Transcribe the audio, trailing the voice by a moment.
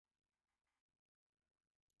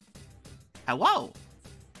Hello.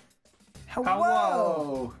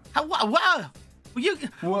 Hello. Wow.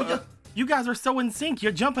 You guys are so in sync.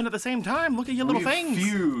 You're jumping at the same time. Look at your little things.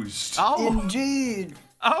 Fused. Oh. Indeed.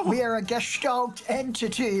 Oh. We are a gestalt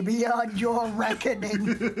entity beyond your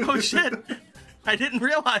reckoning. Oh shit. I didn't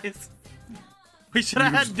realize. We should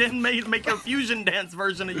have had Den make a fusion dance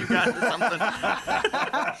version of you guys or something.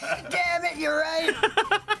 Damn it, you're right.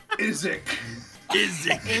 Izzy.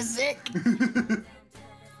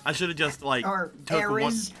 I should have just like took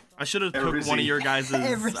one. I should have took one of your guys'.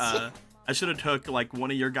 I should have took like one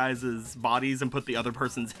of your guys' bodies and put the other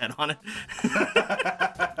person's head on it.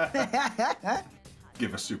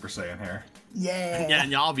 Give us Super Saiyan hair. Yeah. Yeah,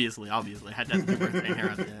 and obviously had to have Super Saiyan hair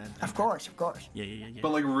at the end. Of course. Yeah.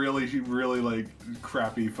 But like really like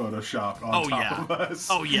crappy Photoshop on top of us.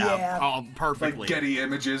 Oh yeah. Oh, perfectly. Like Getty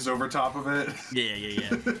images over top of it.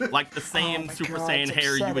 Yeah. Like the same Super Saiyan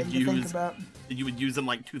hair you would use. You would use in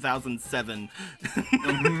like 2007.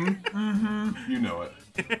 You know it.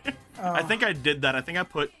 I think I did that. I think I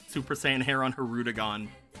put Super Saiyan hair on Hirudegan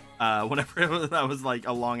whenever that was like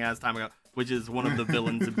a long ass time ago, which is one of the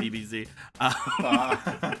villains of DBZ.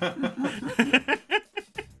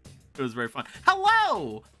 It was very fun.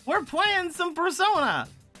 Hello! We're playing some Persona!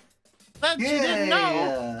 That you didn't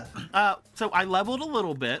know. So I leveled a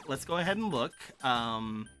little bit. Let's go ahead and look.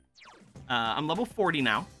 I'm level 40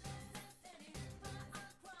 now.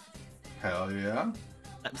 Hell yeah.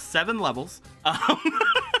 7 levels.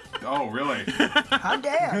 Oh, really? How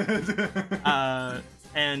dare.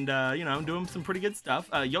 And, you know, I'm doing some pretty good stuff.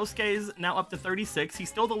 Yosuke's now up to 36. He's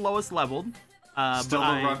still the lowest leveled. Still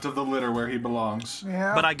the runt of the litter where he belongs.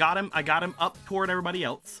 Yeah. But I got him up toward everybody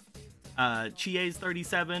else. Chie's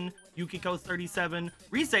 37. Yukiko's 37.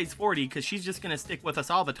 Risei's 40 because she's just gonna stick with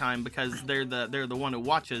us all the time because they're the one who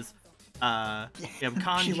watches. We have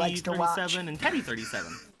Kanji 37 and Teddy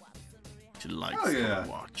 37. She likes to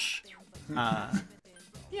watch.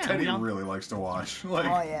 Yeah, Teddy really likes to watch.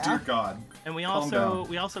 Like, dear God. And we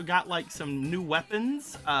also got like some new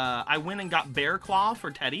weapons. I went and got Bear Claw for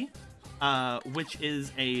Teddy, which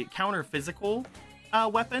is a counter physical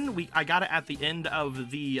weapon. I got it at the end of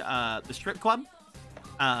the strip club.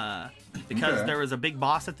 Because there was a big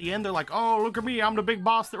boss at the end. They're like, oh, look at me, I'm the big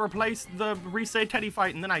boss that replaced the Risei Teddy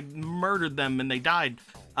fight, and then I murdered them and they died.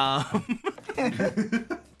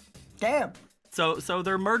 Damn. So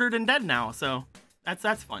they're murdered and dead now. So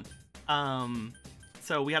that's fun.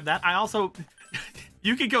 So we have that. I also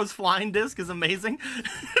Yukiko's flying disc is amazing.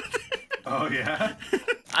 Oh yeah.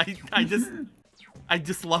 I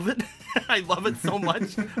just love it. I love it so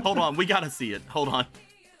much. Hold on, we gotta see it. Hold on.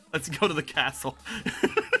 Let's go to the castle.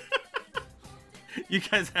 You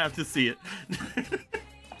guys have to see it.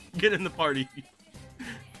 Get in the party.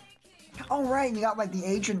 Oh right, you got like the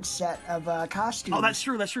agent set of costumes. Oh, that's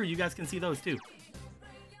true. That's true. You guys can see those too.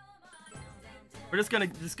 We're just gonna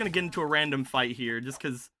get into a random fight here, just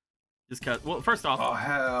cause. Well, first off. Oh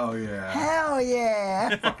hell yeah. Hell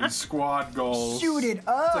yeah. Fucking squad goals. Shoot it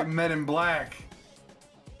up. It's like Men in Black.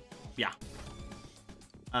 Yeah.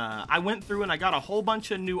 I went through and I got a whole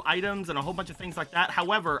bunch of new items and a whole bunch of things like that.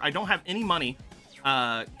 However, I don't have any money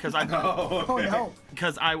because I. Oh, okay. Oh no.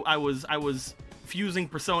 Because I was fusing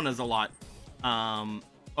personas a lot.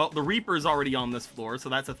 Well, the Reaper's already on this floor, so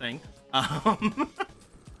that's a thing.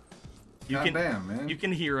 Damn, man. You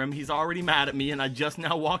can hear him. He's already mad at me, and I just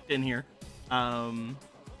now walked in here.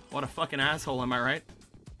 What a fucking asshole, am I right?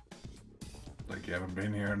 Like you haven't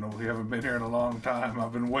been here. We haven't been here in a long time.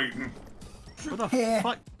 I've been waiting. What the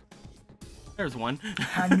fuck? There's one.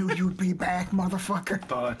 I knew you'd be back, motherfucker.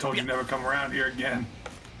 Thought I told you never come around here again.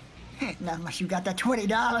 Not unless you got that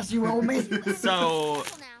 $20 you owe me. So,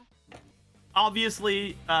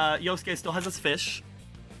 obviously, Yosuke still has his fish.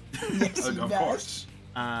 Yes, he Of does. course.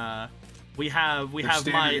 We have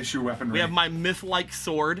my myth-like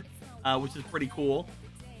sword, which is pretty cool.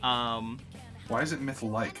 Why is it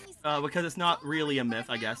myth-like? Because it's not really a myth,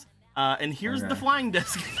 I guess. And here's the flying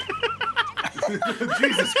disc.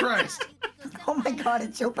 Jesus Christ! Oh my God,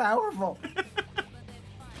 it's so powerful.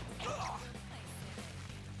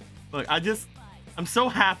 Look, I'm so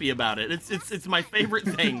happy about it. It's my favorite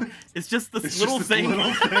thing. It's just this little thing.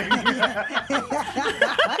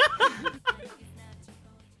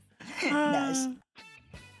 Nice.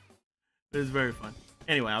 It was very fun.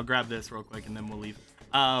 Anyway, I'll grab this real quick and then we'll leave.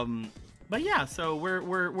 But yeah, so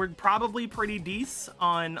we're probably pretty decent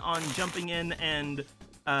on jumping in and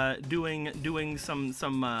doing some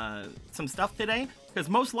stuff today, because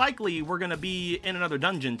most likely we're gonna be in another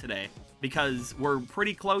dungeon today. because we're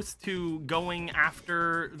pretty close to going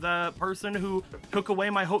after the person who took away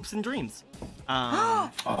my hopes and dreams.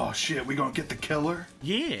 Oh shit, we gonna get the killer?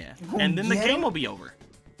 Yeah, and then the game will be over.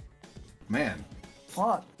 Man,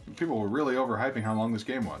 Fuck. people were really overhyping how long this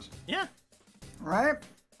game was. Yeah. Right?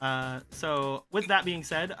 So with that being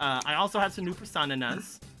said, I also have some new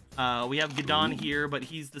personas. We have Gidon here, but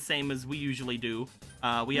he's the same as we usually do.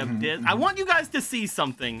 We have Diz. I want you guys to see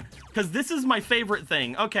something, because this is my favorite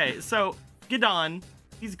thing. Okay, so Gidon,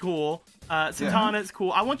 he's cool. Satana is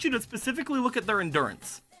cool. I want you to specifically look at their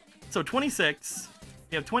endurance. So 26,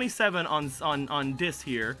 we have 27 on Dis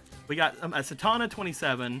here. We got a Satana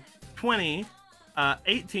 27, 20,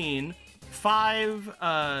 18,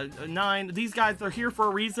 5, 9. These guys are here for a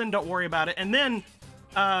reason. Don't worry about it. And then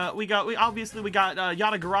we got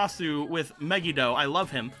Yatagarasu with Megiddo. I love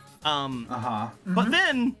him. But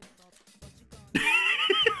then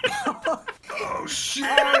Oh shit!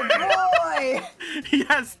 Oh boy! he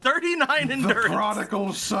has 39 endurance. The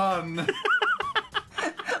prodigal son.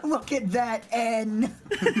 Look at that N.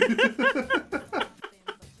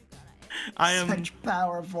 Such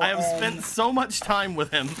powerful I have N. spent so much time with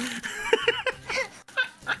him.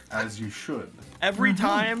 As you should. Every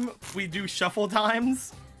time we do shuffle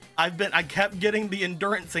times, I kept getting the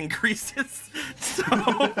endurance increases. So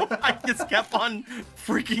I just kept on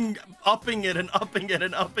freaking upping it and upping it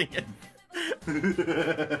and upping it.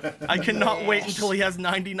 I cannot wait until he has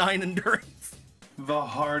 99 endurance. The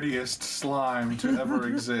hardiest slime to ever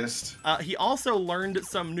exist. He also learned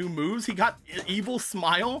some new moves. He got Evil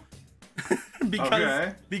Smile.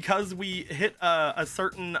 because we hit a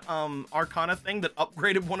certain Arcana thing that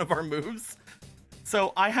upgraded one of our moves.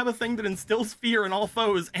 So I have a thing that instills fear in all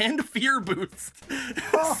foes and fear boost.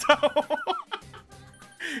 So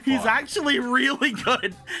he's actually really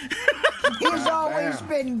good. He's always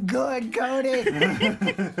been good, Cody.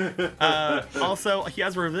 Also, he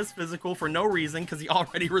has resist physical for no reason because he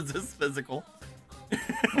already resists physical.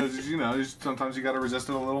 You know, sometimes you gotta resist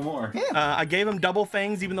it a little more. Yeah. I gave him double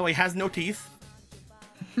fangs even though he has no teeth.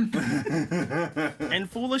 And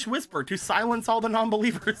Foolish Whisper to silence all the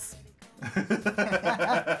non-believers.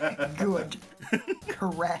 Good.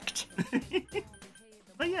 Correct.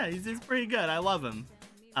 But yeah, he's pretty good. I love him.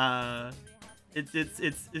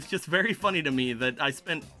 It's just very funny to me that I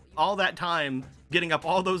spent all that time getting up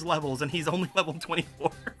all those levels and he's only level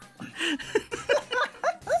 24.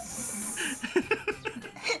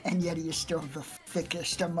 And yet he is still the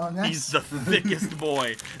thickest among us. He's the thickest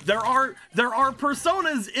boy. There are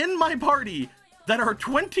personas in my party that are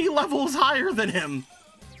 20 levels higher than him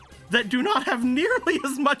that do not have nearly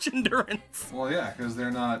as much endurance. Well, yeah, because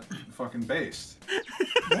they're not fucking based.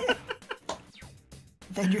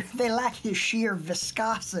 They lack his sheer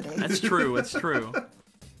viscosity. That's true. It's true.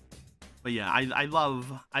 But yeah, I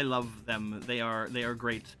love them. They are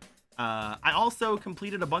great. I also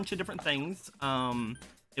completed a bunch of different things.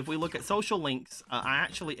 If we look at social links, I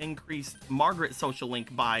actually increased Margaret's social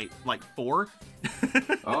link by like 4.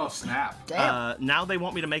 Oh snap! Damn. Now they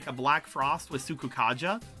want me to make a Black Frost with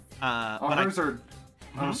Sukukaja. But hers are.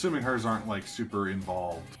 I'm assuming hers aren't like super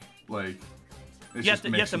involved. Like, it's you have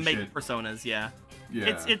to make shit. personas. Yeah.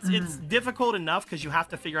 Yeah. It's difficult enough because you have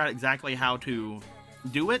to figure out exactly how to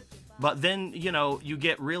do it. But then, you know, you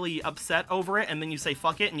get really upset over it, and then you say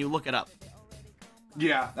fuck it, and you look it up.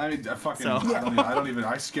 Yeah, I mean, fucking. So. I don't even.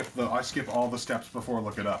 I skip all the steps before I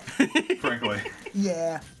look it up. Frankly.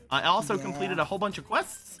 Yeah. I also completed a whole bunch of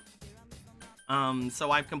quests.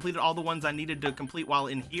 So I've completed all the ones I needed to complete while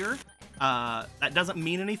in here. That doesn't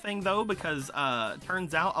mean anything though, because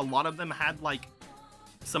turns out a lot of them had like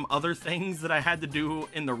some other things that I had to do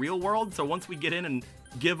in the real world. So once we get in and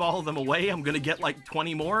give all of them away, I'm gonna get like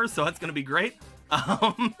 20 more. So that's gonna be great.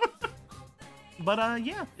 But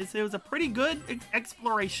yeah, it was a pretty good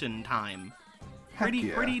exploration time.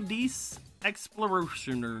 Pretty decent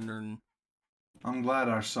exploration. I'm glad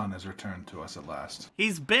our son has returned to us at last.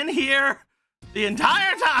 He's been here the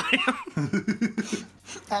entire time.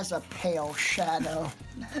 As a pale shadow.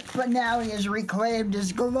 But now he has reclaimed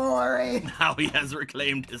his glory. Now he has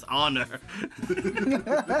reclaimed his honor.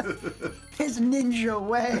 His ninja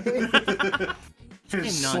way.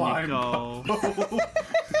 His None slime. go.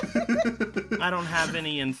 I don't have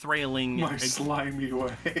any enthralling. My slimy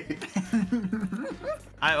way.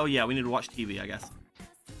 Oh yeah, we need to watch TV, I guess.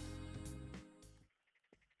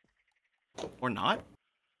 Or not.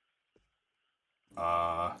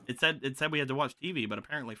 It said we had to watch TV, but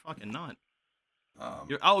apparently fucking not.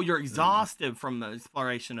 You're exhausted from the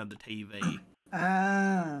exploration of the TV.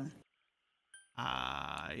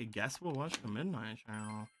 I guess we'll watch the Midnight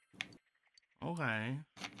Channel. Okay.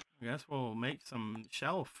 I guess we'll make some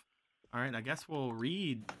shelf All right, I guess we'll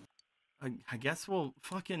read. I guess we'll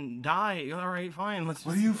fucking die. All right, fine. Let's.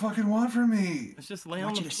 What do you fucking want from me? Let's just lay I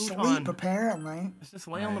on want the you to futon. sleep, apparently. Let's just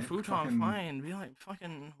lay on the Right, futon. fucking- Fine. Be like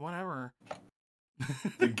fucking whatever.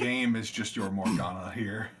 The game is just your Morgana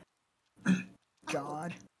here.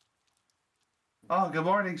 God. Oh, good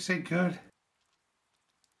morning, St. Good.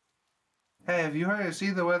 Hey, have you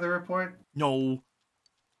seen the weather report? No.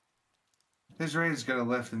 This rain's gonna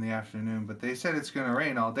lift in the afternoon, but they said it's gonna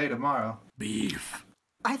rain all day tomorrow. Beef.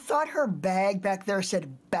 I thought her bag back there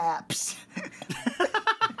said BAPS.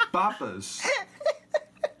 Papas.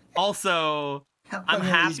 Also, Look I'm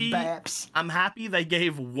at these happy. BAPS. I'm happy they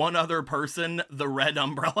gave one other person the red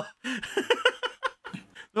umbrella.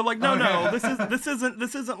 They're like, no, Oh, no, yeah. this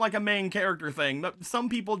isn't like a main character thing. Some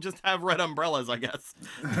people just have red umbrellas, I guess.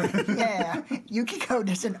 Yeah, Yukiko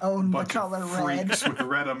doesn't own the Bunch color of red. freaks with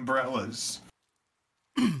red umbrellas.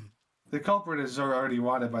 The culprit is already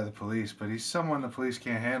wanted by the police, but he's someone the police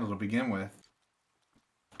can't handle to begin with.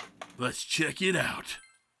 Let's check it out.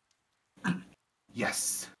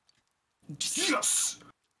 Yes. Yes.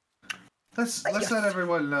 Let's let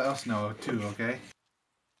everyone else know too, okay?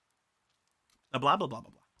 Blah blah blah blah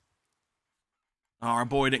blah. Oh, our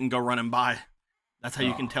boy didn't go running by. That's how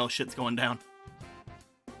you can tell shit's going down.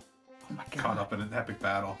 Oh my Caught God. up in an epic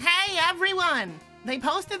battle. Hey everyone! They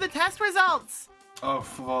posted the test results. Oh,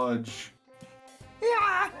 fudge.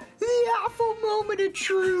 Yeah, the awful moment of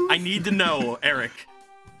truth. I need to know, Erehc.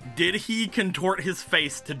 Did he contort his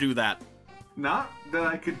face to do that? Not that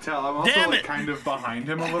I could tell. I'm also Damn like it. kind of behind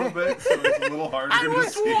him a little bit, so it's a little harder I to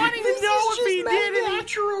was see. wanting This to know is if he just my did it.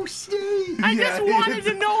 natural state. I just Yeah, wanted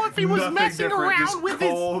to know if he was Nothing messing different, just around with his.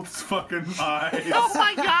 cold fucking eyes. Oh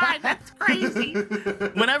my god, that's crazy.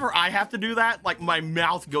 Whenever I have to do that, like my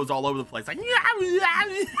mouth goes all over the place. Like,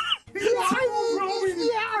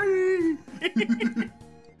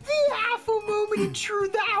 The awful moment of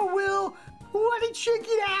truth, I will. Want to check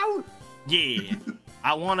it out? yeah,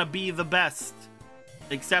 I want to be the best.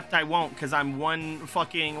 Except I won't, because I'm one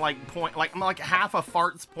fucking like point, like I'm like half a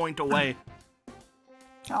fart's point away.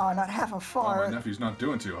 Oh, not half a Oh, my fart. nephew's not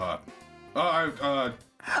doing too hot. Oh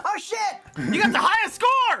shit! You got the highest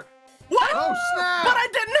score. What? Oh, snap! But I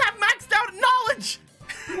didn't have maxed out knowledge.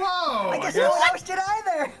 Whoa! I guess no one else did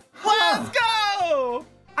either. Let's go.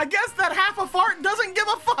 I guess that half a fart doesn't give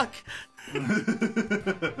a fuck.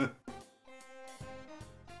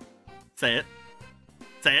 Say it.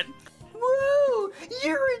 Say it. Woo!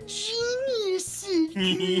 You're a genius, Sid.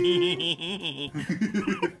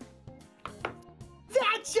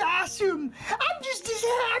 That's awesome. I'm just as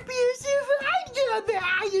happy as if I got the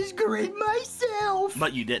highest grade myself.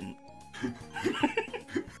 But you didn't.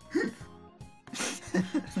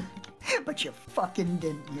 But you fucking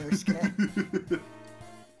didn't, Yosuke.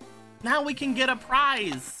 Now we can get a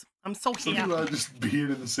prize. I'm so Something happy. about just being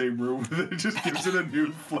in the same room with it just gives it a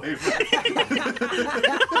new flavor.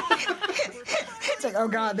 It's like, oh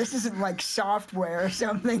god, this isn't like software or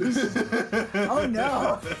something. Oh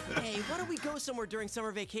no. Hey, why don't we go somewhere during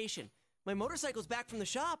summer vacation? My motorcycle's back from the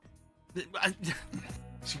shop. You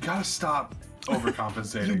gotta stop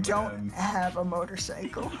overcompensating. You don't man. have a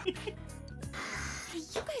motorcycle. Hey,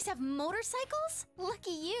 you guys have motorcycles?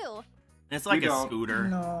 Lucky you. It's like We a don't. scooter.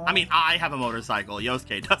 No. I mean, I have a motorcycle.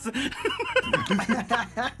 Yosuke doesn't.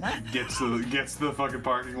 Gets the fucking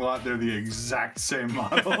parking lot. They're the exact same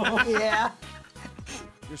model. Yeah.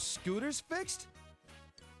 Your scooter's fixed?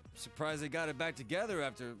 Surprised they got it back together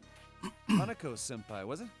after Hanako-senpai,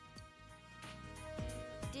 was it?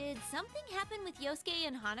 Did something happen with Yosuke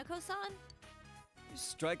and Hanako-san? He's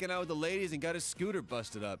striking out with the ladies and got his scooter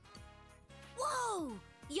busted up. Whoa!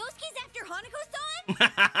 Yosuke's after Hanako-san?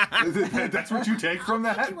 That's what you take from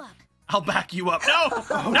Back that? you up. I'll back you up. No!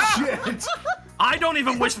 Oh no! shit! I don't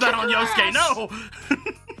even wish that on Yosuke. No!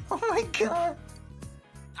 Oh my god.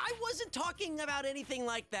 I wasn't talking about anything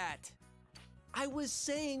like that. I was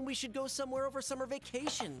saying we should go somewhere over summer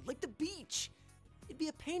vacation, like the beach. It'd be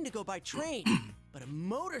a pain to go by train, but a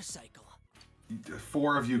motorcycle.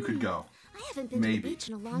 4 of you could go. I haven't been to Maybe. the beach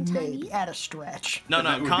in a long time Maybe either. at a stretch. No,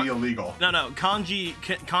 That no, would be illegal. no, Kanji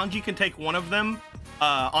can take one of them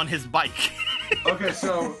on his bike. Okay,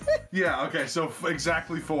 so yeah, okay, so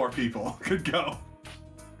exactly 4 people could go.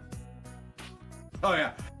 Oh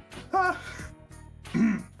yeah.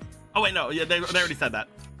 Oh wait, no, yeah, they already said that.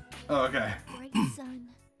 Oh, okay. Bright sun,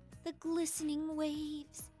 the glistening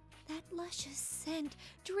waves, that luscious scent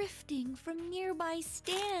drifting from nearby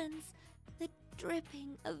stands, the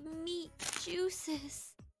dripping of meat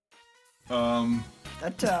juices.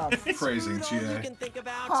 That's Phrasing, Is food all you GA. can think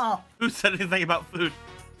about? huh. Who said anything about food?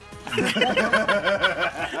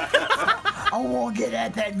 I want to get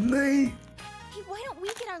at that meat. Hey, why don't we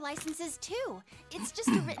get our licenses too? It's just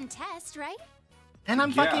a written test, right? And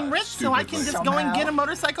I'm fucking rich, so I can just go and get a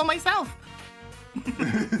motorcycle myself.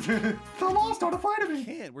 The law's not afraid of me.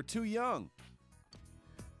 Can't. We're too young.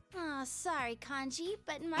 Oh, sorry, Kanji,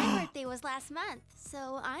 but my birthday was last month,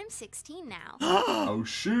 so I'm 16 now. Oh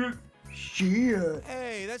shit. Shit.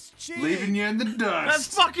 Hey, that's cheating. Leaving you in the dust. That's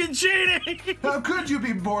fucking cheating! How could you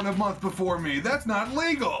be born a month before me? That's not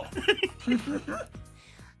legal.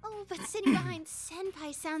 Oh, but sitting behind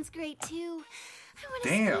Senpai sounds great too. I want to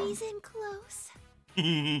Damn. squeeze in close.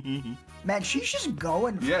 Man, she's just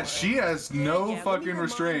going for Yeah, it. she has no Yeah, let me fucking remind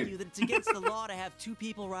restraint. you that it's against the law to have 2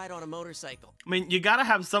 people ride on a motorcycle. I mean, you gotta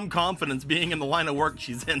have some confidence being in the line of work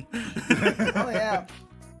she's in. Oh, yeah.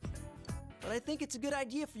 But I think it's a good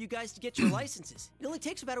idea for you guys to get your licenses. It only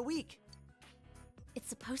takes about a week. It's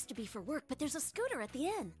supposed to be for work, but there's a scooter at the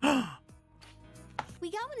end. We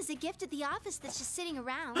got one as a gift at the office that's just sitting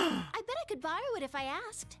around. I bet I could borrow it if I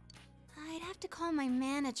asked. I'd have to call my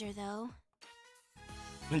manager, though.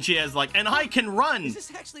 And she has like, and I can run! Is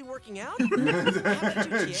this actually working out? How about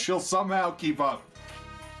you, Chie? She'll somehow keep up.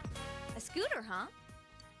 A scooter, huh?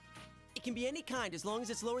 It can be any kind as long as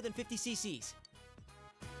it's lower than 50 cc's.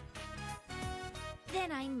 Then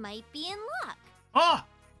I might be in luck. Ah!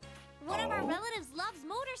 One of our Oh. relatives loves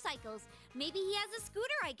motorcycles. Maybe he has a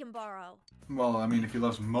scooter I can borrow. Well, I mean, if he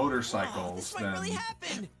loves Wow, motorcycles, this might then really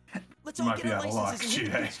happen. Let's you all might get be our out of luck, licenses and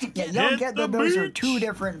hit the Chie. beach Yeah, together. you don't Hit get the that those are beach. two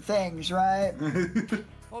different things, right?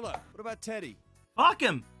 Hold up. What about Teddy? Fuck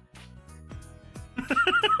him!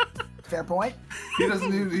 Fair point. he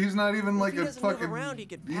doesn't. He's not even like he a doesn't live fucking. around, he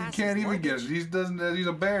could He pass can't his even get. luggage. He doesn't. He's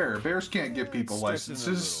a bear. Bears can't get people Stretching it a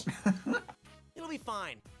licenses. It'll be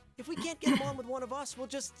fine. If we can't get him on with one of us, we'll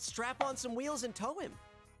just strap on some wheels and tow him.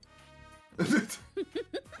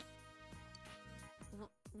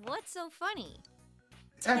 What's so funny?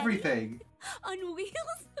 Everything. On wheels?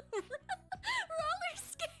 Roller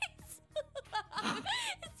skates!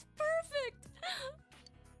 It's perfect!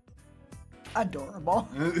 Adorable.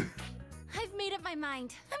 I've made up my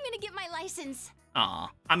mind. I'm gonna get my license. Aw.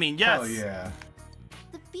 I mean, yes. Hell yeah.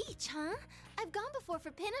 The beach, huh? I've gone before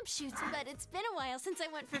for pinup shoots, but it's been a while since I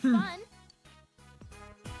went for fun.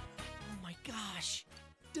 Oh my gosh.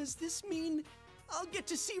 Does this mean I'll get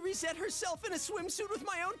to see Reset herself in a swimsuit with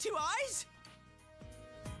my own 2 eyes?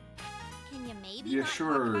 Can you maybe Yeah, not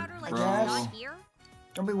sure, talk about her like bro. she's not here?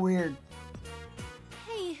 Don't be weird.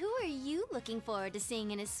 Hey, who are you looking forward to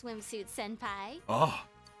seeing in a swimsuit, Senpai? Oh.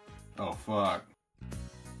 Oh fuck.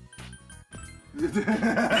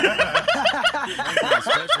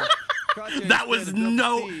 That was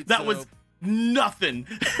that was nothing.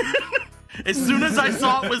 As soon as I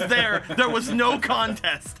saw it was there was no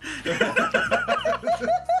contest.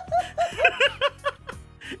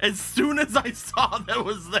 As soon as I saw that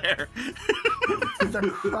was there. The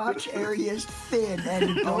crotch area is thin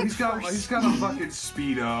and Oh, goes he's got a fucking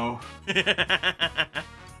speedo.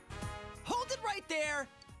 Hold it right there!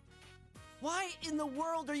 Why in the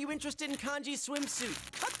world are you interested in Kanji's swimsuit?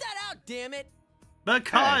 Cut that out, damn it!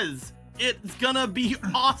 Because it's gonna be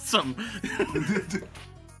awesome.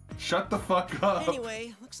 Shut the fuck up.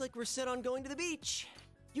 Anyway, looks like we're set on going to the beach.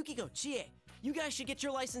 Yukiko, Chie, you guys should get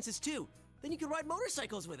your licenses too. Then you can ride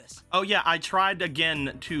motorcycles with us. Oh yeah, I tried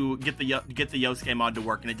again to get the Yosuke mod to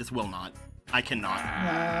work and it just will not. I cannot.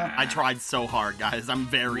 I tried so hard, guys. I'm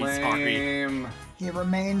very sorry. Lame. He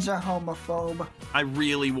remains a homophobe. I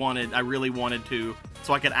really wanted to,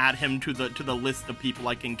 so I could add him to the list of people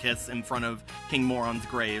I can kiss in front of King Moron's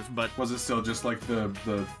grave. But Was it still just like the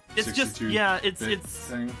it's just 62 yeah, bit it's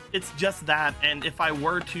thing? it's just that. And if I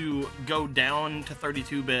were to go down to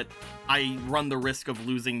 32-bit, I run the risk of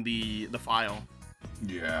losing the file,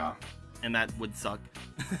 Yeah. and that would suck.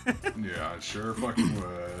 Yeah, it sure fucking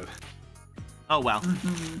would. Oh well.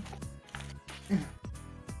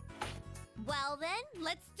 Well then,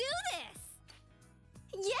 let's do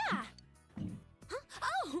this! Yeah! Huh?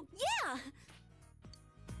 Oh, yeah!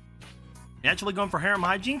 Actually going for harem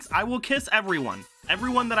hijinks, I will kiss everyone.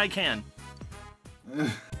 Everyone that I can.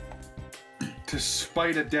 To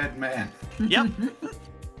spite a dead man. Yep.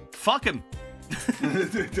 Fuck him.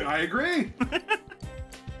 I agree.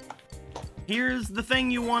 Here's the thing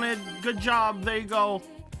you wanted. Good job. There you go.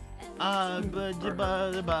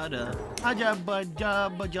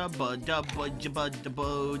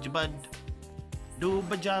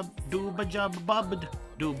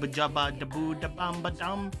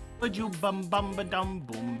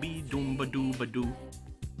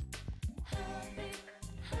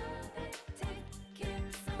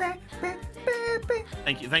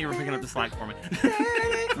 Thank you for picking up the slack for me.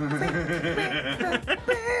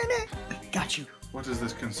 God got you. What does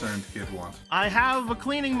this concerned kid want? I have a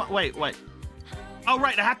cleaning. Wait. Oh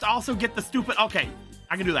right, I have to also get the stupid. Okay,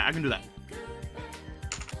 I can do that.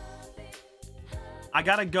 I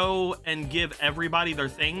gotta go and give everybody their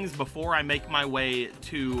things before I make my way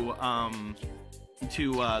to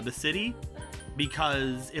the city,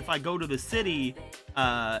 because if I go to the city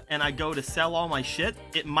and I go to sell all my shit,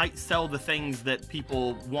 it might sell the things that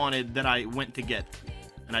people wanted that I went to get,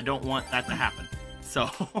 and I don't want that to happen. So.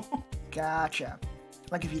 Gotcha.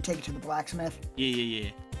 Like if you take it to the blacksmith. Yeah.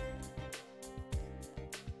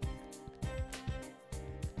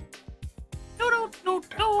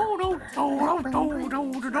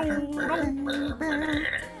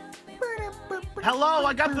 Hello,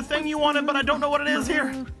 I got the thing you wanted, but I don't know what it is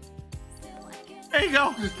here. There you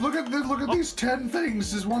go. Just look at these 10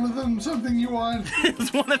 things. Is one of them something you want?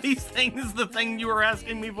 Is one of these things the thing you were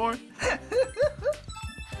asking me for?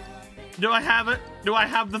 Do I have it? Do I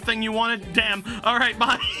have the thing you wanted? Damn. All right,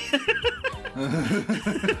 bye.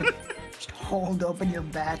 Just hold open your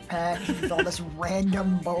backpack with all this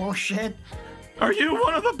random bullshit. Are you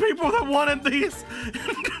one of the people that wanted these?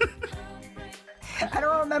 I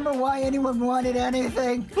don't remember why anyone wanted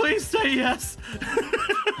anything. Please say yes.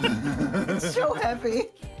 It's so heavy.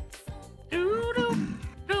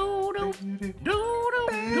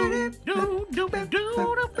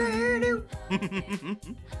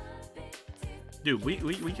 Dude, we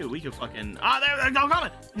could fucking. Ah, there, go,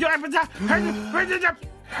 comment.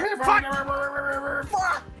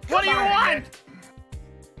 Fuck! What do you want?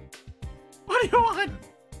 What do you want?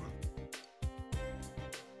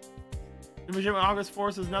 The August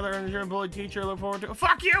forces another engineering bully teacher. Look forward to.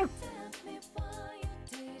 Fuck you!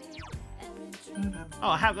 Oh,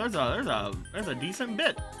 I have. There's a decent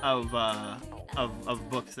bit of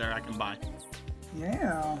books there I can buy.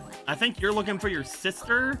 Yeah. I think you're looking for your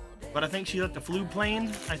sister, but I think she's at the fluid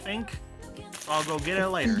plane. I think. So I'll go get her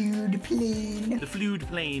later. Fluid plane. The fluid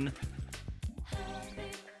plane.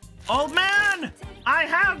 Old man, I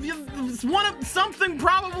have something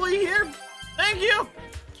probably here. Thank you.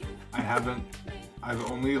 I haven't.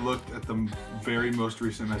 I've only looked at the very most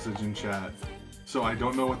recent message in chat, so I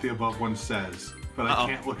don't know what the above one says. But I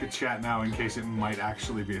can't look at chat now in case it might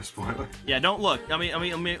actually be a spoiler. Yeah, don't look. Let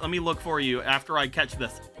me look for you after I catch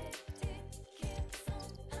this.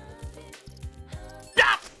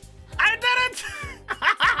 Yeah, I did it!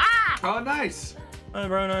 Oh, nice. I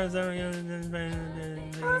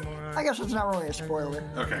guess it's not really a spoiler.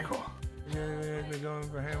 Okay, cool.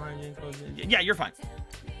 Yeah, you're fine.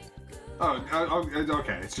 Oh,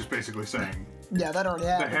 okay. It's just basically saying. Yeah, that already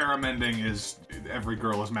The happened. harem ending is every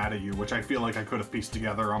girl is mad at you, which I feel like I could have pieced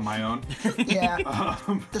together on my own. Yeah,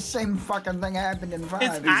 the same fucking thing happened in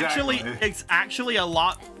 5. It's actually a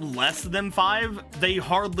lot less than 5. They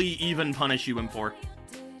hardly even punish you in 4.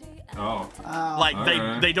 Oh. Like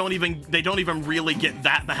right. they don't even really get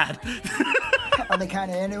that mad. Are they kind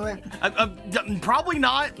of into it? Probably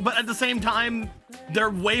not, but at the same time, they're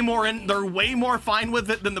way more fine with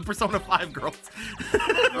it than the Persona 5 girls.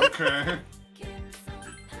 Okay.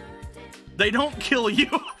 They don't kill you.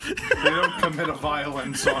 They don't commit a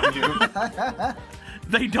violence on you.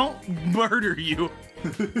 They don't murder you.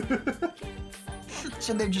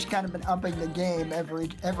 So they've just kind of been upping the game every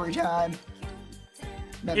time.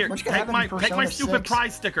 Man, Here, take my stupid 6?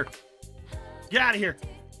 prize sticker. Get out of here.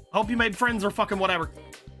 Hope you made friends or fucking whatever.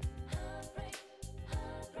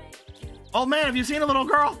 Oh man, have you seen a little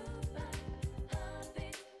girl?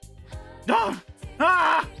 No.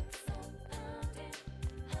 Ah!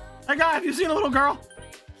 Hey guy, have you seen a little girl?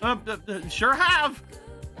 Sure have.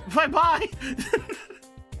 Bye.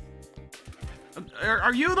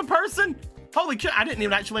 Are you the person? Holy shit, I didn't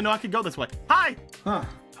even actually know I could go this way. Hi. Huh.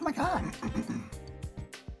 Oh my god.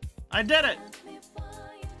 I did it.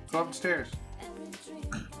 Go up the stairs.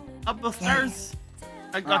 Up the stairs.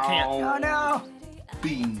 I can't. Oh no.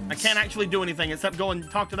 Beans. I can't actually do anything except go and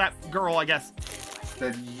talk to that girl, I guess.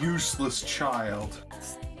 That useless child.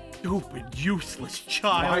 Stupid, useless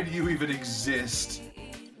child. Why do you even exist?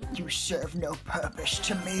 You serve no purpose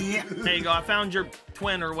to me. There you go. I found your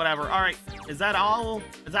twin or whatever. All right. Is that all?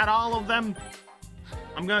 Is that all of them?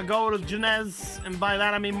 I'm gonna go to Genez, and by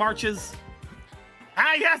that I mean Marches.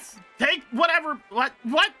 Ah, yes. Take whatever. What?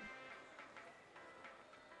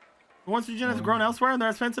 Once the Genez grown elsewhere and they're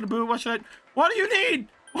expensive to boot, what should I? What do you need?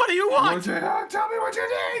 What do you want? Tell me what you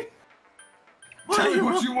need. Tell me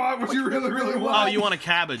what you want. What you really want. Oh, you want a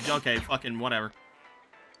cabbage? Okay, fucking whatever.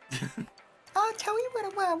 I'll tell you what I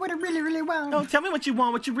want. What I really want. No, tell me what you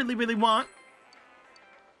want. What you really want.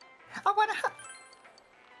 I want a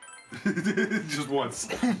Just once.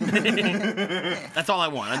 That's all I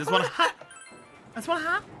want. I just want a hot. That's what I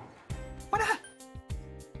want. What up?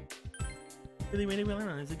 Really, really, really,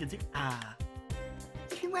 really, really, ah.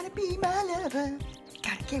 If you wanna be my lover,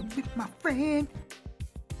 gotta get with my friend.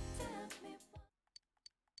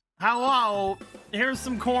 Hello, here's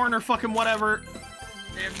some corn or fucking whatever.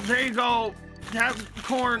 There you go. Have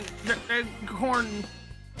corn. Corn.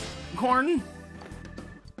 Corn.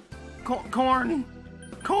 Corn.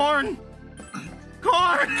 Corn.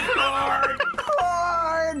 Corn.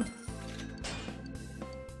 Corn.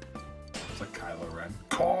 It's like Kylo Ren.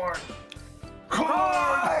 Corn.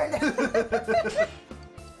 Corn.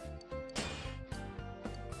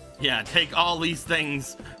 Yeah, take all these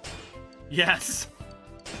things. Yes.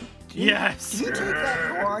 Yes. Did he take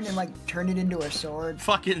that corn and like turn it into a sword?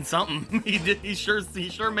 Fucking something. He did. He sure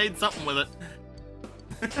made something with it.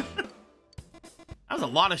 That was a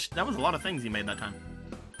lot of things he made that time.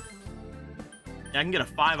 Yeah, I can get a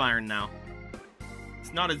 5-iron now.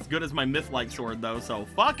 It's not as good as my myth-like sword though, so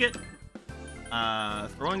fuck it.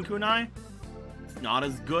 Throwing kunai. It's not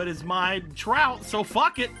as good as my trout, so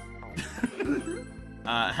fuck it.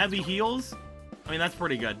 Heavy heals. I mean, that's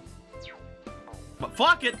pretty good. But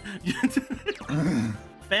fuck it.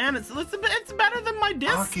 Fan, it's better than my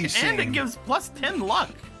disc, and it gives plus 10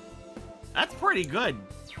 luck. That's pretty good.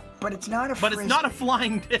 But it's not a. But it's not a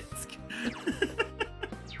flying disc.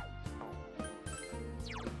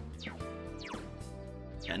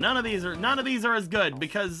 Yeah, none of these are as good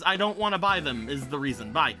because I don't want to buy them. Is the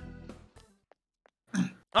reason. Bye.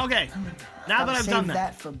 Okay. Now that I've done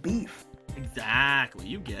that for beef. Exactly.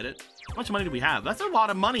 You get it. How much money do we have? That's a lot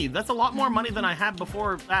of money. That's a lot more money than I had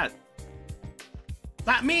before that.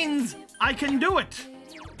 That means I can do it.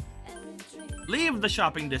 Leave the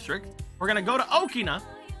shopping district. We're gonna go to Okina.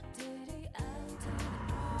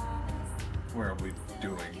 Where are we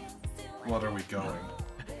doing? What are we going?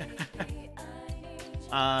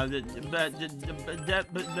 Do I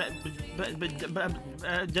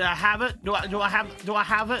have it? Do I have it? Do I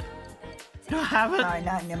have it? Alright,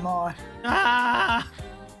 not anymore. Ah!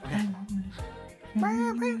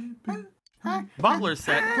 Butler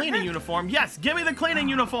set, cleaning uniform. Yes, give me the cleaning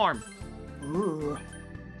uniform. Ooh.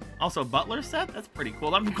 Also, butler set? That's pretty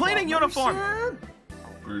cool. I'm cleaning uniform.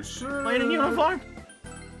 Cleaning uniform.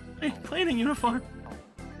 Cleaning uniform.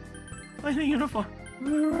 Cleaning uniform.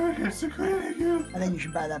 It's a cleaning uniform. I think you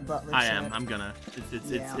should buy that butler set. I am. I'm gonna.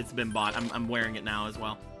 It's been bought. I'm wearing it now as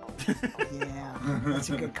well. Yeah, that's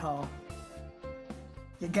a good call.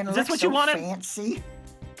 You're gonna Is this look what so you wanted? fancy.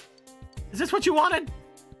 Is this what you wanted?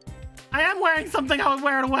 I am wearing something I would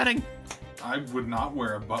wear at a wedding. I would not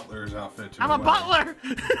wear a butler's outfit to I'm a butler.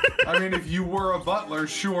 I mean, if you were a butler,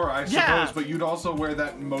 sure, I suppose, Yeah. but you'd also wear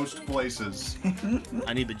that in most places.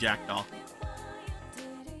 I need the jackdaw.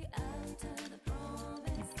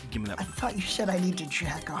 Give me that. I thought you said I need to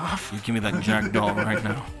jack off. You give me that jackdaw right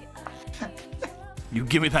now. You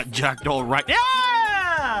give me that jackdaw right.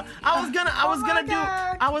 Yeah! I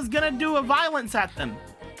was gonna do a violence at them.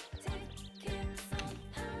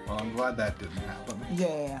 Well, I'm glad that didn't happen.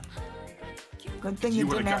 Yeah. Good thing you You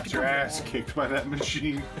would didn't have have to got your go ass back. kicked by that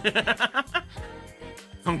machine.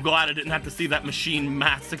 I'm glad I didn't have to see that machine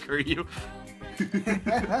massacre you.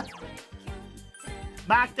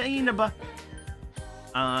 Back to Inaba.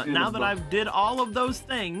 Now that I've did all of those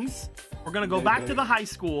things, we're gonna go back to the high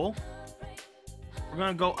school. We're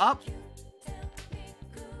gonna go up.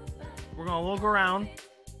 We're gonna look around.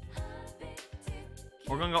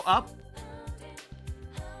 We're gonna go up.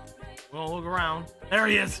 We're gonna look around. There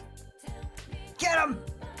he is. Get him!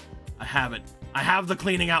 I have it. I have the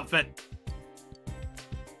cleaning outfit.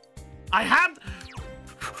 I have.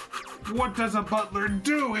 What does a butler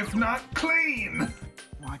do if not clean?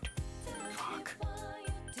 What? Fuck.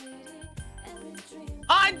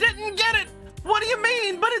 I didn't get it. What do you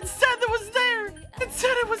mean? But it said it was there. It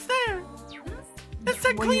said it was there. It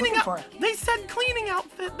said What are you cleaning looking out. for? They said cleaning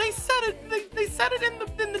outfit. They said it. They said it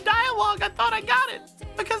in the dialogue. I thought I got it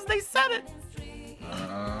because they said it.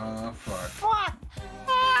 Fuck. Fuck!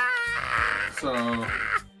 So,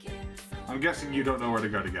 I'm guessing you don't know where to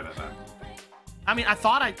go to get it then. I mean, I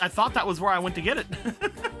thought that was where I went to get it.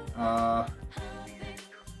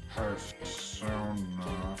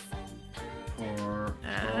 Persona for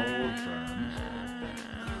children.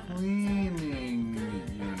 Cleaning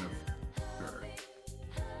uniform.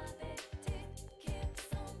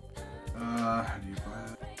 How do you buy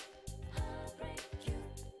it?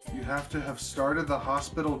 You have to have started the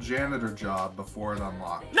hospital janitor job before it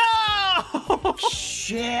unlocks. No!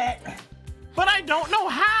 Shit! But I don't know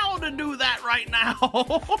how to do that right now.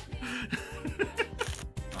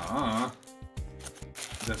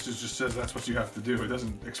 That just says that's what you have to do. It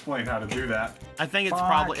doesn't explain how to do that. I think it's Fuck.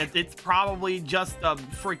 probably just a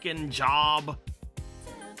freaking job.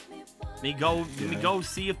 Let me go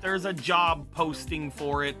see if there's a job posting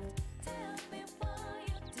for it.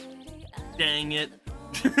 Dang it.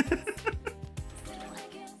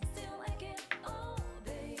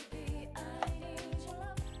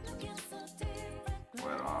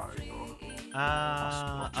 Where are you?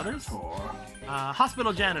 Others? Janitor.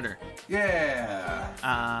 Hospital janitor.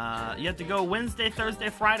 Yeah. You have to go Wednesday, Thursday,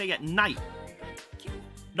 Friday at night.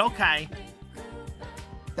 Okay.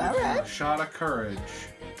 All right. A shot of courage.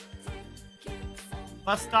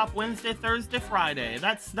 Bus stop Wednesday, Thursday, Friday.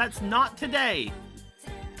 That's not today.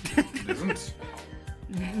 It isn't.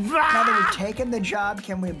 Now that we've taken the job,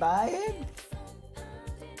 can we buy it?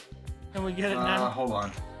 Can we get it now? Hold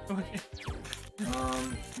on.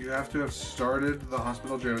 You have to have started the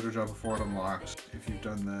hospital janitor job before it unlocks. If you've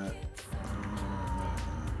done that,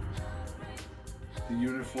 the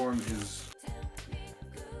uniform is...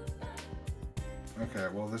 Okay,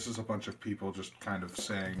 well, this is a bunch of people just kind of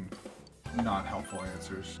saying not helpful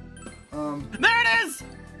answers. There it is!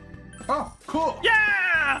 Oh, cool!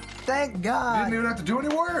 Yeah! Thank You God. didn't even have to do any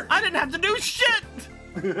work! I didn't have to do shit!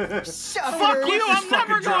 Suckers. Fuck you! I'm this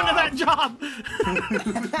never fucking going to that job!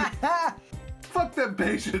 Fuck them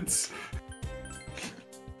patients!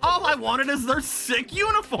 All I wanted is their sick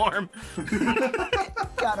uniform!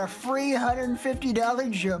 Got a free $150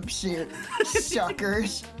 jumpsuit.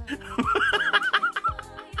 Suckers.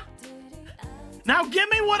 Now give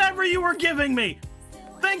me whatever you were giving me!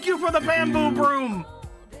 Thank you for the bamboo broom!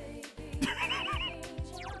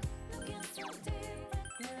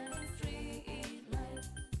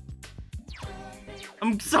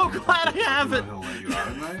 I'm so glad I have it! He'll let you out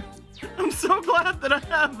at night? I'm so glad that I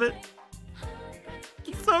have it!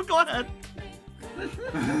 I'm so glad!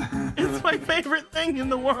 It's my favorite thing in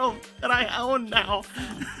the world that I own now!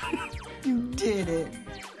 You did it.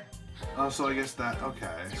 Oh, so I guess that... Okay,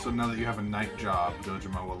 so now that you have a night job,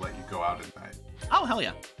 Dojima will let you go out at night. Oh, hell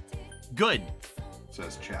yeah. Good.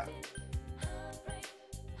 Says chat.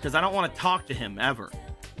 Because I don't want to talk to him, ever.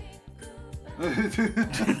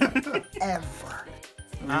 Ever.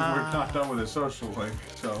 I mean, we're not done with his social link,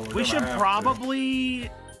 so We should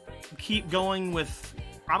probably keep going with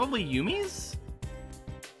probably Yumi's?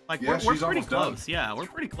 Like, Yeah, we're she's pretty almost done. close. Yeah, we're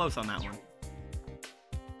pretty close on that one.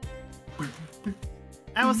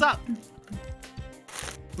 Hey, what's up?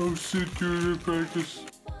 Oh, sick junior practice.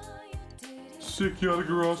 Sick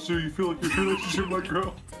Yatagarasu, you feel like your relationship might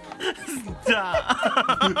grow.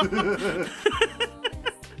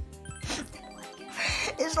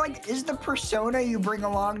 Is the persona you bring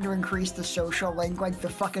along to increase the social link like the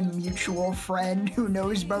fucking mutual friend who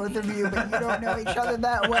knows both of you, but you don't know each other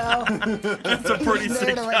that well? That's a pretty He's there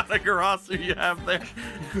sick to, like, Yatagarasu you have there.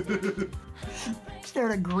 Just there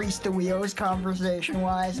to grease the wheels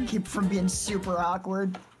conversation-wise and keep from being super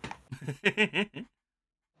awkward. Hey,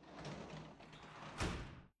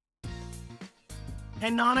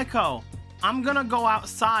 Nanako, I'm gonna go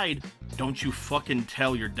outside. Don't you fucking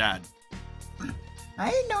tell your dad. I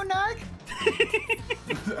ain't no narc.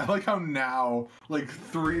 I like how now, like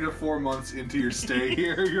 3 to 4 months into your stay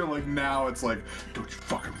here, you're like, now it's like, don't you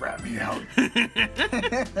fucking rat me out.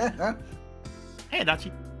 Hey,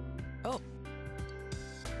 Adachi. Oh.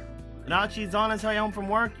 Adachi's on his way home from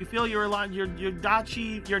work. You feel your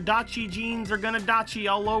dachi jeans are gonna dachi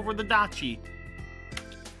all over the dachi.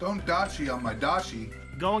 Don't dachi on my dachi.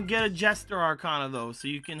 Go and get a Jester Arcana though, so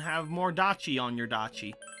you can have more dachi on your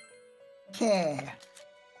dachi. Yeah.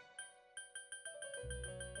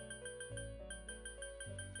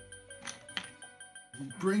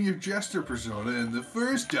 Bring your jester persona and the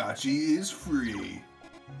first dachi is free.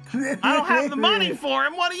 I don't have the money for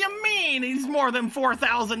him. What do you mean? He's more than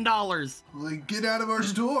 $4,000. Like, get out of our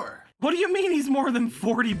store. What do you mean he's more than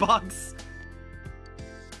 40 bucks?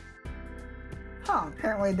 Huh,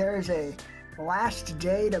 apparently there's a last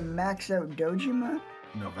day to max out Dojima.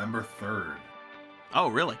 November 3rd. Oh,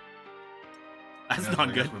 really? That's Yes, not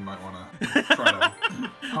I good. guess we might want to try to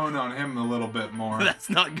hone on him a little bit more. That's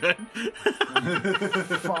not good.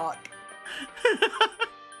 Fuck.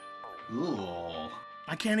 Ooh.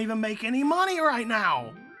 I can't even make any money right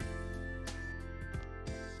now.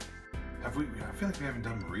 Have we? I feel like we haven't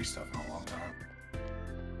done Marie stuff in a long time.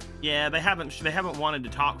 Yeah, they haven't wanted to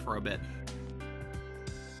talk for a bit.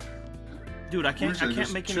 Dude, I can't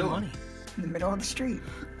just make chilling. any money. In the middle of the street.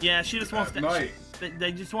 Yeah, she just wants At to. night.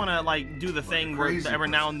 They just want to like do the thing where crazy every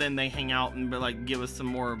now person. and then they hang out and like give us some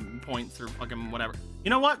more points or fucking whatever.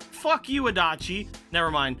 You know what? Fuck you, Adachi.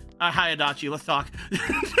 Never mind. Hi, Adachi. Let's talk.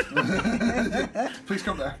 Please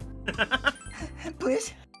come back.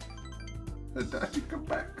 Please. Adachi, come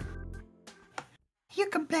back. You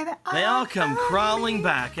can blame it. They all come crawling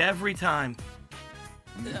back every time.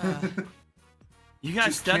 You guys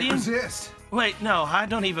Just studying? Can't resist. Wait, no, I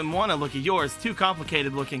don't even want to look at yours. Too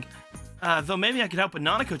complicated looking. Though maybe I could help with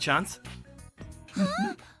Nanako-chan's.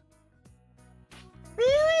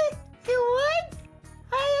 Really? You would?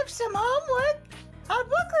 I have some homework. A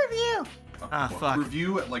book review. Ah, fuck.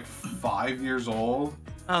 Review at like 5 years old.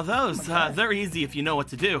 Oh, those, they're easy if you know what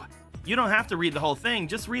to do. You don't have to read the whole thing.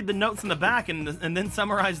 Just read the notes in the back and then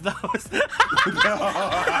summarize those.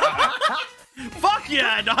 Fuck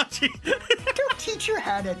yeah, Adachi. Don't teach her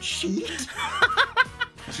how to cheat.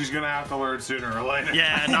 She's gonna have to learn sooner or later.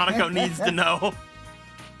 Yeah, Nanako needs to know.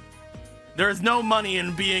 There is no money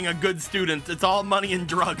in being a good student. It's all money in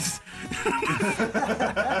drugs.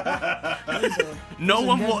 No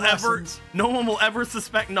one will ever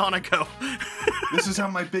suspect Nanako. This is how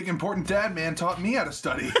my big important dad man taught me how to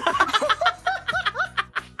study.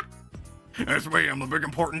 That's me. I'm a big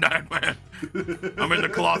important dad man. I'm in the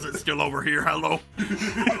closet still over here. Hello.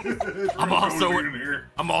 I'm also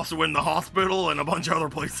in the hospital and a bunch of other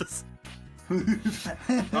places.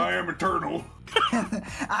 I am eternal.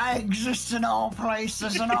 I exist in all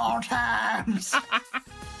places and all times.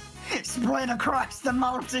 Split across the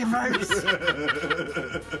multiverse.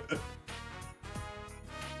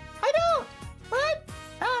 I know. What?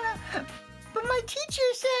 I don't know. But my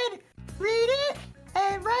teacher said, read it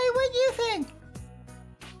and write what you think.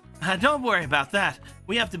 Don't worry about that.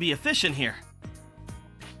 We have to be efficient here.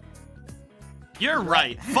 You're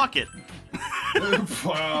right. Fuck it.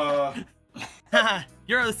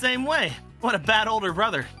 You're the same way. What a bad older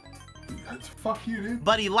brother. Fuck you, dude.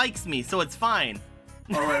 But he likes me, so it's fine.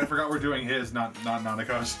 Oh, right, I forgot we're doing his, not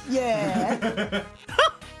Nanako's. Yeah.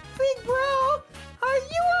 Big bro, are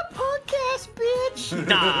you a podcast bitch?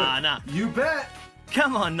 Nah. You bet.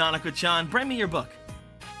 Come on, Nanako-chan, bring me your book.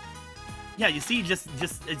 Yeah, you see, just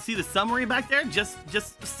see the summary back there? Just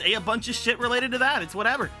say a bunch of shit related to that. It's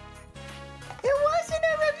whatever. It wasn't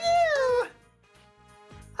a review.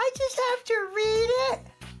 I just have to read it,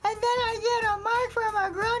 and then I get a mark from a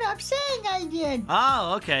grown-up saying I did.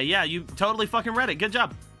 Oh, okay, yeah, you totally fucking read it. Good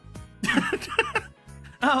job.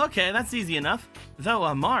 Oh, okay, that's easy enough.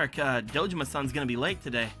 Though, Mark, Dojima-san's gonna be late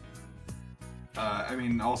today. I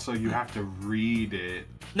mean, also, you have to read it.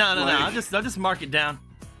 No, I'll just mark it down.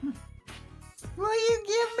 Will you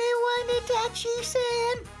give me one,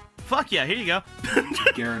 Itachi-san? Fuck yeah, here you go.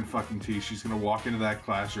 Garen fucking T, she's gonna walk into that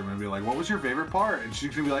classroom and be like, what was your favorite part? And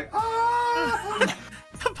she's gonna be like, oh!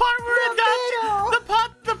 The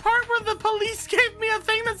part where the police gave me a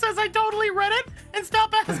thing that says I totally read it and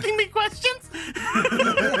stop asking me questions.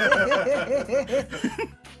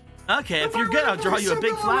 Okay, if you're good, I'll draw you a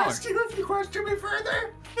big flower. Ask you if you question me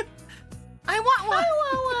further. I want one. I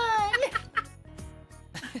want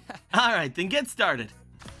one. All right, then get started.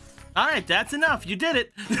 All right, that's enough. You did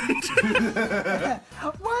it.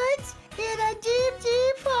 Once in a deep,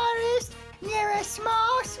 deep forest near a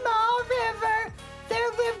small, small river, there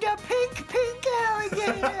lived a pink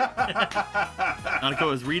alligator.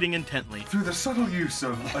 Nanako is reading intently. Through the subtle use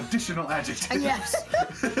of additional adjectives. Yes.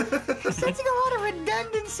 He's sensing a lot of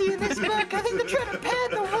redundancy in this book. I think they're trying to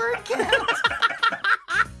pad the word count.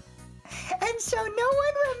 And so no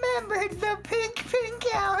one remembered the pink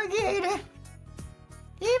alligator.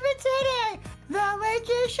 Even today, the lake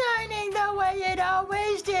is shining the way it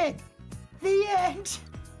always did. The end.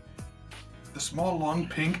 The small, long,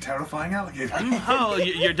 pink, terrifying alligator. Oh,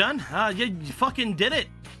 you're done? You fucking did it.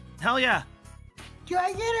 Hell yeah. Do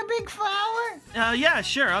I get a big flower? Yeah,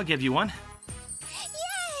 sure, I'll give you one.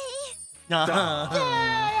 Yay! Yay,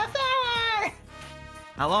 a flower!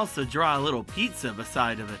 I'll also draw a little pizza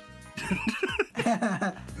beside of it.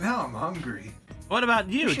 Now I'm hungry. What about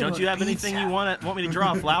you? Don't you have anything you want me to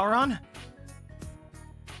draw a flower on?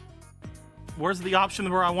 Where's the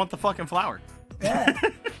option where I want the fucking flower? Yeah.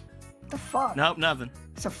 The fuck? Nope, nothing.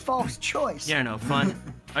 It's a false choice. You're no fun.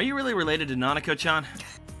 Are you really related to Nanako-chan?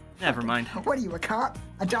 Never mind. What are you, a cop?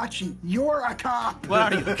 Adachi, you're a cop.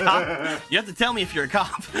 What are you, a cop? You have to tell me if you're a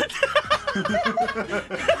cop.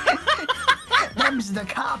 Them's the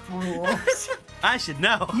cop rules. I should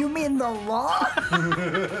know. You mean the law?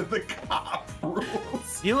 The cop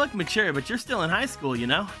rules. You look mature, but you're still in high school, you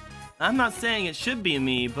know? I'm not saying it should be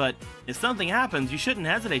me, but if something happens, you shouldn't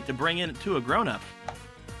hesitate to bring it to a grown-up.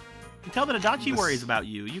 Tell that Adachi worries about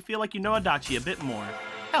you. You feel like you know Adachi a bit more.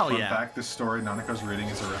 Hell Fun yeah. fact, this story Nanako's reading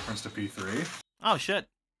is a reference to P3. Oh, shit.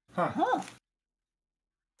 Huh.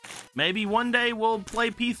 Maybe one day we'll play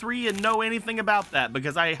P3 and know anything about that,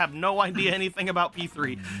 because I have no idea anything about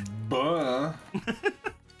P3. Buh.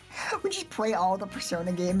 We just play all the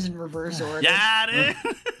Persona games in reverse order. Yeah,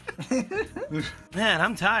 dude. Man,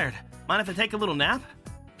 I'm tired. Mind if I take a little nap?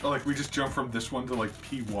 Oh, like we just jump from this one to like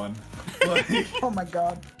P1. Like... Oh my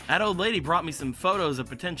god. That old lady brought me some photos of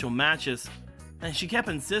potential matches, and she kept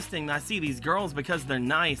insisting I see these girls because they're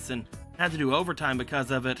nice and had to do overtime because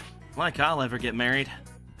of it. Like I'll ever get married.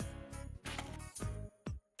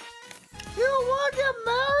 You want to get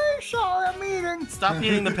married? Sorry, I'm eating. Stop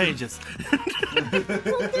eating the pages.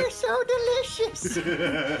 But they're so delicious.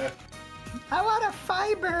 I want a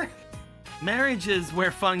fiber. Marriage is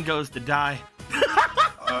where fun goes to die.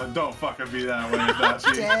 Don't fucking be that way,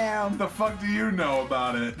 Dashi. Damn. What the fuck do you know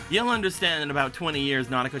about it? You'll understand in about 20 years,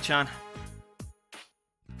 Nanako-chan.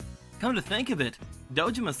 Come to think of it,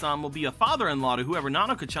 Dojima-san will be a father-in-law to whoever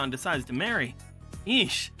Nanako-chan decides to marry.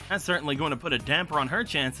 Eesh, that's certainly going to put a damper on her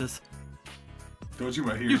chances.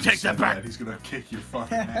 Dojima hears You take that back. He's gonna kick your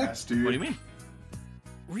fucking ass, dude. What do you mean?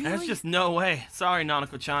 Really? There's just no way. Sorry,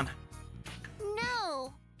 Nanako-chan.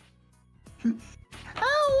 No. I don't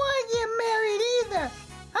want to get married either.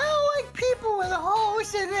 I don't like people with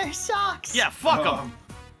holes in their socks. Yeah, fuck them.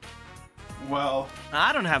 Well,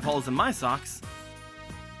 I don't have holes in my socks.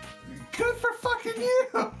 good for fucking you.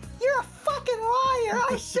 You're a fucking liar.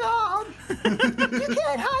 I saw him. You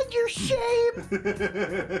can't hide your shame.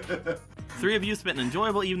 Three of you spent an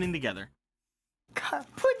enjoyable evening together. God,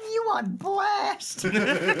 putting you on blast.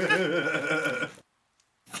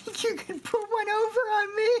 Think you can put one over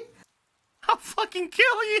on me? I'll fucking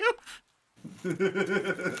kill you!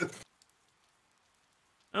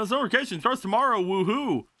 Summer vacation starts tomorrow,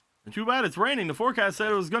 woohoo! Too bad it's raining. The forecast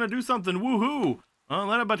said it was gonna do something, woohoo! I'll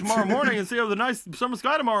let it by tomorrow morning and see over the nice summer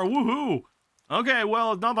sky tomorrow, woohoo! Okay,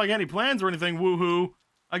 well, it's not like any plans or anything, woohoo!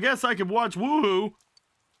 I guess I could watch woohoo!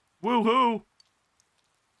 Woohoo!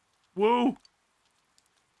 Woo!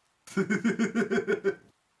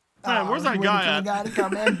 Man, where's that guy at? Gotta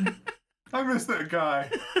come in. I miss that guy.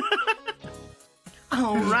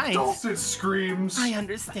 All right. Dulcet screams. I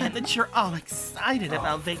understand that you're all excited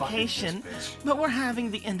about fucking vacation, this bitch. but we're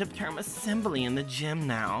having the end of term assembly in the gym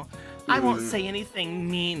now. I won't say anything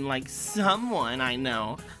mean like someone I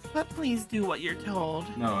know, but please do what you're told.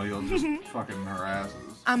 No, you'll just fucking harass us.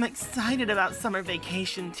 I'm excited about summer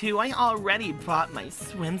vacation too. I already bought my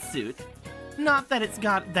swimsuit. Not that it's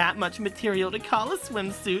got that much material to call a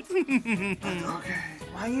swimsuit. Okay.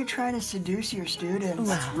 Why are you trying to seduce your students?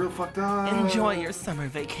 That's real fucked up. Enjoy your summer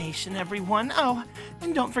vacation, everyone. Oh,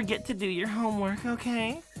 and don't forget to do your homework,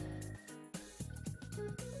 okay?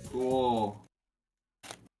 Cool.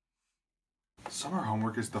 Summer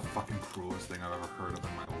homework is the fucking cruelest thing I've ever heard of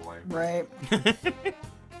in my life. Right.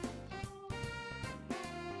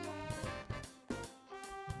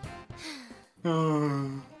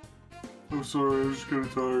 I'm sorry, I'm just kinda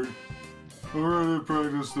tired. I'm ready to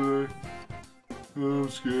practice today. I'm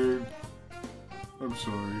scared. I'm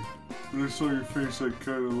sorry. When I saw your face, I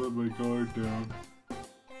kinda let my guard down.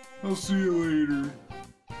 I'll see you later.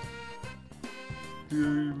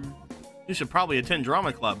 Yeah. You should probably attend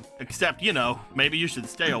drama club. Except, you know, maybe you should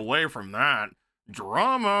stay away from that.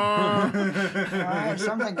 Drama! Right,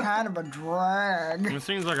 something kind of a drag. It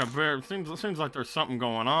seems like seems like there's something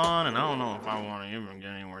going on, and I don't know if I want to even get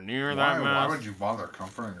anywhere near that mess. Why would you bother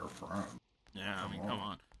comforting your friend? Yeah, I mean, come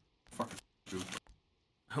on. Fucking stupid.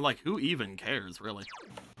 Like, who even cares, really?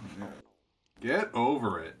 Yeah. Get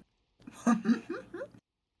over it.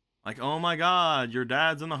 Like, oh my god, your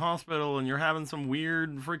dad's in the hospital and you're having some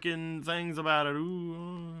weird freaking things about it.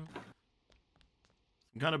 Ooh.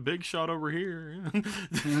 Some kind of big shot over here. I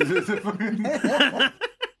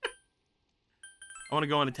want to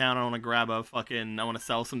go into town. I want to grab a fucking... I want to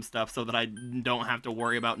sell some stuff so that I don't have to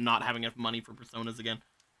worry about not having enough money for personas again.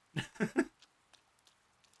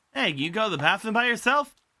 Hey, you go to the bathroom by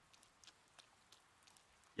yourself?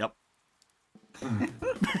 Yep.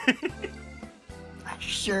 I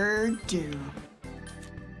sure do.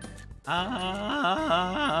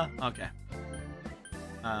 Okay.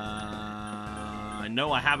 I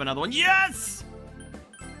know I have another one. Yes!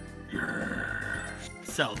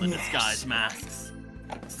 Sell the disguise masks.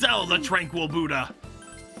 Sell the tranquil Buddha.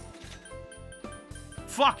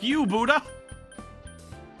 Fuck you, Buddha.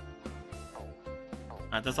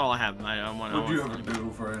 That's all I have. What do you ever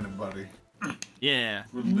do for anybody? Yeah.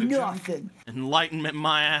 Religion? Nothing. Enlightenment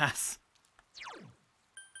my ass.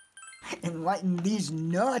 Enlighten these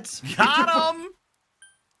nuts. Got him!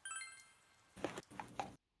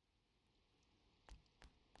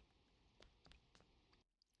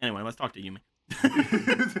 Anyway, let's talk to Yumi.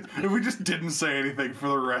 If we just didn't say anything for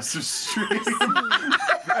the rest of stream,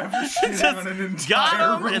 after shit on an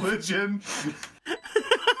entire religion.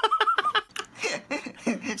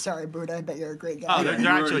 Sorry, Buddha. I bet you're a great guy. Oh, they're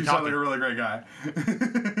actually you sound talking. like a really great guy.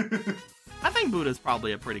 I think Buddha's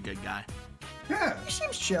probably a pretty good guy. Yeah, He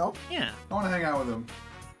seems chill. Yeah. I want to hang out with him.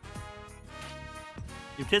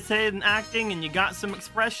 You participated in acting and you got some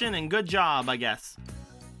expression and good job, I guess.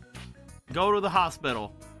 Go to the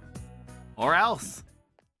hospital. Or else.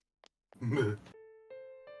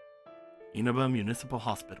 Inaba Municipal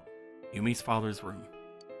Hospital. Yumi's father's room.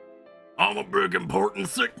 I'm a big important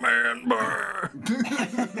sick man.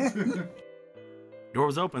 Door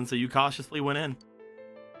was open, so you cautiously went in.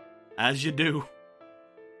 As you do.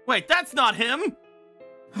 Wait, that's not him!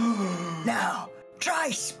 Now,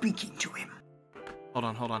 try speaking to him. Hold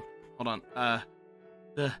on.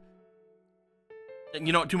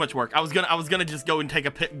 You know what? Too much work. I was gonna just go and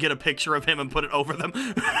get a picture of him and put it over them.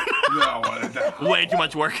 No, Way too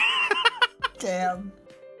much work. Damn.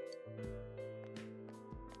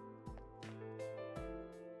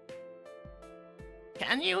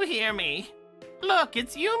 Can you hear me? Look,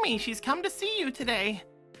 it's Yumi. She's come to see you today.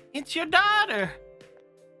 It's your daughter.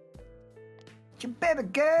 It's your baby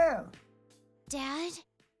girl. Dad?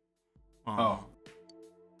 Oh.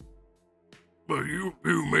 But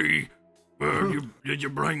Yumi, did you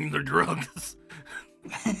bring the drugs?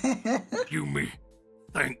 Yumi,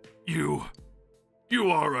 thank you. You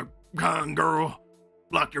are a kind girl,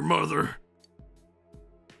 like your mother.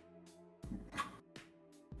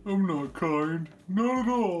 I'm not kind. Not at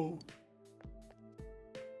all.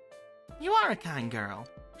 You are a kind girl.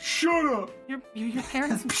 Shut up! Your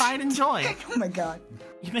parents' pride and joy. Oh my god.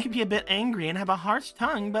 You may be a bit angry and have a harsh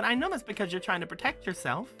tongue, but I know that's because you're trying to protect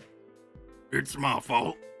yourself. It's my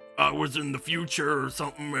fault. I was in the future or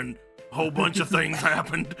something and a whole bunch of things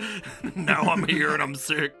happened. Now I'm here and I'm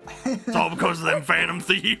sick. It's all because of them phantom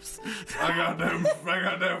thieves. I got them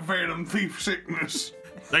phantom thief sickness.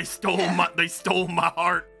 They stole my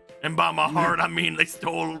heart. And by my heart, I mean they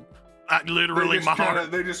stole literally my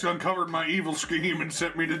heart. They just uncovered my evil scheme and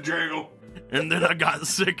sent me to jail. And then I got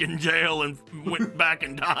sick in jail and went back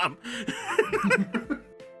in time.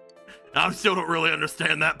 I still don't really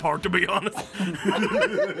understand that part, to be honest.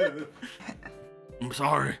 I'm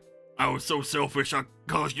sorry. I was so selfish I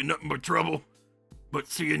caused you nothing but trouble. But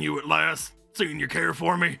seeing you at last, seeing you care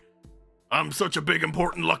for me, I'm such a big,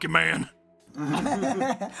 important, lucky man.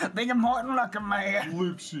 Big important looking man.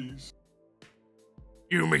 Ellipses.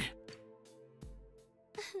 Yumi.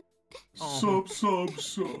 Sub.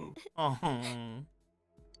 Oh.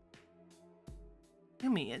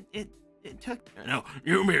 Yumi, it took... No,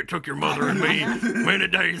 Yumi, it took your mother and me many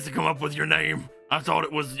days to come up with your name. I thought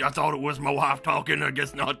it was my wife talking. I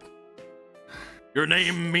guess not. Your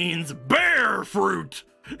name means bear fruit.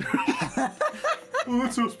 Well,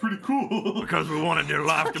 that sounds pretty cool. Because we wanted your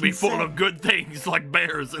life to be full of good things like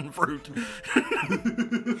bears and fruit.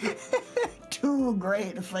 Two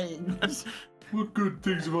great things. What good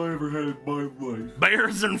things have I ever had in my life?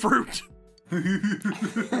 Bears and fruit.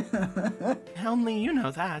 Only you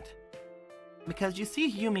know that. Because you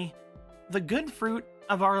see, Yumi, the good fruit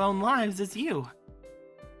of our own lives is you.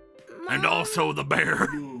 Mom? And also the bear.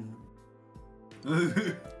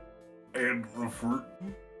 And the fruit.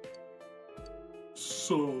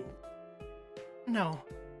 So. No.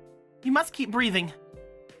 You must keep breathing.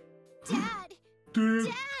 Dad! Dad.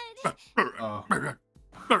 Dad!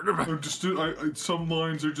 Some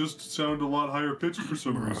lines are just sound a lot higher pitched for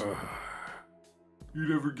some reason. You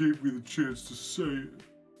never gave me the chance to say it.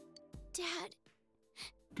 Dad,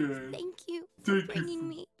 Dad. thank you for Thank you. bringing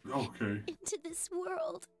me Okay. into this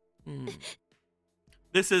world.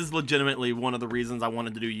 This is legitimately one of the reasons I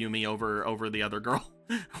wanted to do Yumi over the other girl.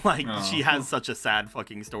 Like, she has such a sad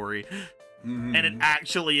fucking story. Mm-hmm. And it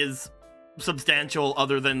actually is substantial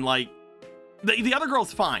other than, like... The other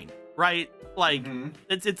girl's fine, right? Like,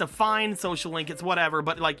 it's a fine social link, it's whatever,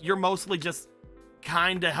 but, like, you're mostly just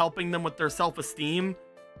kind of helping them with their self-esteem.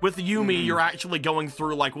 With Yumi, you're actually going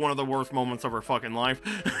through, like, one of the worst moments of her fucking life.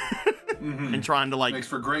 And trying to, like... Makes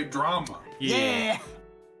for great drama. Yeah.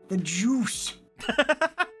 The juice.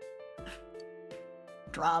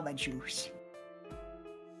 Drama juice.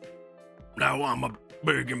 Now I'm a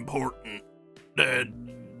big, important dead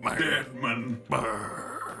man. Dead man.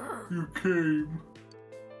 Brr. You came.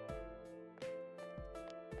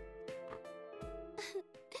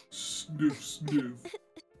 Sniff, sniff.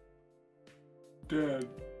 Dad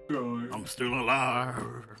died. I'm still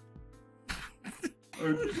alive.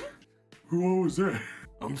 Who was that?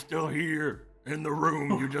 I'm still here in the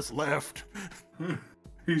room you just left.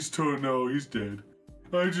 He's dead.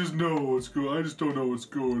 I just know what's going. I just don't know what's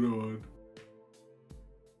going on.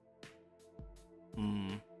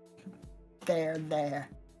 There.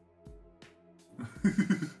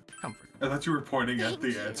 Comfort. I thought you were pointing at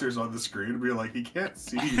the answers on the screen and be like, he can't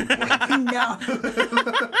see you. No.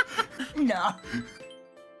 No.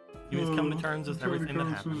 You just come to terms with everything that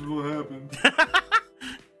happened. What happened?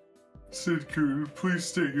 Sidku, please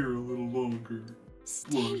stay here a little longer.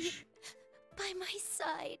 Stay Blush. by my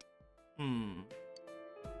side. Hmm.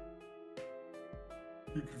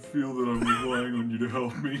 You can feel that I'm relying on you to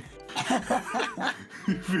help me.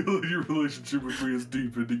 You feel that your relationship with me has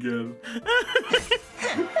deepened again.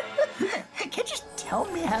 Can't you just tell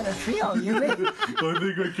me how to feel, you mean? I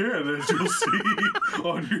think I can, as you'll see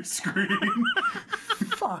on your screen.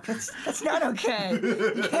 Fuck, that's not okay.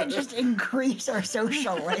 You can't just increase our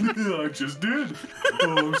social link. I just did.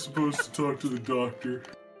 Oh, I'm supposed to talk to the doctor.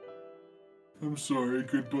 I'm sorry,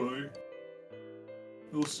 goodbye.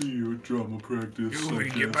 I'll see you at drama practice. You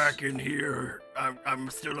get back in here. I'm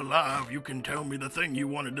still alive. You can tell me the thing you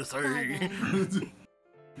wanted to say.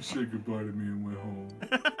 You said goodbye to me and went home.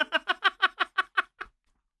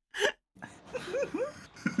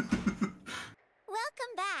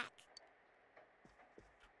 Welcome back.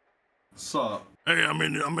 Sup? Hey, I'm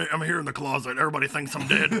here in the closet. Everybody thinks I'm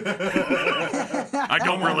dead. I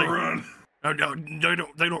don't really run. They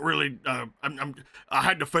don't really. I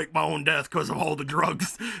had to fake my own death because of all the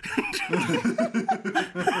drugs.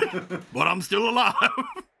 But I'm still alive.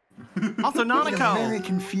 Also, It's a Nanako. very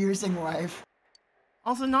confusing life.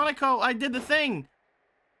 Also, Nanako, I did the thing.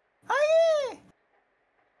 Oh yeah!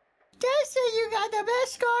 Tessa, you got the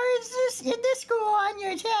best scores in this school on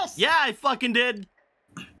your test. Yeah, I fucking did.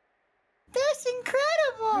 That's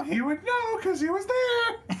incredible. He would know because he was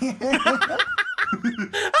there.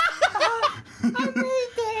 I made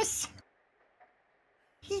this.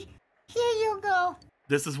 Here you go.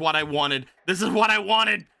 This is what I wanted. This is what I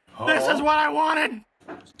wanted. This is what I wanted.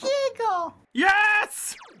 Giggle.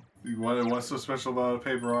 Yes! What's so special about a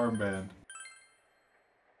paper armband?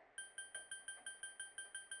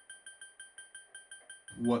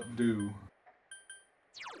 What do?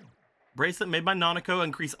 Bracelet made by Nanako,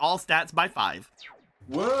 increase all stats by 5.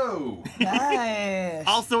 Whoa! Nice.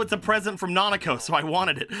 Also, it's a present from Nanako, so I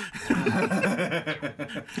wanted it.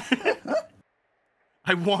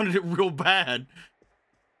 I wanted it real bad.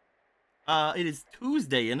 It is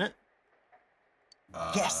Tuesday, isn't it?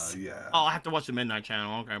 Yes. Yeah. Oh, I have to watch the Midnight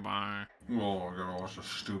Channel. Okay, bye. Well, we're gonna watch the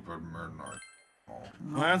stupid midnight.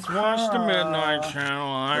 Let's watch the Midnight Channel,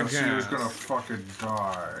 I Let's see who's guess. gonna fucking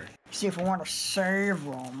die. See if I want to save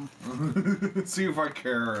them. See if I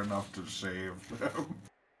care enough to save them.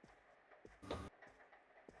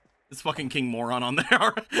 This fucking King Moron on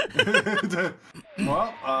there.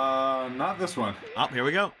 Well, not this one. Oh, here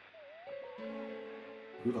we go.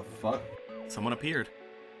 Who the fuck? Someone appeared.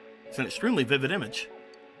 It's an extremely vivid image.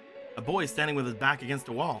 A boy standing with his back against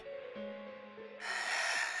a wall.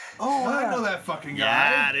 Oh, I know that fucking guy.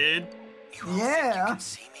 Yeah, dude. You all think you can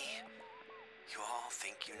see me? You all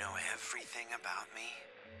think you know everything about me?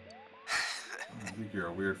 I think you're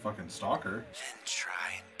a weird fucking stalker. Then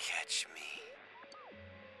try and catch me.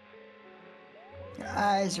 Your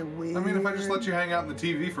eyes are weird. I mean, if I just let you hang out in the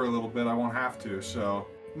TV for a little bit, I won't have to, so...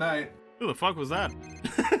 Night. Who the fuck was that?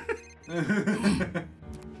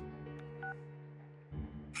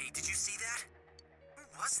 Hey, did you see that? Who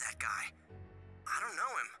was that guy? I don't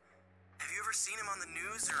know him. Have you ever seen him on the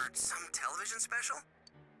news or some television special?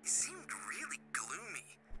 He seemed really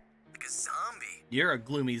gloomy. Like a zombie. You're a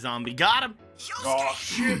gloomy zombie. Got him. Yosuke! Oh,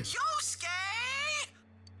 shit. Yosuke!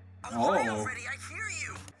 Oh. Hurry already, I hear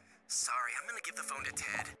you. Sorry, I'm gonna give the phone to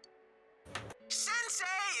Ted. Sensei,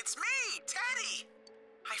 it's me, Teddy!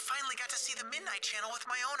 I finally got to see the Midnight Channel with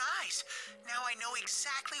my own eyes. Now I know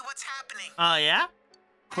exactly what's happening. Oh, yeah?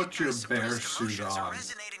 Put your bear Suppressed suit emotions are on.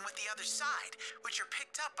 resonating with the other side, which are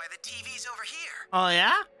picked up by the TVs over here. Oh,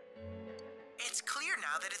 yeah? It's clear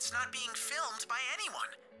now that it's not being filmed by anyone.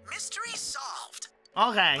 Mystery solved.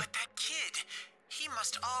 Okay. But that kid, he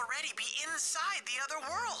must already be inside the other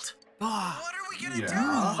world. Ah, What are we gonna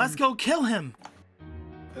Yeah. let's go kill him.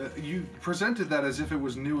 You presented that as if it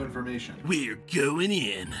was new information. We're going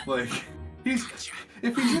in. Like, if he's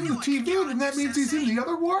in the TV, then that means he's in the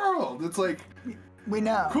other world. It's like, We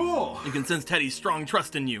know. cool. You can sense Teddy's strong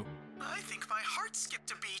trust in you. do? I think my heart skipped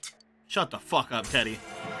a beat. Shut the fuck up, Teddy.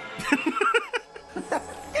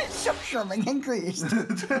 Social link increased.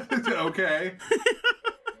 Okay.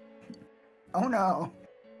 Oh no.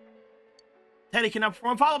 Teddy cannot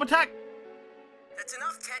perform follow-up attack. That's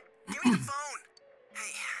enough, Ted. Give me the phone.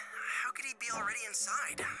 Hey, how could he be already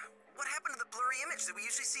inside? What happened to the blurry image that we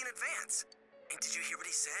usually see in advance? And did you hear what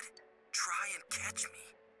he said? Try and catch me.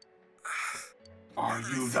 Are Now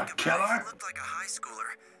that I you the think about it, killer? He looked like a high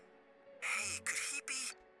schooler. Hey, could he be?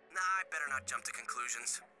 Nah, I better not jump to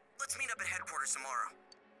conclusions. Let's meet up at headquarters tomorrow.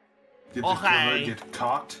 Did the killer get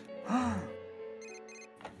caught?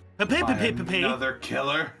 Another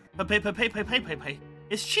killer?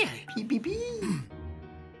 It's she. PPP.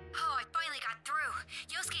 Oh, I finally got through.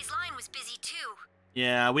 Yosuke's line was busy too.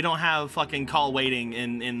 Yeah, we don't have fucking call waiting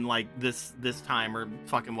in like this time or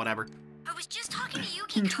fucking whatever. I was just talking to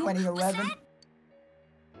Yukiko. In 2011.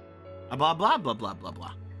 Blah blah blah blah blah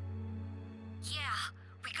blah. Yeah,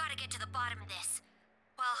 we gotta get to the bottom of this.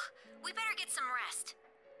 Well, we better get some rest.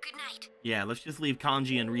 Good night. Yeah, let's just leave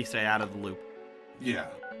Kanji and Rise out of the loop. Yeah.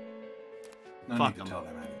 No Fuck need to them. tell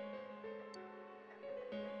them anything.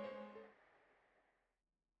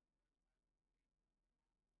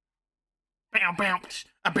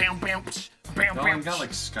 No one got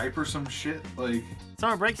like Skype or some shit? Like,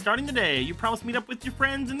 Summer break starting today. You promised to meet up with your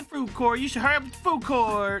friends in the food court. You should hurry up to the food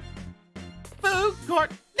court. Food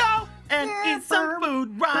court, go and eat some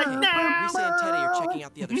food right now. Risa and Teddy are checking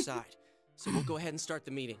out the other side, so we'll go ahead and start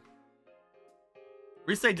the meeting.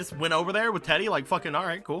 Rise just went over there with Teddy, like fucking, all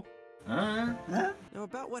right, cool. huh? Now,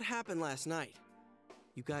 about what happened last night.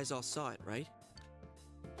 You guys all saw it, right?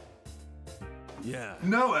 Yeah.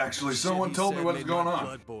 No, actually, Shit someone he told me said what was made going my on.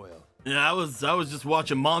 blood boil. Yeah, I was just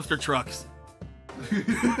watching monster trucks.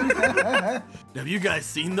 Have you guys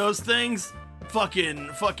seen those things? Fucking.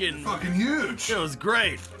 Fucking huge. It was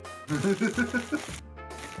great.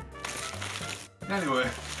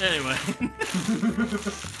 Anyway.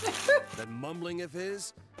 That mumbling of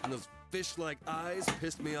his and those fish-like eyes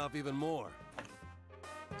pissed me off even more.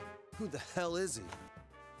 Who the hell is he?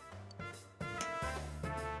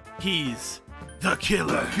 He's the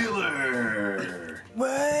killer. Killer.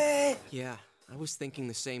 What? Yeah, I was thinking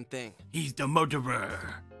the same thing. He's the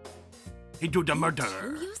murderer. He do the murder.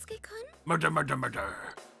 Yosuke-kun? Murder.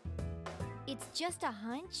 It's just a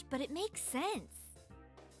hunch, but it makes sense.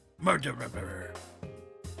 Murderer.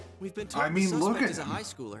 We've been told I mean, the look suspect at is a him. high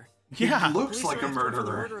schooler. Yeah. He looks Police like are a after him for the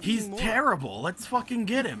murderer. murder of He's King Mora. terrible. Let's fucking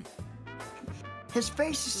get him. His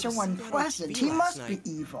face is So so this is how it unpleasant. be He last must night.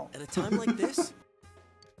 be evil. At a time like this?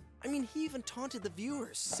 I mean, he even taunted the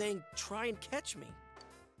viewers, saying, "Try and catch me."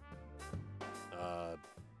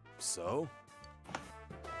 So?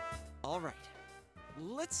 All right.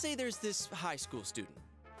 Let's say there's this high school student.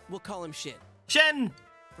 We'll call him Shin. Shin.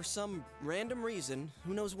 For some random reason,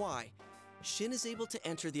 who knows why, Shin is able to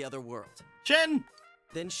enter the other world. Shin.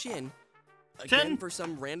 Then Shin, again Shin? for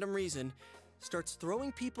some random reason, starts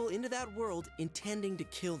throwing people into that world intending to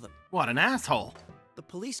kill them. What an asshole. The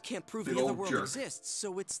police can't prove Big the other old world jerk. exists,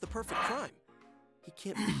 so it's the perfect crime. He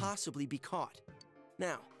can't possibly be caught.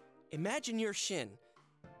 Now, imagine you're Shin,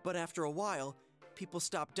 but after a while, people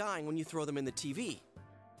stop dying when you throw them in the TV.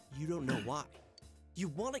 You don't know why. You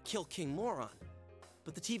want to kill King Moron,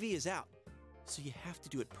 but the TV is out, so you have to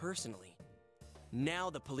do it personally. Now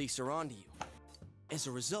the police are onto you. As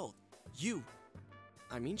a result,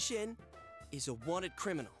 Shin, is a wanted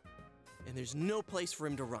criminal, and there's no place for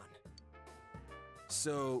him to run.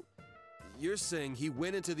 So, you're saying he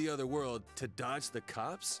went into the other world to dodge the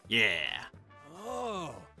cops? Yeah.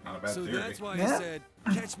 Oh, Not a bad so theory. that's why he Yeah. said,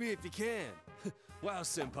 "Catch me if you can." Wow,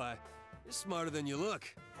 senpai, you're smarter than you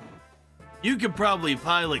look. You could probably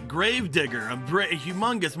pilot Gravedigger, a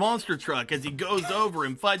humongous monster truck, as he goes over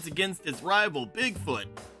and fights against his rival, Bigfoot.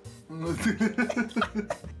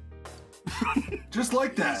 Just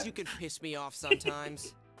like Please, that. you can piss me off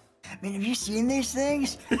sometimes. I mean, have you seen these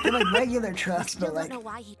things? They're like regular trucks, Still but like, don't know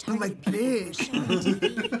why he they're targeted like people who were big. shown on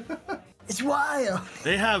TV. It's wild.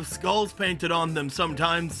 They have skulls painted on them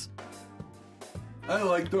sometimes. I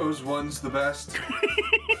like those ones the best.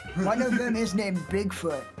 One of them is named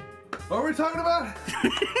Bigfoot. What are we talking about?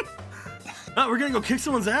 Oh, we're gonna go kick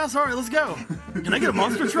someone's ass? Alright, let's go. Can I get a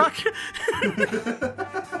monster truck?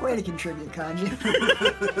 Way to contribute, Kanji.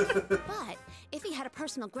 But if he had a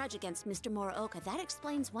personal grudge against Mr. Muraoka, that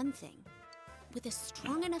explains one thing. With a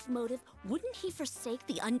strong enough motive, wouldn't he forsake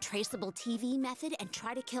the untraceable TV method and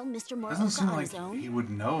try to kill Mr. Doesn't Muraoka seem on like his own? he would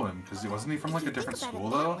know him, because wasn't he from like If a you different think school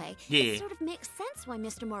about it though? that way, Yeah. it sort of makes sense why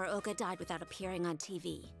Mr. Muraoka died without appearing on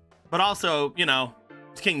TV. But also, you know,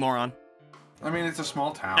 it's King Moron. I mean, it's a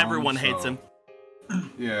small town. Everyone so- hates him.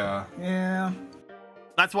 Yeah. Yeah.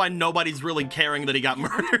 That's why nobody's really caring that he got I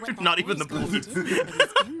wonder what murdered. that Not even the voice police. did,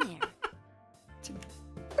 but he's in there.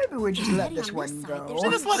 Maybe we just let Teddy, this on one this go. side, there's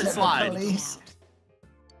Just let it Set the slide. police.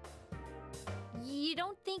 You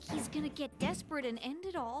don't think he's gonna get desperate and end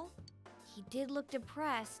it all? He did look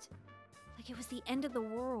depressed. Like it was the end of the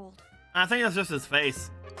world. I think that's just his face.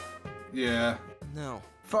 Yeah. No.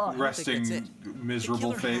 Fuck. Resting, that's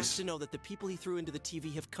miserable the killer has face. to know that the people he threw into the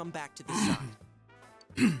TV have come back to this side.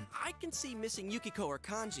 I can see missing Yukiko or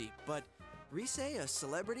Kanji, but Rise, a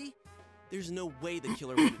celebrity? There's no way the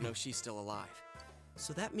killer wouldn't know she's still alive.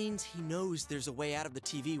 So that means he knows there's a way out of the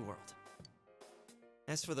TV world.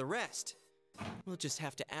 As for the rest, we'll just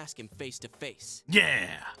have to ask him face to face.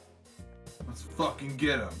 Yeah. Let's fucking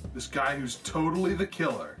get him. This guy who's totally the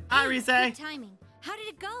killer. Hi, Rise. Good timing. How did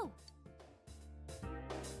it go?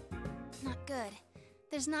 Not good.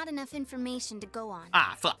 There's not enough information to go on.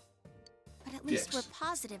 Ah, fuck. But at least Dicks. we're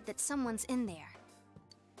positive that someone's in there.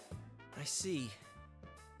 I see.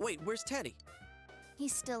 Wait, where's Teddy?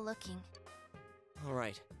 He's still looking. All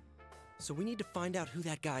right. So we need to find out who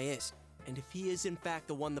that guy is, and if he is in fact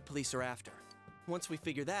the one the police are after. Once we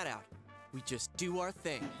figure that out, we just do our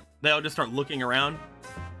thing. They all just start looking around.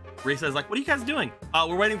 Risa's like, what are you guys doing?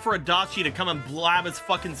 We're waiting for Adachi to come and blab his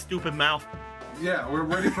fucking stupid mouth. Yeah, we're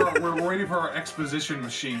waiting for our exposition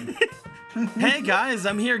machine. Hey guys,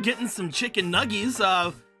 I'm here getting some chicken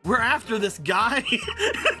nuggies. We're after this guy.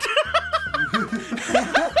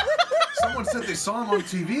 Someone said they saw him on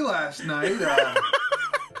TV last night.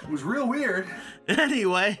 It was real weird.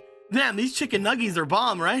 Anyway, man, these chicken nuggies are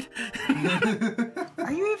bomb, right?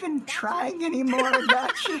 Are you even trying anymore,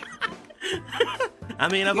 Adachi? I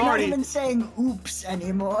mean, You're not even saying oops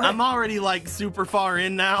anymore. I'm already like super far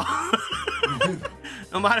in now.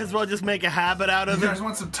 I might as well just make a habit out of it. You guys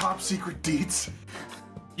want some top secret deets?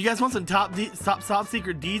 You guys want some top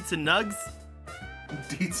secret deets and nugs?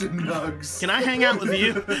 Deets and nugs. Can I hang out with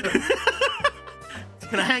you?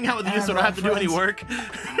 Can I hang out with you so I don't have to do any work?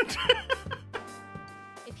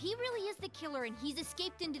 If he really is the killer and he's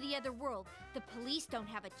escaped into the other world, the police don't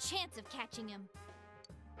have a chance of catching him.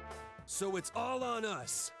 So it's all on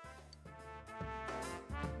us.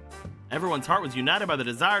 Everyone's heart was united by the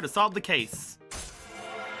desire to solve the case.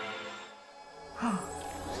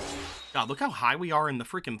 God, look how high we are in the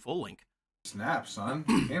freaking full link. Snap, son.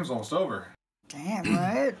 Game's almost over. Damn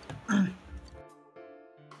right.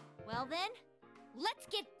 Well then, let's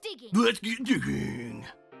get digging. Let's get digging.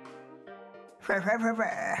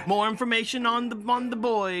 More information on the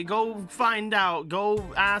boy. Go find out. Go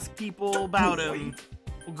ask people about him.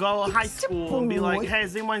 We'll go to high school and be like, hey,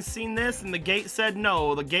 has anyone seen this? And the gate said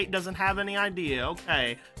no. The gate doesn't have any idea.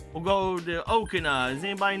 Okay. We'll go to Okina. Does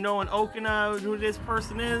anybody know in Okina who this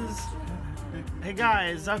person is? Hey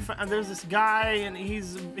guys, there's this guy and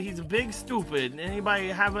he's a big stupid. Anybody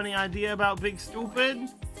have any idea about Big Stupid?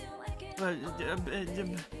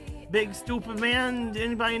 Big Stupid Man?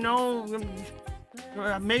 Anybody know?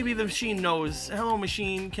 Maybe the machine knows. Hello,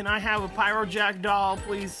 machine. Can I have a Pyro Jack doll,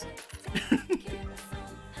 please?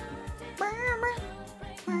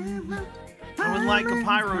 I would like a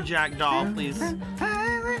Pyro Jack doll, please.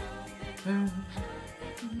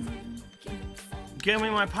 Give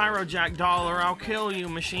me my Pyro Jack doll or I'll kill you,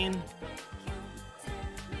 machine.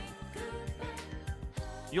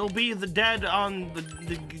 You'll be the dead on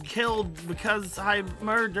the killed because I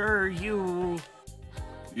murder you.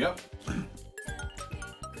 Yep.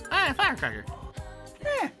 Hey, firecracker.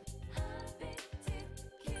 Yeah.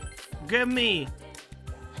 Give me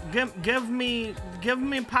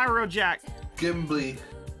Pyro Jack. Gimbly.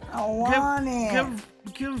 I want it.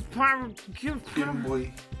 Give Pyro.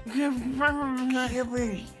 Gimbly. Give Pyro Jack. Give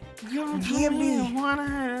me. Give it to Give me. me. I want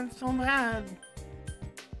it so bad.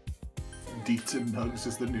 Deets and Nugs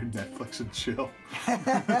is the new Netflix and chill.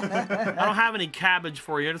 I don't have any cabbage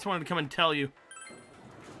for you. I just wanted to come and tell you.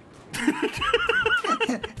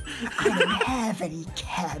 I don't have any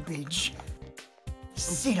cabbage.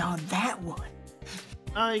 Sit on that one.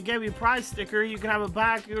 He gave you a prize sticker. You can have it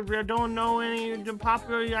back. You don't know any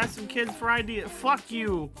popular. You ask some kids for ideas. Fuck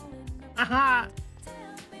you. Haha.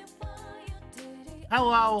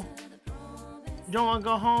 Hello. You don't want to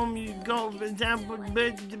go home? You go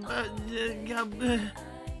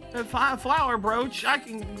flower brooch. I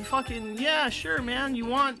can fucking yeah, sure, man. You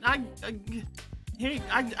want? Hey,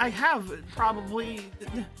 I have it, probably.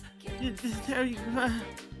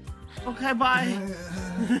 Okay, bye.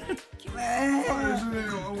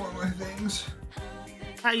 I want my things.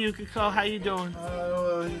 Hi, Yukiko. How you doing?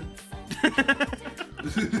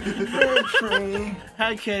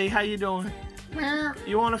 Hi, Kitty. How you doing?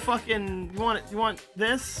 You want to fucking you want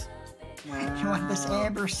this? You want this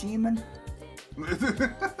amber semen?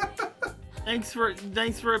 Thanks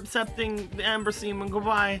for accepting the amber semen.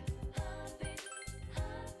 Goodbye.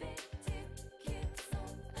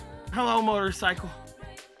 Hello, motorcycle.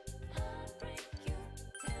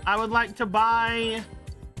 I would like to buy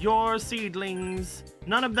your seedlings.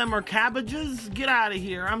 None of them are cabbages. Get out of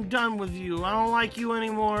here. I'm done with you. I don't like you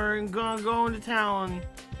anymore. I'm gonna go into town.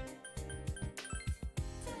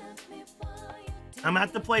 I'm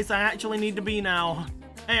at the place I actually need to be now.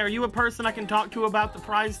 Hey, are you a person I can talk to about the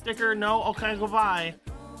prize sticker? No? Okay, goodbye.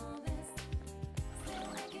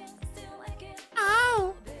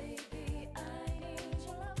 Oh!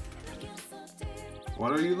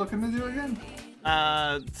 What are you looking to do again?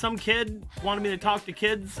 Some kid wanted me to talk to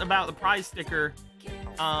Kidz about the prize sticker.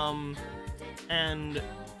 And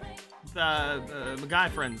the guy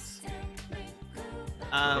friends.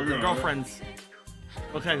 The girlfriends.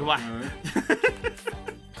 Okay, goodbye.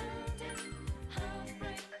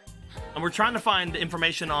 And we're trying to find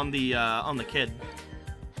information on the kid.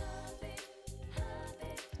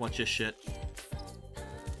 Watch this shit.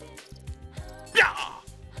 Yeah!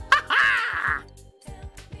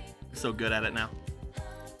 So good at it now.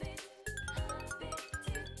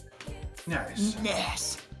 Nice.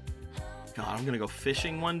 Yes. God, I'm gonna go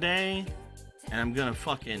fishing one day, and I'm gonna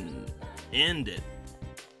fucking end it.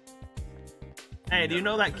 Hey, do you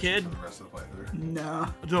know that kid? For the rest of the playthrough. No.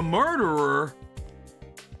 The murderer?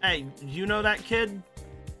 Hey, do you know that kid?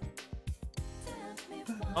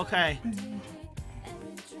 Okay.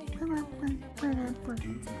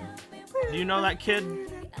 Do you know that kid?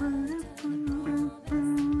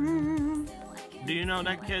 Do you know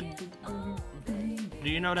that kid? Do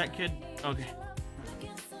you know that kid? Okay.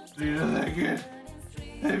 Do you know that kid?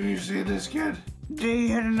 Have you seen this kid? Do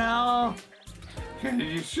you know? Can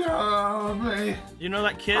you show me? You know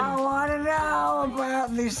that kid? I want to know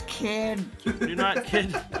about this kid. Do you know that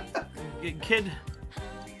kid? Kid.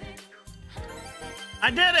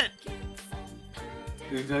 I did it!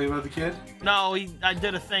 Did he tell you about the kid? No, I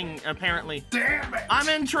did a thing, apparently. Damn it! I'm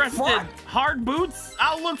interested. What? Hard boots?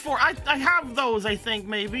 I'll look for. I have those, I think,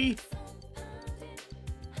 maybe.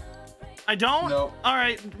 I don't? Nope.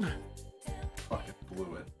 Alright. Fucking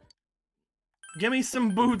blew it. Give me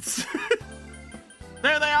some boots.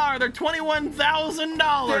 There they are. They're $21,000.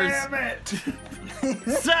 Damn it!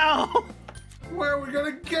 Sell. Where are we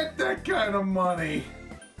gonna get that kind of money?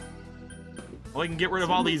 Well, we can get rid of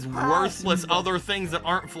all these worthless other things that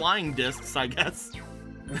aren't flying discs, I guess.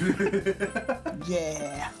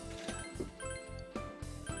 Yeah.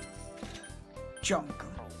 Junk 'em.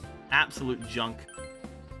 Absolute junk.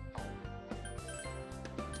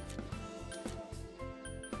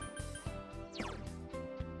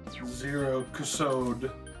 Zero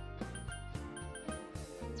Kasode.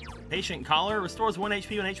 Patient collar restores 1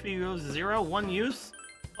 HP when HP goes to 0. 1 use?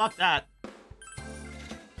 Fuck that.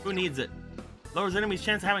 Who needs it? Lowers enemy's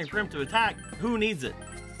chance of having a preemptive attack. Who needs it?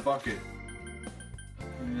 Fuck it.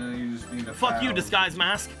 You know, you just need a Fuck you, disguise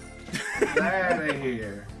mask. Out of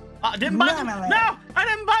here. Didn't buy None the, of it. no! I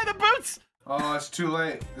didn't buy the boots! Oh, it's too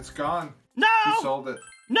late. It's gone. No! You sold it.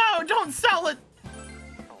 No, don't sell it!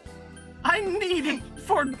 I need it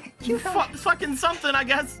for fucking something, I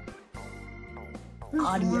guess.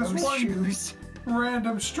 Audio This one shoes.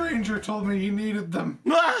 random stranger told me he needed them.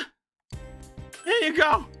 Ah! Here you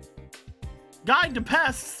go. Guide to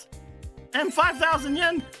pests. And 5,000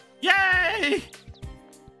 yen. Yay!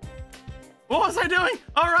 What was I doing?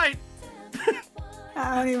 All right.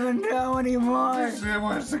 I don't even know anymore.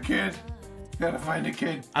 Where's the kid? Gotta find a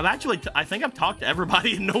kid. I've actually, I think I've talked to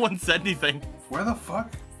everybody and no one said anything. Where the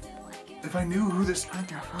fuck? If I knew who this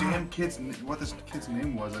damn kid's, what this kid's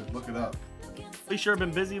name was, I'd look it up. We sure have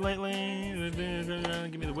been busy lately.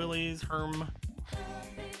 Give me the willies, Herm.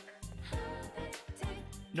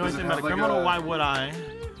 You know Does it anything about a have, like, criminal? a- Why would I?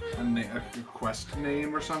 A quest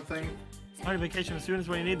name or something? Party vacation with students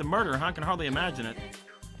when you need the murder, huh? I can hardly imagine it.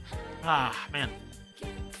 Ah, man.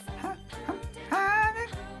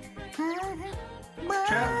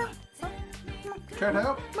 Chat. Chat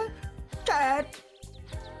help. Dad.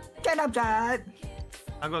 Get up, Dad.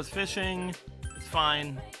 I goes fishing. It's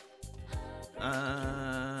fine.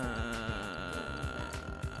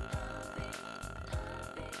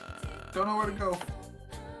 Don't know where to go.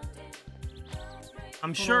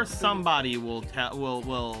 I'm sure somebody will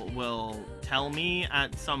tell me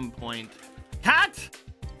at some point. Cat!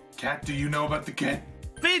 Cat, do you know about the kid?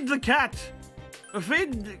 Feed the cat!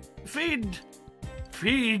 Feed!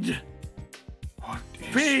 What is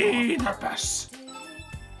Feed. your purpose?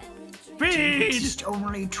 Feed! Exist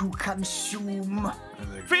only to consume.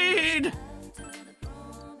 Feed!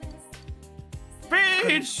 Feed!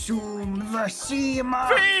 Consume the seam.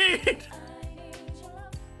 Feed!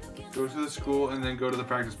 Go to the school and then go to the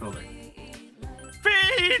practice building.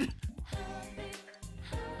 Feed!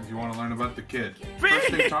 If you want to learn about the kid. Feed.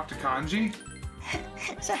 First they talk to Kanji.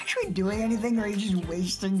 Is it actually doing anything, or are you just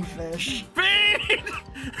wasting fish? Feed!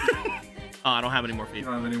 Oh, I don't have any more You feed.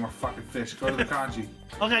 don't have any more fucking fish. Go to the Kanji.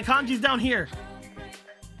 Okay, Kanji's down here.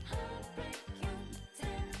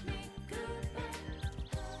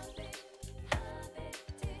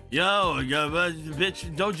 Yo,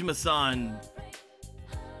 bitch, Dojima-san.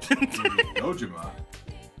 Dojima.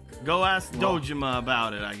 Go ask Dojima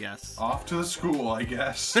about it, I guess. Off to the school, I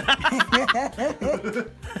guess.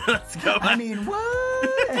 Let's go. I mean,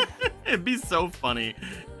 what? It'd be so funny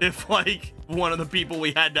if, like, one of the people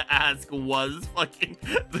we had to ask was fucking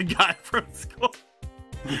the guy from school.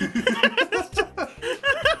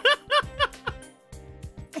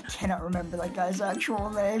 I cannot remember that guy's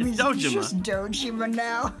actual name. It's Dojima. He's just Dojima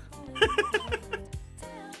now.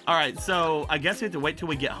 All right, so I guess we have to wait till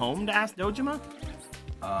we get home to ask Dojima?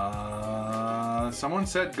 Someone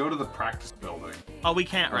said go to the practice building. Oh, we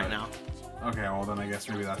can't right now. Okay, well then I guess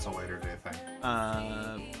maybe that's a later day thing.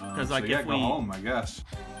 Because like so if go home, I guess.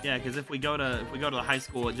 Yeah, because if we go to the high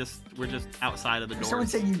school, we're just outside of the doors. Someone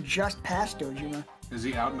said you just passed Dojima. Is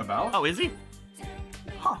he out and about? Oh, is he?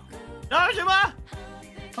 Huh. Dojima!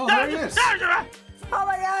 Oh, there he is. Dojima! Oh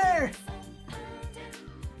my god!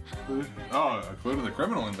 Oh, a clue to the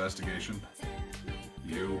criminal investigation.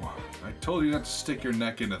 I told you not to stick your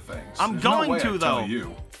neck into things. I'm There's going no way to, I'd though. tell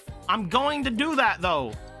you. I'm going to do that,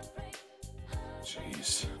 though.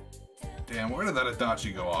 Jeez. Damn, where did that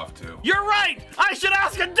Adachi go off to? You're right! I should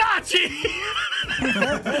ask Adachi!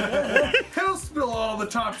 He'll spill all the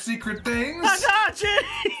top secret things! Adachi!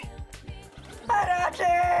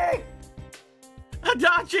 Adachi!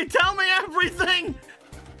 Adachi, tell me everything!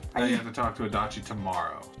 Now you have to talk to Adachi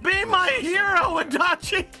tomorrow. Be my hero,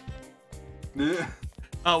 Adachi!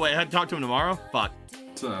 Oh, wait, I had to talk to him tomorrow? Fuck.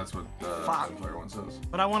 So that's what everyone says.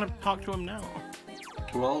 But I want to talk to him now.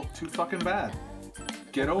 Well, too fucking bad.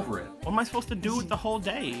 Get over it. What am I supposed to do with the whole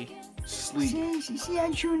day? Sleep. See,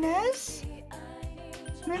 Junes?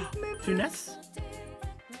 Tunes?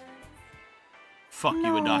 Fuck you,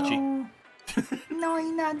 Adachi. No,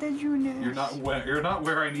 you're not the Junes. You're not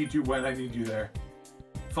where I need you when I need you there.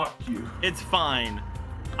 Fuck you. It's fine.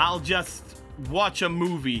 I'll just watch a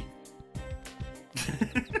movie.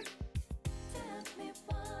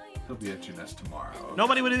 He'll be at Junes tomorrow. Okay.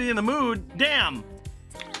 Nobody would be in the mood. Damn.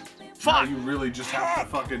 Fuck. Fuck. You really just have to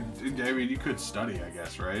fucking. I mean, you could study, I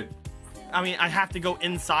guess, right? I mean, I have to go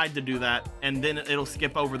inside to do that, and then it'll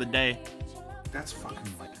skip over the day. That's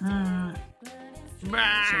fucking like. So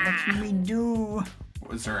what can we do?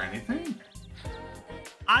 Was there anything?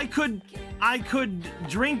 I could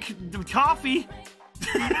drink the coffee.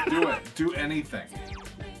 Do it. Do anything.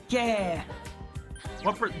 Yeah.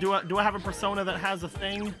 Do I have a persona that has a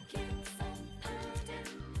thing?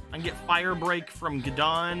 I can get Fire Break from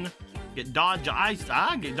Gadon. Get Dodge Ice.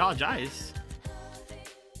 Get Dodge Ice.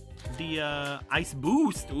 The Ice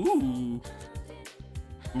Boost. Ooh.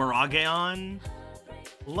 Mirageon.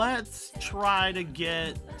 Let's try to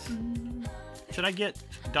get. Should I get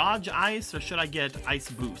Dodge Ice or should I get Ice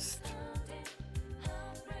Boost?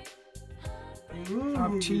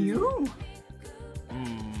 Up to you.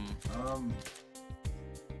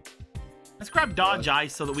 Let's grab Dodge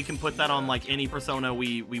Ice so that we can put that on like any persona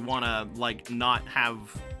we wanna like not have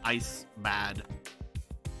ice bad.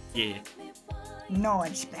 Yeah. No,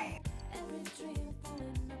 it's bad.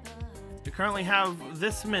 You currently have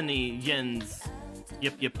this many yens.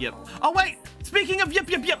 Yep. Oh wait! Speaking of yep.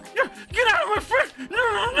 Get out of my face!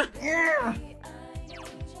 Yeah.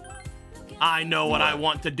 I know what I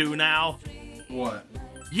want to do now. What?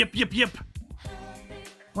 Yep.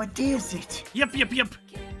 What is it? Yep.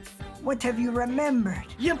 What have you remembered?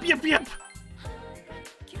 Yep. Yep.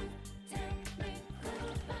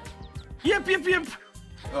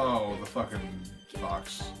 Oh, the fucking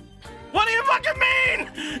box. What do you fucking mean?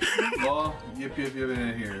 Well, yip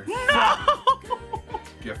in here. No!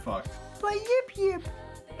 Get fucked. But yip.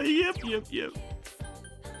 Yep. You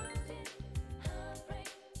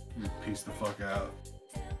piece the fuck out.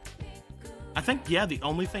 I think, yeah, the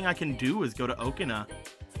only thing I can do is go to Okina.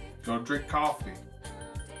 Go drink coffee.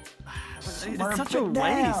 It's such a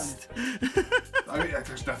waste. I mean,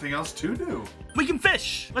 there's nothing else to do. We can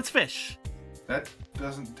fish. Let's fish. That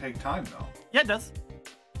doesn't take time, though. Yeah, it does.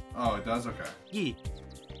 Oh, it does? Okay. Yeah.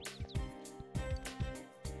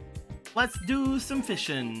 Let's do some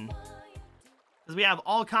fishing. Because we have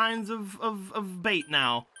all kinds of bait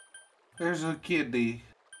now. There's a kitty.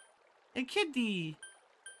 A kitty.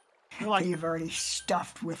 You're like, You've already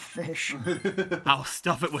stuffed with fish. I'll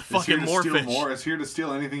stuff it with It's here fucking to more steal fish. more. It's here to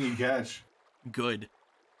steal anything you catch. Good.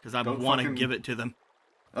 Because I Don't want to fucking- give it to them.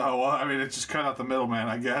 Oh, well, I mean, it's just cut out the middleman,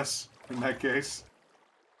 I guess, in that case.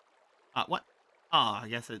 What? Oh, I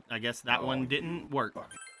guess that one you didn't work.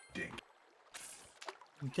 Fucking dink.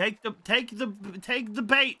 Take the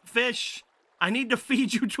bait, fish. I need to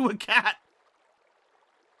feed you to a cat.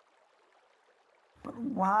 But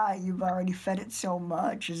why? You've already fed it so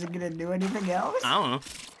much. Is it gonna do anything else? I don't know.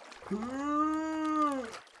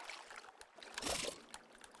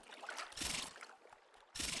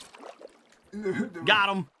 Got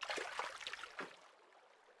him.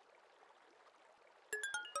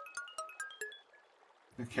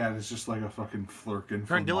 The cat is just like a fucking flirkin.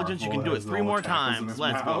 Current diligence, you can do it 3 more times.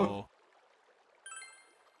 Let's go.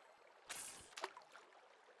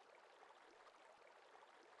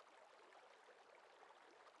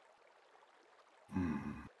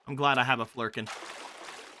 I'm glad I have a flirkin.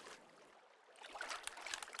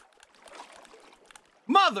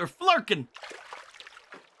 Mother flirkin!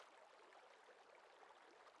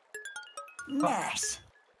 Nice.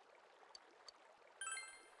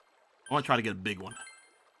 I want to try to get a big one.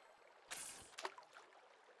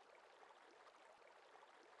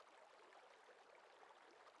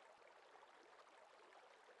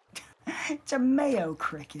 It's a mayo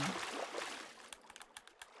cricket.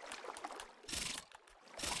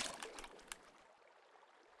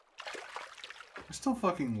 I still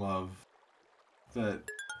fucking love that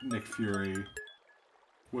Nick Fury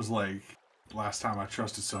was like, last time I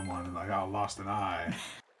trusted someone and like I lost an eye.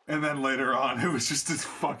 And then later on it was just this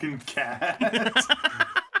fucking cat.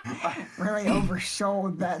 Really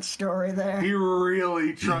oversold that story there. He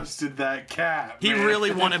really trusted that cat. He man.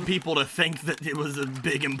 really wanted people to think that it was a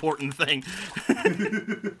big important thing.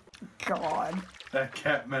 God. That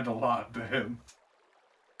cat meant a lot to him.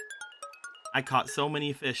 I caught so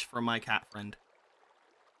many fish from my cat friend.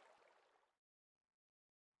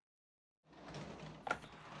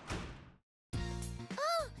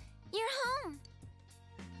 Oh, you're home.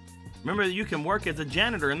 Remember that you can work as a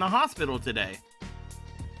janitor in the hospital today.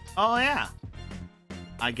 Oh yeah.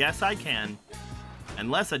 I guess I can.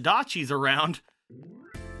 Unless Adachi's around.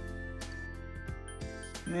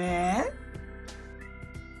 Eh?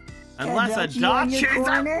 Unless Adachi on your Adachi's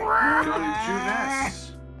corner? around. Go to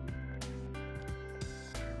Juness.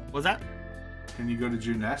 Was that? Can you go to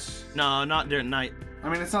Juness? No, not during night. I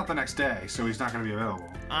mean, it's not the next day, so he's not going to be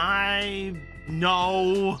available.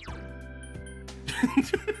 No.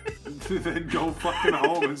 Then go fucking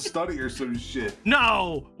home and study or some shit.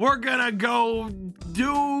 No, we're gonna go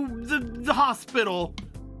do the hospital.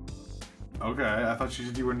 Okay, I thought you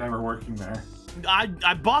said you were never working there.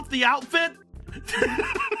 I bought the outfit.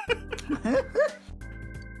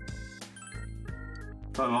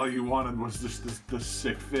 Thought all you wanted was just this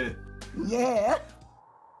sick fit. Yeah.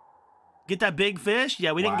 Get that big fish?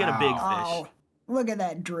 Yeah, we didn't get a big fish. Oh, look at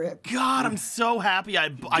that drip. God, I'm so happy I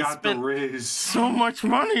Got spent the Riz. so much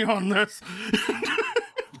money on this.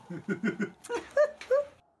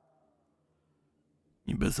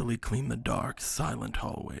 You busily clean the dark, silent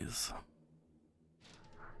hallways.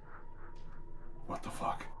 What the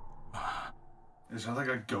fuck? Is that like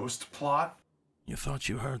a ghost plot? You thought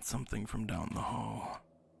you heard something from down the hall.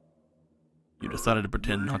 You decided to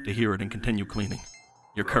pretend not to hear it and continue cleaning.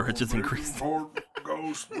 Your courage is increased.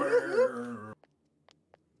 Ghost bear.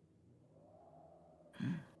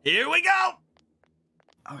 Here we go!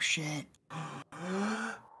 Oh shit.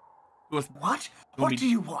 Was What? What do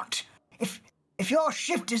you want? If your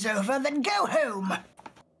shift is over, then go home.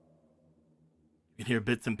 You can hear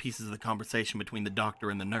bits and pieces of the conversation between the doctor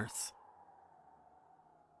and the nurse.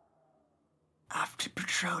 After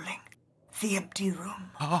patrolling the empty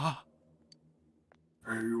room. Ah,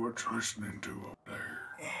 Hey, what's listening to up there?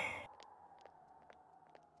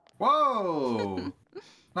 Whoa!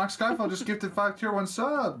 NoxSkyFall just gifted 5 tier 1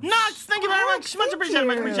 subs. Nox, thank you very much. Much appreciated,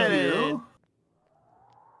 much appreciated. You.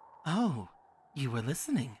 Oh, you were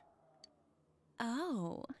listening.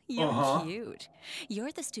 Oh, you're cute.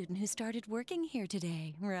 You're the student who started working here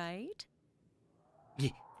today, right?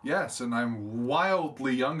 Yes, and I'm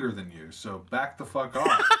wildly younger than you, so back the fuck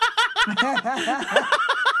off.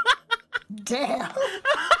 Damn.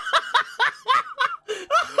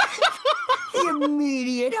 The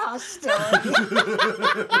immediate hostility.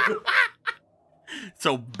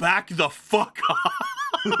 So back the fuck off.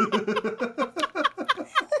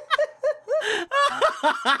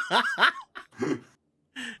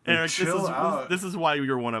 Erehc, this is why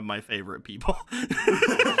you're one of my favorite people.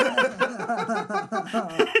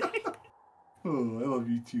 Oh, I love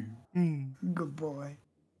you too. Good boy.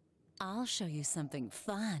 I'll show you something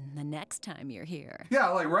fun the next time you're here. Yeah,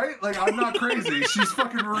 like, right? Like, I'm not crazy. She's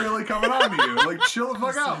fucking really coming on to you. Like, chill the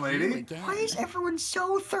fuck out, lady. Why is everyone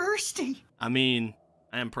so thirsty? I mean,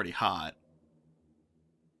 I am pretty hot.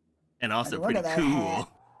 And also Look pretty at that cool.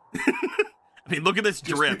 I mean, look at this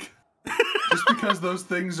drip. Just because those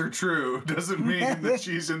things are true doesn't mean that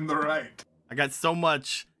she's in the right. I got so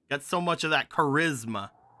much of that charisma.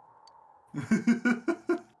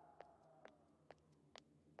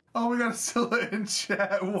 Oh, we got Scylla in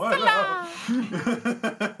chat. What up?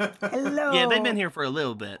 Hello. Yeah, they've been here for a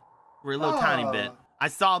little bit. For a little tiny bit. I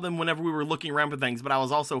saw them whenever we were looking around for things, but I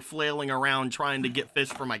was also flailing around trying to get fish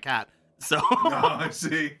for my cat. So. Oh, I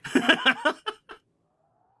see.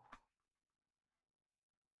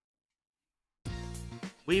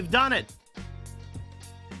 We've done it.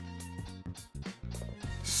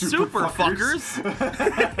 Super fuckers.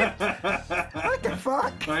 What the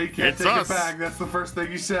fuck? No, you can't It's take us. it back. That's the first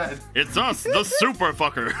thing you said. It's us, the super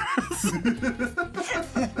fuckers.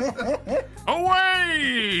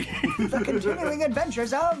 Away! The continuing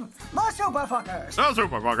adventures of the Super Fuckers. The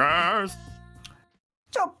super fuckers.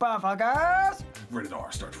 Super Fuckers. Rated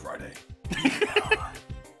R starts Friday.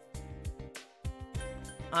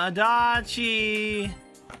 Adachi.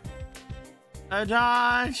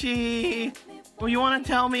 Adachi. Well, you want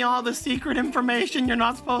to tell me all the secret information you're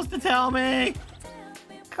not supposed to tell me?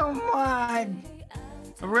 Come on.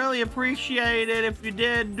 I really appreciate it if you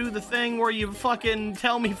did do the thing where you fucking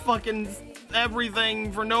tell me fucking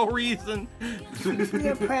everything for no reason.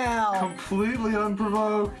 Your pal. Completely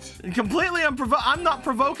unprovoked. Completely unprovoked. I'm not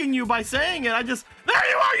provoking you by saying it. I just, there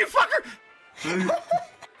you are, you fucker!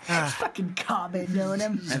 Fucking comment doing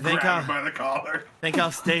him. I think Grab him by the collar.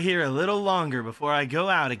 I'll stay here a little longer before I go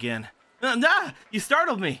out again. Nah, you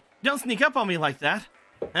startled me. Don't sneak up on me like that.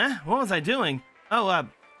 Huh? What was I doing? Oh,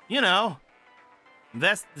 you know,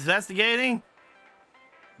 investigating.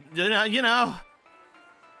 You know.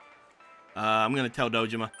 I'm gonna tell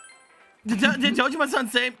Dojima. Did Dojima-san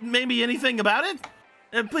say maybe anything about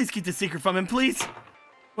it? Please keep the secret from him, please.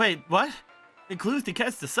 Wait, what? The clues to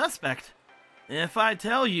catch the suspect. If I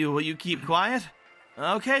tell you, will you keep quiet?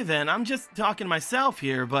 Okay then, I'm just talking myself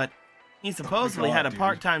here, but he supposedly had a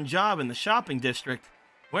part-time job in the shopping district.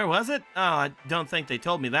 Where was it? Oh, I don't think they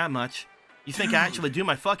told me that much. You think I actually do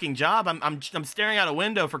my fucking job? I'm staring out a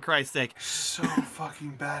window, for Christ's sake. So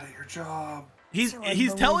fucking bad at your job. He's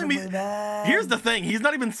telling me. Here's the thing. He's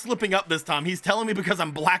not even slipping up this time. He's telling me because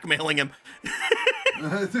I'm blackmailing him.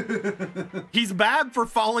 He's bad for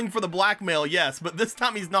falling for the blackmail, yes, but this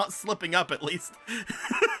time he's not slipping up at least.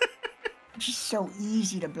 It's just so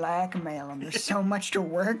easy to blackmail him. There's so much to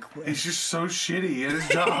work with. He's just so shitty at his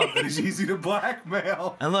job that he's easy to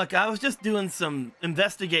blackmail. And look, I was just doing some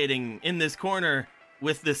investigating in this corner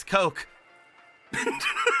with this Coke.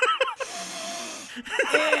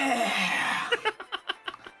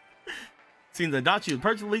 Seems Adachi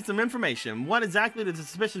purchased some information. What exactly did the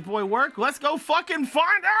suspicious boy work? Let's go fucking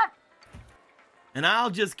find out! And I'll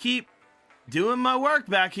just keep doing my work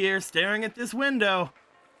back here, staring at this window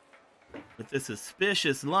with this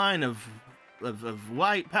suspicious line of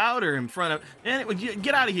white powder in front of. Anyway,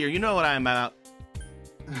 get out of here. You know what I'm about.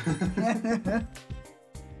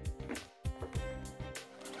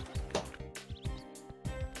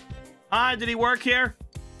 Hi, did he work here?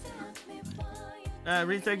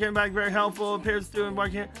 Research came back very helpful. Appears to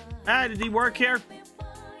work here. Hi, did he work here?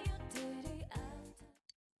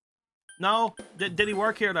 No? Did he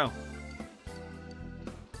work here though?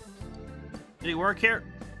 Did he work here?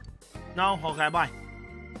 No? Okay, bye.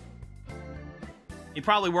 He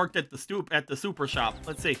probably worked at the super shop.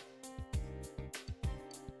 Let's see.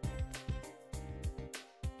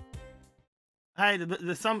 Hey,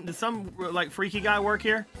 did some like freaky guy work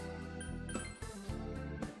here?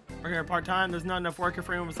 Work here part-time. There's not enough worker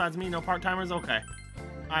for anyone besides me. No part-timers. Okay.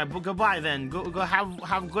 All right. Goodbye then. Go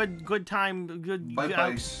have good time. Good.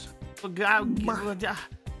 Bye.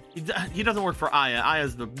 He doesn't work for Aya.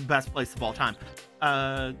 Aya's the best place of all time.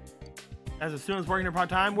 As a student's working here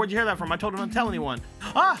part-time. Where'd you hear that from? I told him not to tell anyone.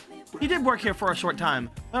 Ah! He did work here for a short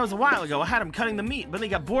time. That was a while ago. I had him cutting the meat, but then he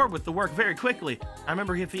got bored with the work very quickly. I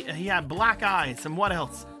remember he had black eyes and what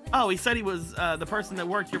else? Oh, he said he was the person that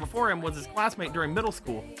worked here before him was his classmate during middle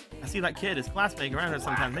school. I see that kid, his classmate, around here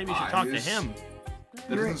sometimes. Maybe you should talk to him.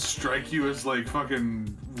 That doesn't strike you as like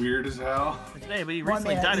fucking weird as hell? Today, but he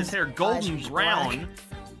recently dyed his hair golden brown.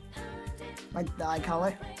 Like the eye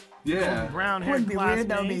color? Yeah. Golden brown hair. Wouldn't be weird,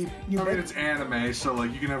 that would be. I mean, it's anime, so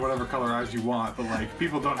like you can have whatever color eyes you want, but like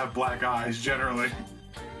people don't have black eyes generally.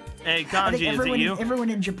 Hey, Kanji, is it you? Everyone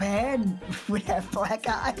in Japan would have black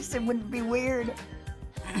eyes. It wouldn't be weird.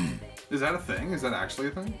 Is that a thing? Is that actually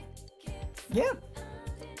a thing? Yeah.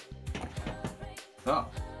 Oh.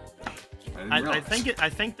 I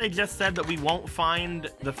think they just said that we won't find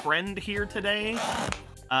the friend here today,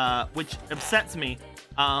 which upsets me.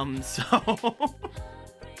 So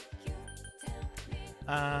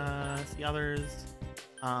see others.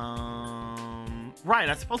 Right,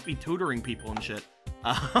 I'm supposed to be tutoring people and shit.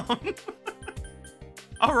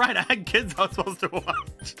 All right, I had kids I was supposed to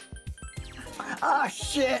watch. Oh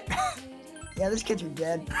shit. Yeah, those kids are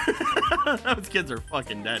dead. Those kids are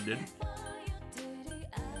fucking dead, dude.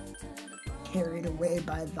 Carried away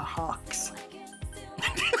by the hawks.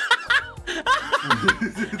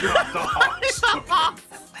 The hawks.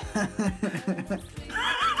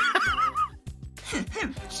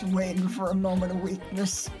 Just waiting for a moment of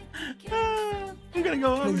weakness. I'm gonna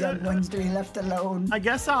go The home. young ones to be left alone. I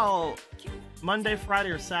guess I'll Monday,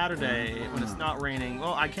 Friday, or Saturday when it's not raining.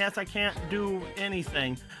 Well, I guess I can't do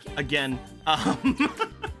anything again. I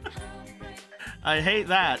hate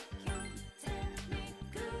that.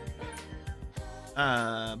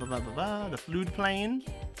 The flute playing.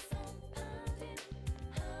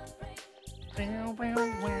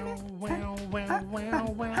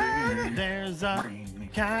 There's a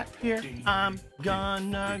cat here. I'm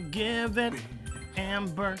gonna give it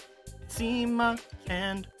Amber Seema,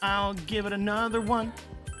 and I'll give it another one,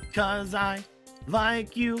 'cause I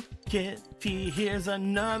like you, Kitty. Here's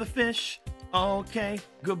another fish. Okay,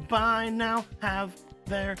 goodbye now.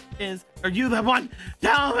 There is. Are you the one?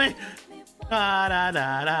 Tell me. Da da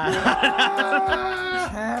da da.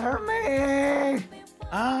 Tell me.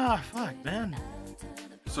 Ah, fuck, man.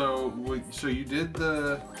 So you did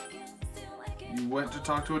the. You went to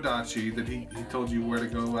talk to Adachi. That he told you where to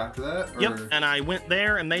go after that? Or? Yep, and I went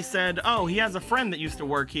there, and they said, oh, he has a friend that used to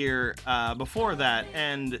work here before that,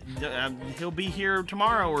 and he'll be here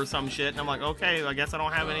tomorrow or some shit. And I'm like, okay, I guess I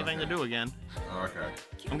don't have anything to do again. Okay.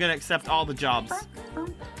 I'm gonna accept all the jobs.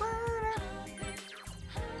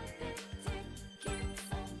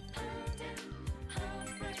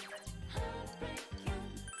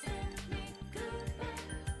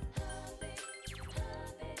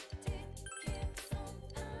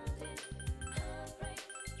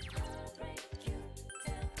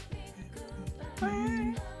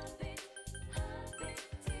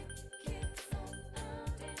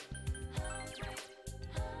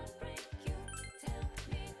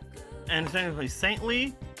 And technically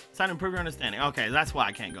saintly, sign to improve your understanding. Okay, that's why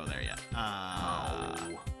I can't go there yet. You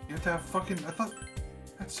have to have fucking. I thought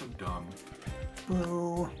that's so dumb.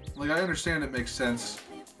 Boo. Like, I understand it makes sense.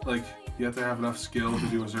 Like, you have to have enough skill to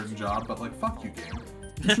do a certain job, but like, fuck you, game.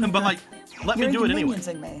 But like, let me do it anyway.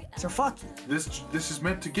 You're me, so fuck you. This is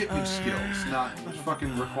meant to get me skills, not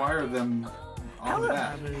fucking require them on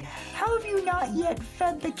that. How have you not yet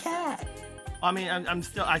fed the cat? I mean,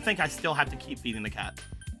 I think I still have to keep feeding the cat.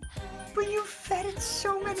 But you fed it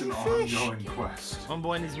so many It's an fish. ongoing quest. One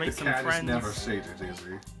boy needs to make some cat friends. Is never sated,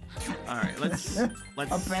 Izzy. All right, let's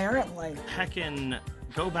apparently heckin'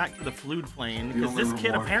 go back to the flute plane, The because only this kid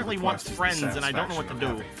reward for apparently the wants quest is the friends, and I don't know what to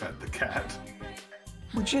satisfaction do. of having fed the cat.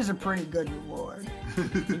 which is a pretty good reward.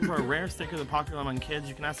 Looking for a rare sticker that popular among kids.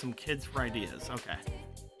 You can ask some kids for ideas. Okay.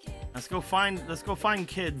 Let's go find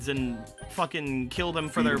kids and fucking kill them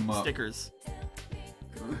for Beat their 'em up. stickers.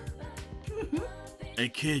 Hey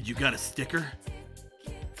kid, you got a sticker?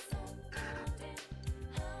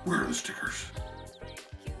 Where are the stickers?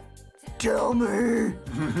 Tell me.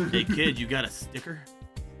 Hey kid, you got a sticker?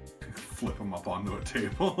 Flip them up onto a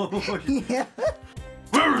table. Yeah.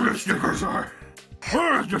 Where are the stickers are?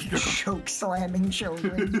 Where are the stickers? Choke slamming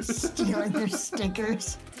children, stealing their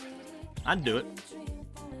stickers. I'd do it.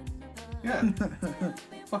 Yeah.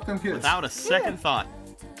 Fuck them kids. Without a second thought.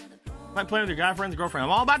 Might play with your guy friends, girlfriend.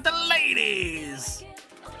 I'm all about the ladies.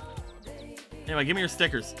 Anyway, give me your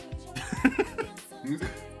stickers.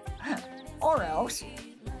 Or else.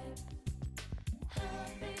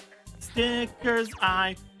 Stickers,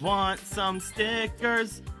 I want some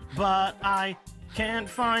stickers, but I can't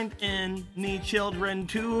find any children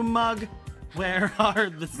to mug. Where are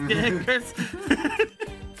the stickers?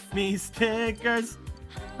 Me stickers.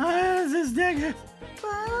 Where's the stickers?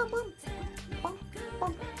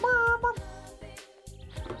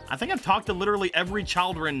 I think I've talked to literally every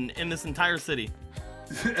children in this entire city.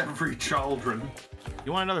 Every children.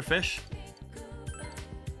 You want another fish?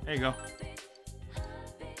 There you go.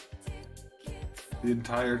 The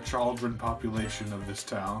entire children population of this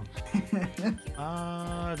town.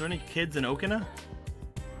 Are there any kids in Okina?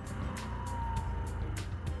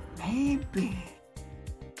 Maybe.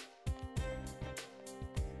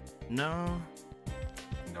 No.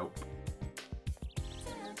 Nope.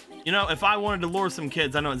 You know, if I wanted to lure some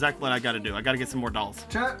kids, I know exactly what I gotta do. I gotta get some more dolls.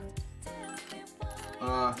 Chat. You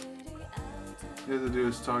have to do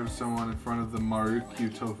is talk to someone in front of the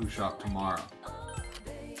Marukyu Tofu shop tomorrow.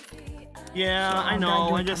 Yeah, So I I'm know. gonna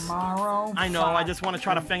do I it just, tomorrow? I know. I Fuck. just want to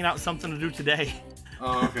try to figure out something to do today.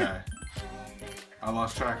 Oh, okay. I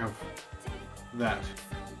lost track of that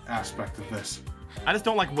aspect of this. I just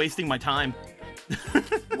don't like wasting my time.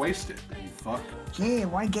 Waste it, you fuck. Yeah,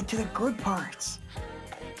 why get to the good parts?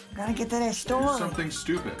 Gotta get to that store. Do something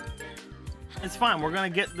stupid. It's fine. We're gonna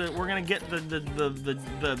get the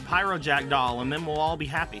Pyrojack doll, and then we'll all be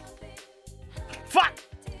happy. Fuck!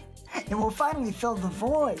 And we'll finally fill the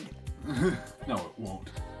void. No, it won't.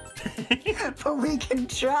 But we can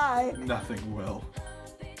try. Nothing will.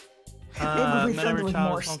 Maybe we filled it with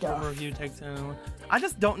more stuff. Review takes I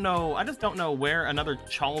just don't know. I just don't know where another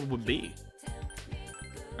child would be.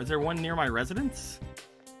 Is there one near my residence?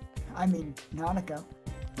 I mean, Nanako.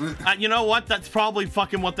 You know what? That's probably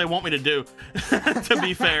fucking what they want me to do. To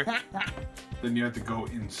be fair. Then you have to go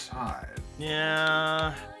inside.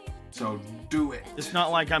 Yeah. So do it. It's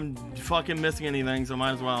not like I'm fucking missing anything, so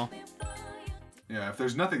might as well. Yeah, if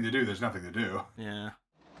there's nothing to do, there's nothing to do. Yeah.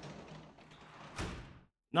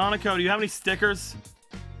 Nanako, do you have any stickers?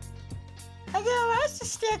 I got lots of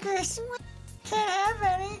stickers. Can't have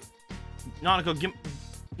any.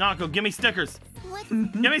 Nanako, give me stickers.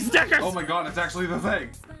 Give me stickers! Oh my god, it's actually the thing.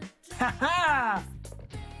 Haha!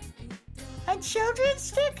 A children's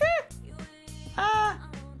sticker?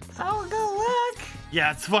 I'll go look.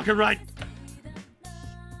 Yeah, it's fucking right.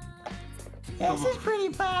 This is pretty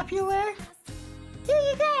popular. Here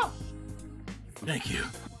you go. Thank you.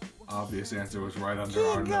 Obvious answer was right under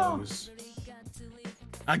our nose.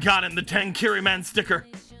 I got him the Tankiri Man sticker.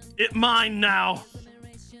 It mine now.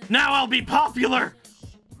 Now I'll be popular.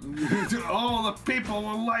 All the people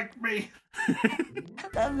will like me.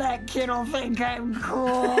 And that kid will think I'm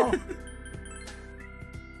cool.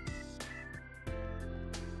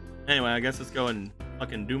 Anyway, I guess let's go and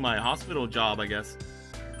fucking do my hospital job, I guess.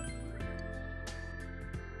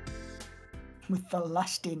 With the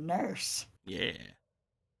lusty nurse. Yeah.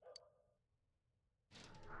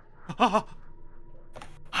 I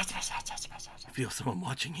feel someone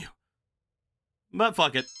watching you. But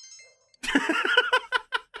fuck it.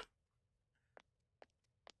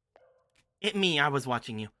 It me, I was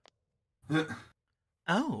watching you.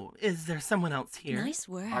 Oh, is there someone else here? Nice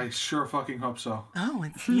work. I sure fucking hope so. Oh,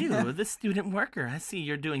 it's you, the student worker. I see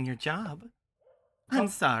you're doing your job. I'm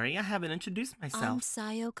sorry, I haven't introduced I'm myself.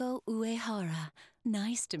 Sayoko Uehara.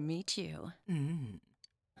 Nice to meet you.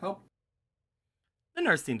 Help. The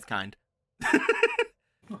nurse seems kind.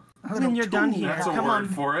 When you're done here, That's a come word on.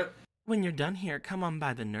 for it. When you're done here, come on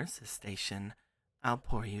by the nurse's station. I'll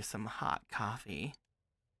pour you some hot coffee.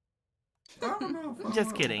 I don't know.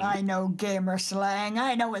 Just kidding. I know gamer slang.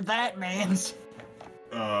 I know what that means.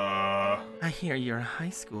 I hear you're a high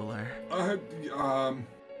schooler.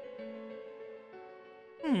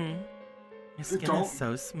 Your skin is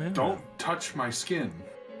so smooth. Don't touch my skin.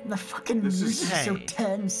 The fucking news is so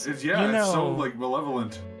tense. It's You it's so know- like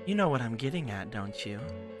malevolent. You know what I'm getting at, don't you?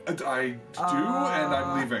 I do, and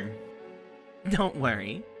I'm leaving. Don't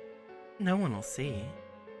worry. No one will see.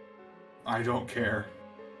 I don't care.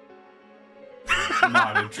 I'm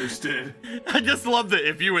not interested. I just love the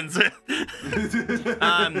if you insist.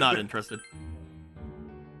 I'm not interested.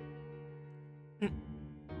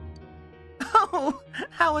 Oh,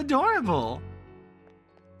 how adorable.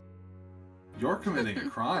 You're committing a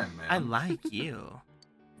crime, man. I like you.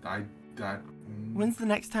 When's When's the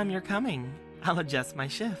next time you're coming? I'll adjust my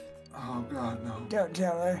shift. Oh god, no. Don't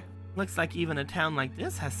tell her. Looks like even a town like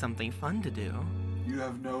this has something fun to do. You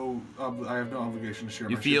have no. I have no obligation to share.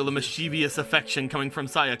 You my feel shit. a mischievous affection coming from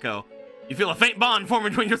Sayako. You feel a faint bond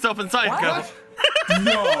forming between yourself and Sayako. What?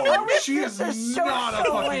 No, she is This is not a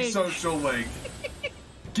social fucking link. social link.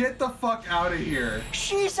 Get the fuck out of here.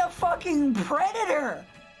 She's a fucking predator.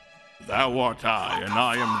 Thou art I, and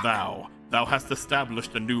I am thou. Thou hast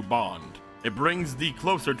established a new bond. It brings thee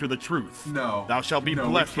closer to the truth. No. Thou shalt be No, we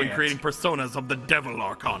blessed when can't. creating personas of the Devil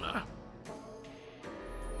Arcana.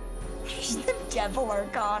 She's the devil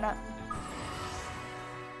Arcana.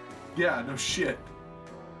 Yeah, no shit.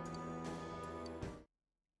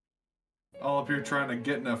 All up here trying to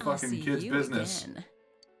get in a I'll fucking see kid's you business. again.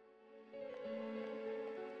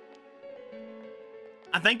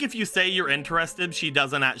 I think if you say you're interested, she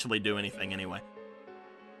doesn't actually do anything anyway.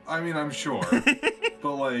 I mean, I'm sure,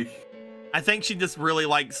 but like, I think she just really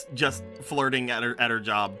likes just flirting at her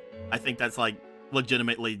job. I think that's like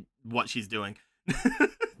legitimately what she's doing.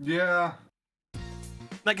 yeah.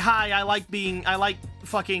 Like, hi, I like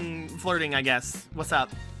fucking flirting, I guess. What's up?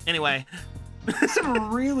 Anyway.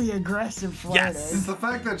 Some really aggressive flirting. Yes. It's the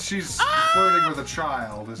fact that she's flirting with a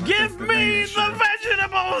child. Is, I Give think, the main me issue. the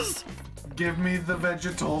vegetables! Give me the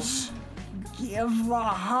vegetals. Give the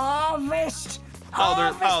harvest.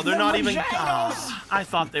 Oh, they're not even. vaginas. I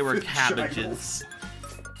thought they were cabbages.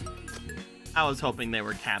 I was hoping they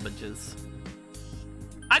were cabbages.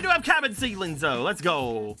 I do have cabbage seedlings though. Let's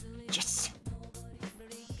go. Yes.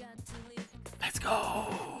 Let's go.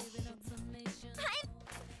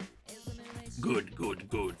 Good, good,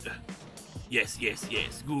 good. Yes.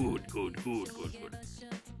 Good.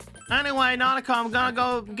 Anyway, Nautica, I'm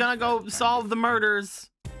gonna go solve the murders.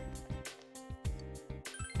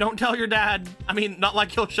 Don't tell your dad. I mean, not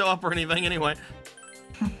like he'll show up or anything anyway.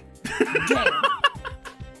 Damn.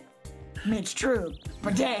 I mean, it's true,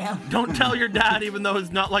 but damn. Don't tell your dad, even though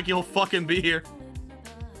it's not like he'll fucking be here.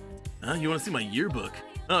 You want to see my yearbook?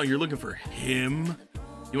 Oh, you're looking for him?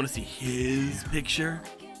 You want to see his picture?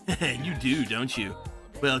 You do, don't you?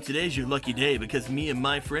 Well, today's your lucky day because me and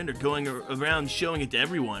my friend are going around showing it to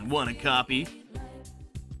everyone. Want a copy?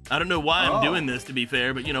 I don't know why I'm doing this, to be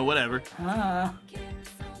fair, but you know, whatever.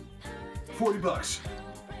 $40.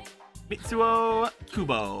 Mitsuo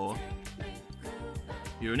Kubo.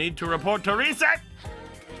 You need to report to Rise!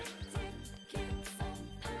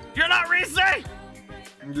 You're not Rise!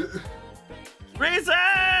 Rise!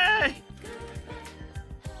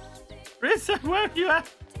 Rise, where are you at?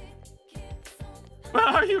 Where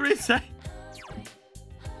are you, Rise?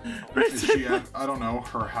 Is she at, I don't know,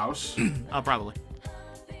 her house? Oh, probably.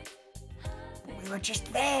 We were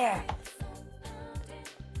just there.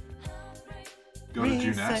 Go to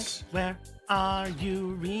Juness. Where are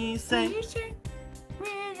you, Rise?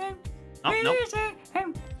 Oh, nope.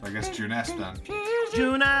 I guess Juness done.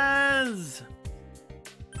 Junez!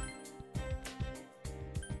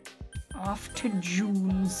 Off to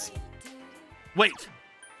June's. Wait!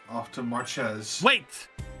 Off to Marquez. Wait!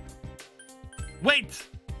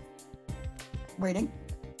 Waiting.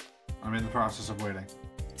 I'm in the process of waiting.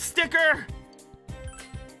 Sticker!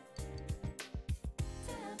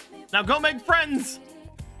 Now go make friends!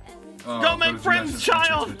 Oh, Go make friends, Juness's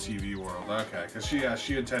child! entrance to the TV world. Okay, because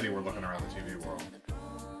she and Teddy were looking around the TV world.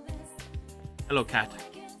 Hello, cat.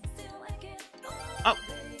 Oh,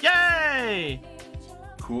 yay!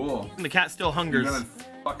 Cool. And the cat still hungers. You gonna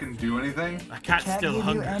fucking do anything? The cat still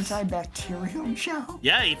hungers. Antibacterial gel?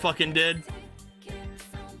 Yeah, he fucking did.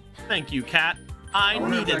 Thank you, cat. I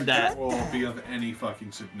wonder if needed that. will be of any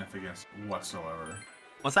fucking significance whatsoever.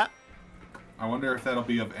 What's that? I wonder if that'll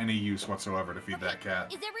be of any use whatsoever to feed that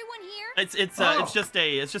cat. Is everyone here? It's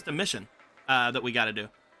just a mission that we got to do.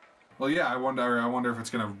 Well, yeah, I wonder if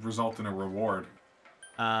it's gonna result in a reward.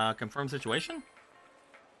 Confirm situation.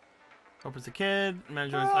 Hope it's a kid.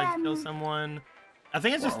 Manager would like to kill someone. I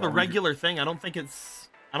think it's just the regular thing. I don't think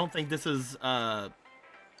this is the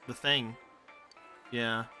thing.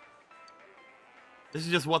 Yeah. This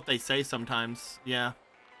is just what they say sometimes. Yeah.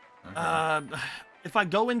 Okay. If I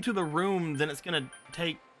go into the room, then it's gonna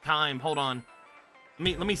take time. Hold on.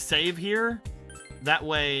 Let me save here. That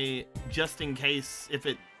way, just in case if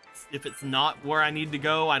it's not where I need to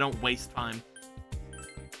go, I don't waste time.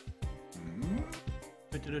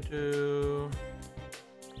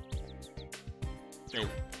 Save.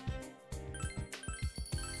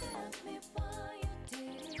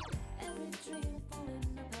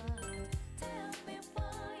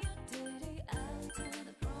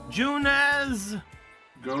 Junez!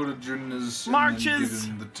 Go to Junez Marches!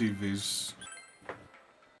 and then get in the TVs.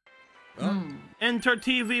 Enter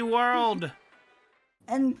TV world!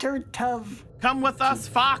 Enter Tuv. Come with us,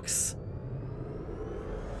 Fox!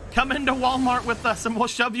 Come into Walmart with us and we'll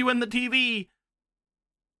shove you in the TV!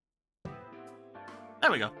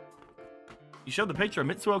 There we go. You showed the picture of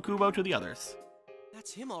Mitsuo Kubo to the others.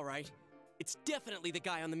 That's him, all right. It's definitely the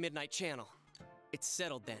guy on the Midnight Channel. It's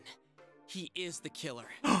settled then. He is the killer.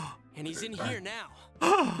 And he's in here now.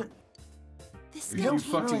 This You guy don't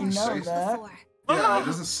came fucking to the say show that. before. Yeah, it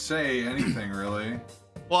doesn't say anything really.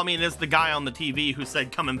 Well, I mean, it's the guy on the TV who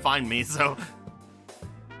said, come and find me, so...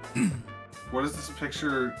 What is this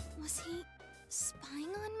picture? Was he spying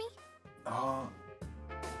on me?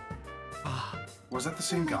 Was that the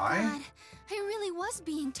same Oh my guy? God, I really was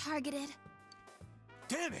being targeted.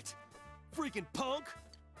 Damn it! Freaking punk!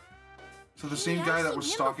 So the Hey, same I've guy that seen was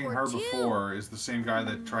him stalking her before, too. before is the same guy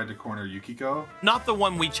that tried to corner Yukiko? Not the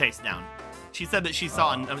one we chased down. She said that she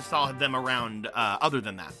saw them around other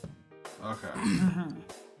than that. Okay.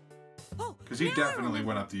 Oh, Because he now I definitely remember.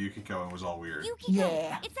 went up to Yukiko and was all weird. Yukiko,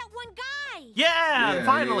 Yeah. it's that one guy. Yeah,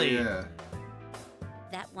 finally! Yeah.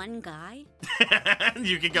 That one guy?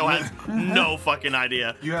 Yukiko has no fucking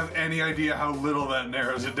idea. You have any idea how little that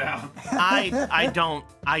narrows it down? I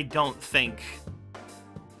don't think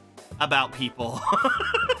about people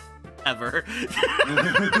ever.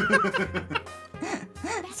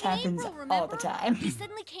 This happens all the time. He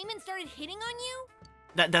suddenly came and started hitting on you?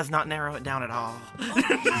 That does not narrow it down at all.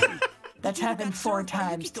 That's happened 4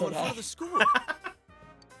 times Yukiko in front today. of the school.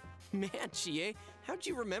 Man, Chie, how'd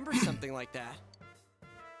you remember something like that?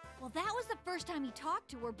 Well, that was the first time he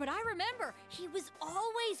talked to her, but I remember he was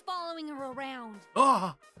always following her around.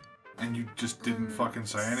 Oh, And you just didn't fucking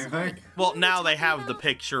say anything? Well, now they have the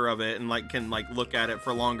picture of it and like can like look at it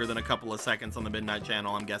for longer than a couple of seconds on the Midnight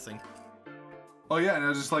channel, I'm guessing. Oh yeah, and it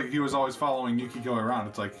was just like he was always following Yukiko around.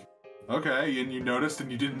 It's like, okay, and you noticed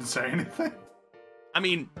and you didn't say anything? I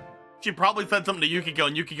mean, she probably said something to Yukiko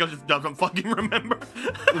and Yukiko just doesn't fucking remember.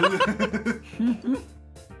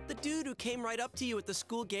 The dude who came right up to you at the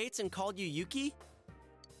school gates and called you Yuki?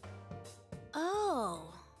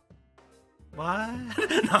 Oh. What?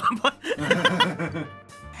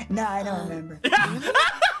 No, I don't remember.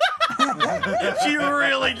 She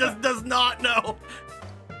really just does not know.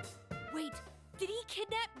 Wait, did he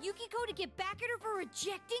kidnap Yukiko to get back at her for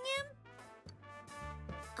rejecting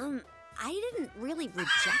him? I didn't really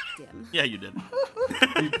reject him. Yeah, you did.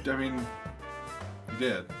 I mean, you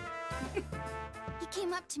did. He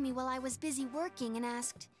came up to me while I was busy working and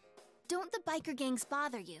asked, "Don't the biker gangs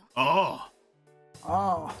bother you?" Oh.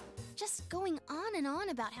 Oh. Just going on and on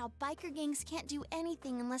about how biker gangs can't do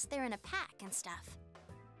anything unless they're in a pack and stuff.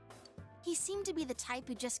 He seemed to be the type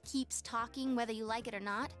who just keeps talking whether you like it or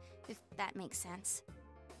not, if that makes sense.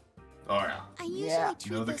 Oh yeah. I usually Yeah.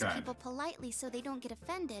 treat Know the those kind. people politely so they don't get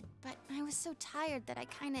offended, but I was so tired that I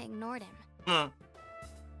kinda ignored him. Huh.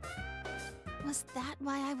 Was that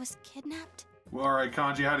why I was kidnapped? Well, alright,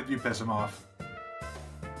 Kanji, how did you piss him off?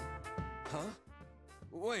 Huh?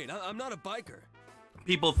 Wait, I'm not a biker.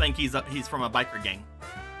 People think he's from a biker gang.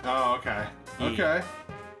 Oh, okay. Okay.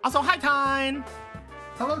 Also, hi, Tyne.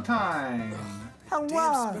 Hello, Time. Hello.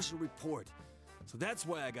 Damn special report. So that's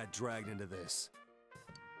why I got dragged into this.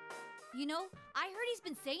 You know, I heard he's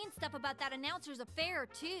been saying stuff about that announcer's affair,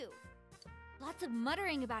 too. Lots of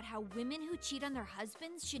muttering about how women who cheat on their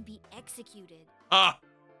husbands should be executed.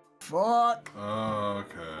 Fuck.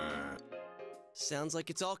 Okay. Sounds like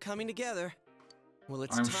it's all coming together. Well,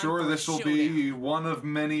 it's I'm time sure for a this will showdown. be one of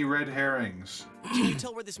many red herrings. Can you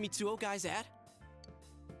tell where this Mitsuo guy's at?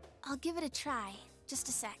 I'll give it a try. Just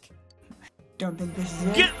a sec. Don't think this is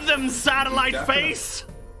it. Get them, satellite Definitely. face.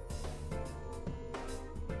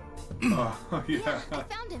 Oh, Yeah, yeah. I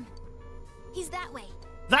found him. He's that way.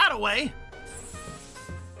 That away.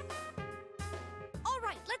 All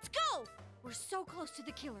right, let's go! We're so close to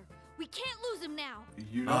the killer. We can't lose him now.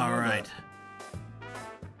 You don't All know right. that.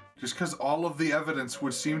 Just because all of the evidence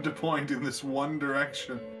would seem to point in this one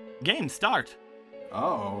direction. Game start.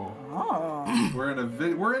 Oh. Oh. We're in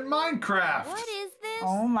Minecraft. What is this?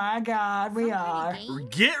 Oh my god, we Some kind are. of game?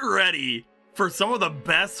 Get ready for some of the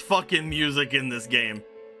best fucking music in this game.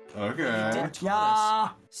 Okay. Didn't tell Yeah.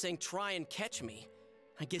 us, saying try and catch me.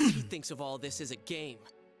 I guess he thinks of all this as a game.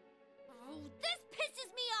 Oh, this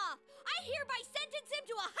pisses me off. I hereby sentence him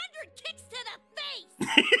to 100 kicks to the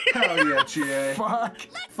face. Hell yeah, Chie. Fuck.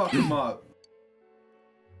 Fuck him up.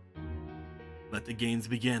 Let the games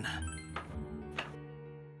begin.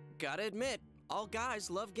 Gotta admit, all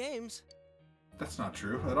guys love games. That's not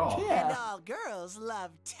true at all. Yeah. all girls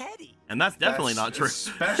love Teddy. And that's definitely That's not true.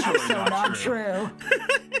 Especially So not true.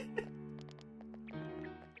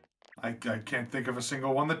 I can't think of a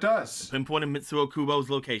single one that does. Pinpointed Mitsuo Kubo's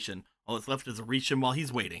location. All that's left is to reach him while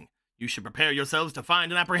he's waiting. You should prepare yourselves to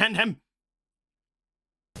find and apprehend him.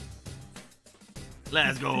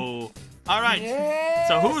 Let's go. All right. Yes.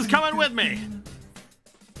 So who's coming with me?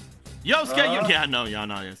 Yosuke, yeah, no,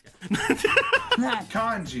 Yosuke.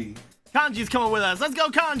 Kanji. Kanji's coming with us. Let's go,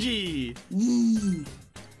 Kanji. Yee.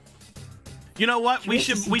 You know what? We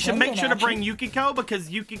should make sure to bring action. Yukiko because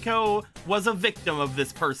Yukiko was a victim of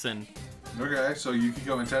this person. Okay, so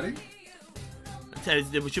Yukiko and Teddy?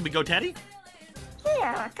 Should we go, Teddy?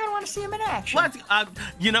 Yeah, I kind of want to see him in action. Let's.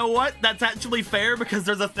 You know what? That's actually fair because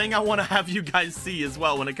there's a thing I want to have you guys see as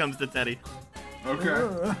well when it comes to Teddy. Okay.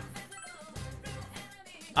 Ugh.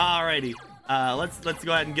 Alrighty. Let's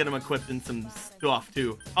go ahead and get them equipped in some stuff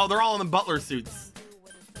too. Oh, they're all in the butler suits.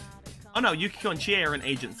 Oh no, Yukiko and Chie are in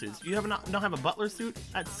agent suits. You don't have a butler suit?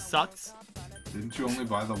 That sucks. Didn't you only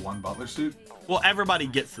buy the one butler suit? Well, everybody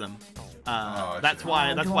gets them. I That's see.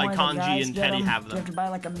 why Do only the Kanji guys and get Teddy 'em? have Do you have to them. buy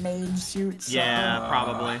like a maid suit? So Yeah,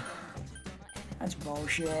 probably. That's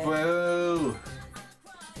bullshit. Whoa.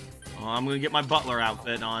 Oh, I'm gonna get my butler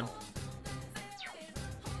outfit on.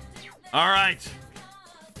 All right,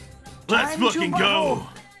 let's Time to fucking battle. go.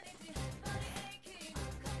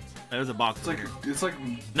 There's a box. It's like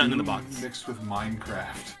Nothing in the Doom box. mixed with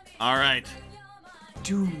Minecraft. All right,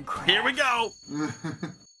 Doom crap. here we go.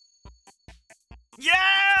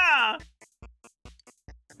 Yeah!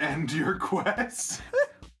 End your quest.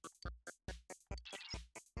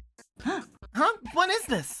 Huh? What is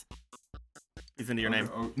this? He's into your name.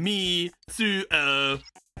 Oh. Mitsuo.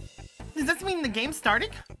 Does this mean the game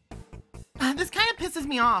started? This kind of pisses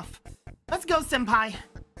me off. Let's go, senpai.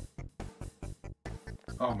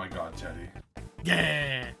 Oh my god, Teddy.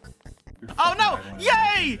 Yeah. You're Oh no! fucking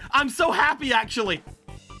Yay! I'm so happy actually.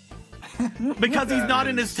 Because he's That not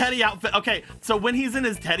in his is- Teddy outfit. Okay, so when he's in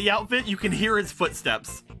his Teddy outfit, you can hear his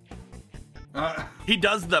footsteps. He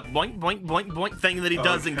does the boink, boink, boink, boink thing that he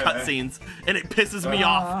does in Okay. cutscenes, and it pisses me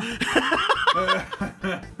off.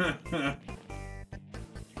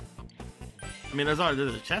 I mean, there's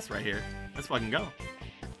a chest right here. Let's fucking go.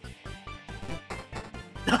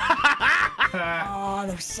 Oh,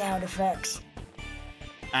 those sound effects.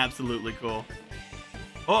 Absolutely cool.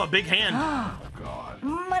 Oh, a big hand. Oh, God.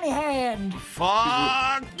 money hand.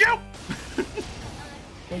 Fuck you!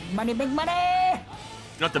 Big money, big money.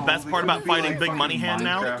 You know what the best part about fighting Big Money Hand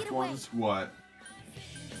now? Minecraft ones, what?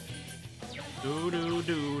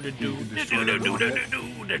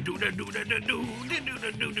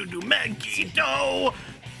 Magneto!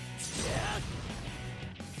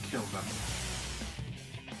 Kill them.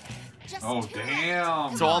 Oh,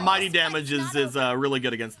 damn. So almighty damage is really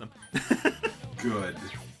good against them. Good.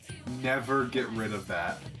 Never get rid of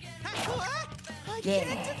that. I Yeah.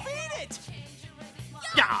 can't defeat it!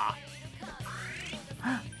 Yeah!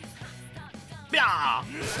 Yeah!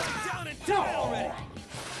 Down and down already!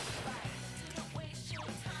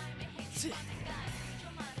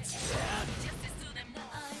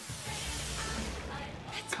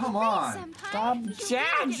 Come on. Stop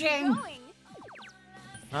judging.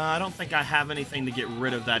 I don't think I have anything to get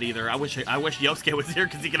rid of that either. I wish Yosuke was here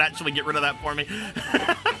because he could actually get rid of that for me.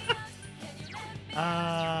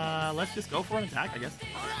 Let's just go for an attack, I guess.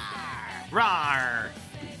 Rawr!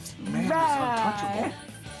 Man, he's untouchable.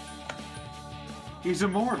 He's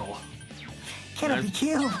immortal. Cannot be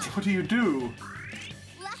killed. What do you do?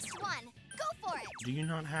 Last one. Go for it. Do you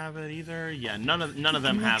not have it either? Yeah, none of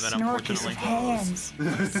them have it, Snorkies unfortunately. of hands.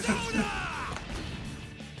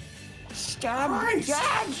 Stop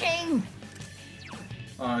judging.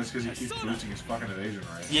 Oh, it's because he keeps boosting his fucking evasion,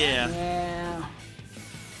 right? Yeah. Yeah.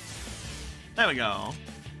 There we go.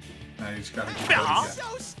 Now you just gotta keep Yeah. going.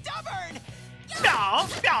 So stubborn! Yo,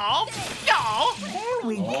 yo, yo! There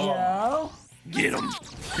we go. Get him!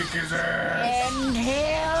 Kick his ass! And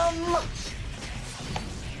him.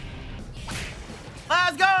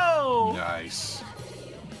 Let's go! Nice.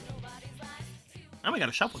 And we got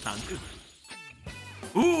a shuffle time too.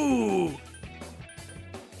 Ooh!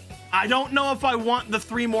 I don't know if I want the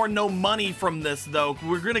 3 more no money from this though.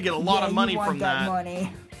 We're gonna get a lot of money you want from that. that.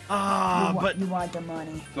 Money. But You want the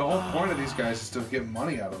money. The whole point of these guys is to get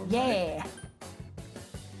money out of them. right? Yeah.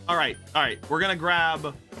 all right. We're gonna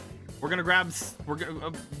grab.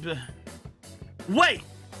 Wait.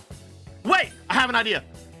 I have an idea.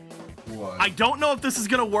 What? I don't know if this is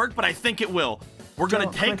gonna work, but I think it will. We're gonna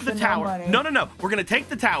Don't take click the the no tower. money. No. We're gonna take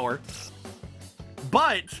the tower,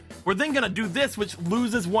 but we're then gonna do this, which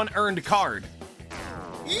loses 1 earned card.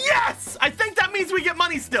 Yes! I think that means we get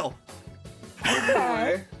money still.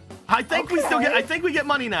 Okay. I think we still get. I think we get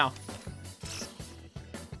money now.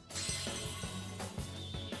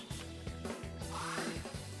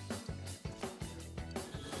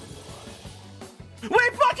 We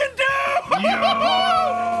fucking do!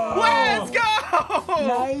 Yo! Let's go!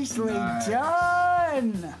 Nicely Nice.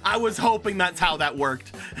 done. I was hoping that's how that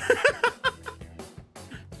worked.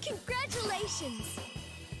 Congratulations.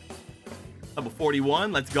 Level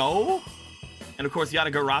 41, let's go. And of course,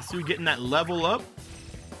 Yatagarasu getting that level up.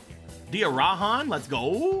 Diarahan, let's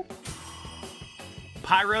go.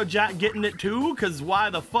 Pyro Jack getting it too, because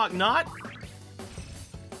why the fuck not?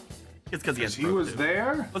 It's because he has He growth was too.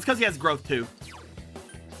 there? Well, it's because he has growth too.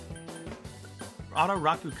 Auto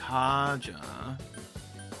Rakukaja.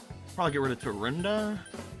 Probably get rid of Torunda.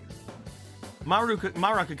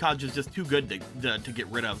 Marakukaja is just too good to get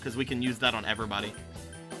rid of because we can use that on everybody.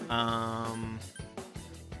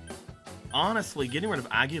 Honestly, getting rid of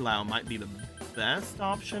Agilao might be the best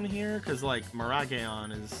option here because like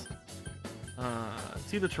Marageon is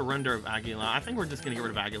it's either Torunda or Agilao. I think we're just gonna get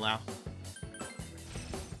rid of Agilao.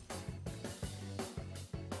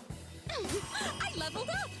 I leveled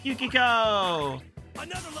up. Yukiko!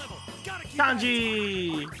 Another level! Gotta keep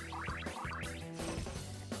Kanji!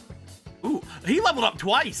 Ooh, he leveled up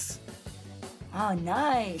twice! Oh,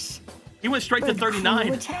 nice. He went straight to Good cool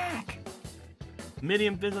 39. attack.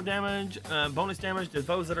 Medium physical damage, bonus damage to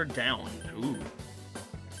foes that are down. Ooh.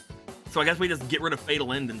 So I guess we just get rid of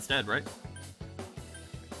Fatal End instead, right?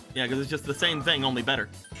 Yeah, because it's just the same thing, only better.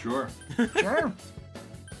 Sure. Sure.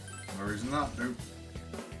 No reason not, dude.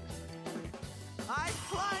 I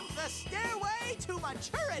climbed the stairway to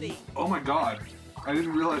maturity! Oh my god. I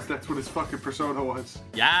didn't realize that's what his fucking persona was.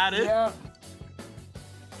 Yeah, dude. Yeah.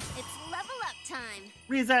 It's level up time.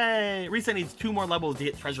 Rise needs 2 more levels to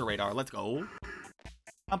hit Treasure Radar. Let's go.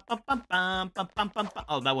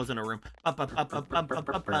 Oh, that wasn't a room.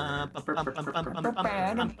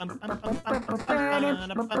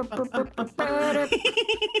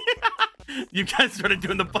 You guys started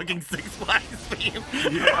doing the fucking Six Flags theme.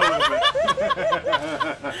 Yeah, a little bit.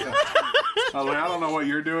 I was like, I don't know what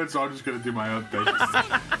you're doing, so I'm just gonna do my own thing.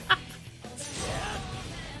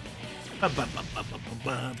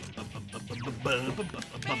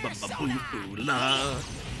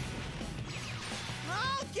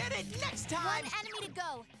 I'll get it next time. One enemy to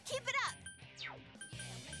go. Keep it up.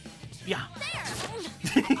 Yeah. There.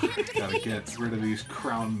 Gotta get rid of these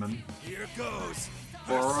crownmen. Here goes.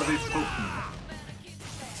 Or are they Pokemon?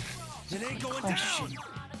 It ain't going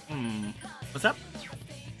down. What's up?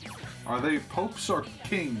 Are they popes or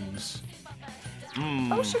kings?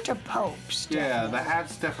 Closer to popes. Yeah, the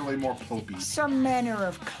hat's definitely more popey. Some manner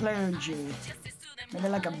of clergy. Maybe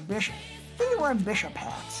like a bishop. They wear bishop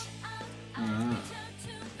hats.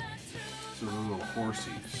 So the little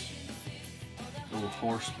horsies. Little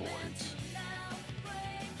horse boys.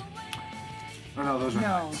 Oh no, those are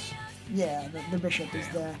knights. Yeah, the bishop is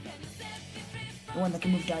the one that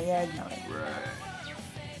can move diagonally. Right.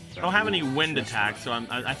 I don't have any wind attacks, so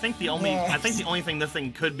I think the only thing this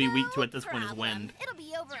thing could be weak to at this point is wind. It'll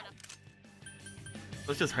be over in a...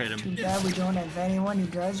 Let's just hit him. Too bad we don't have anyone who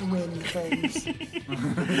does wind things.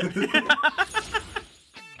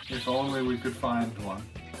 If only we could find one.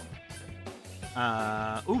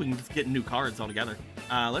 Ooh, we can just get new cards altogether.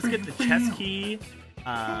 Let's get the chess key.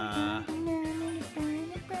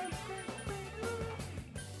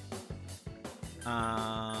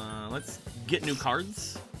 Let's get new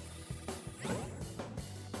cards.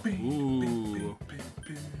 Ooh.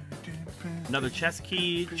 Another chess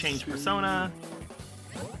key, change persona.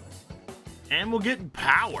 And we'll get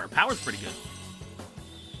power. Power's pretty good.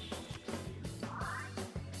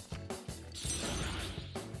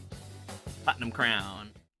 Platinum crown.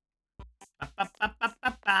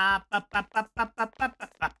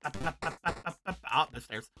 Oh, the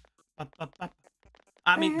stairs.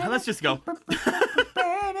 I mean, let's just go.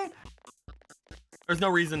 There's no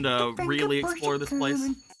reason to really explore this place.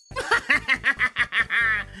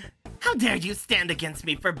 How dare you stand against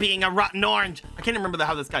me for being a rotten orange? I can't remember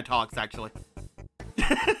how this guy talks, actually.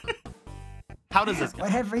 How does this go?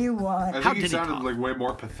 Whatever you want. I think he sounded like way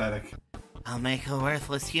more pathetic. I'll make a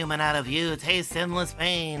worthless human out of you. Taste endless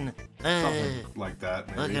pain. Something like that,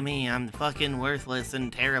 maybe. Look at me. I'm fucking worthless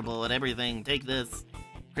and terrible at everything. Take this.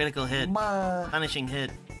 Critical hit. Punishing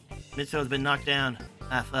hit. Mitchell's been knocked down.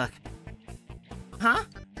 Ah, fuck. Huh?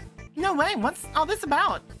 No way. What's all this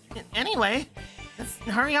about? Anyway, let's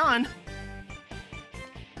hurry on.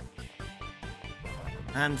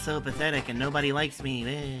 I'm so pathetic and nobody likes me.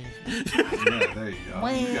 Yeah, there you go.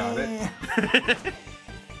 You got it.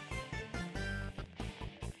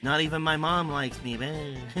 Not even my mom likes me.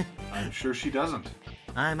 I'm sure she doesn't.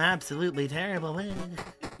 I'm absolutely terrible.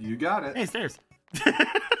 You got it. Hey, stairs.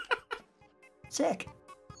 Sick.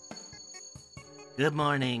 Good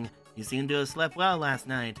morning. You seem to have slept well last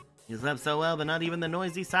night. You slept so well that not even the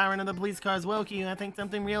noisy siren of the police cars woke you. I think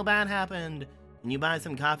something real bad happened. Can you buy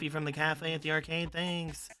some coffee from the cafe at the arcade?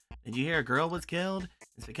 Thanks. Did you hear a girl was killed?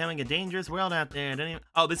 It's becoming a dangerous world out there.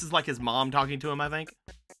 Oh, this is like his mom talking to him, I think.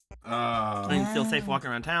 Clean, still safe walking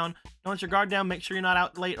around town. Don't let your guard down. Make sure you're not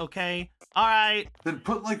out late, okay? All right. Then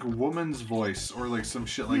put like woman's voice or like some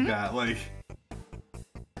shit like that. Like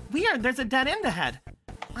weird. There's a dead end ahead.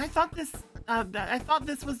 I thought this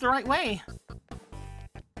was the right way.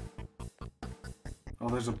 Oh,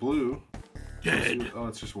 there's a blue. Dead. Oh,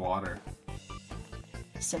 it's just water.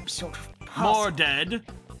 Some sort of puzzle. More dead.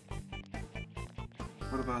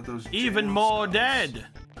 What about those? Even more dead.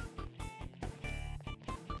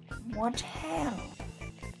 What hell?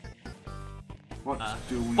 What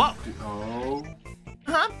do we what? do? Oh.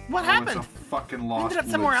 Huh? What happened? It's a fucking lost ended up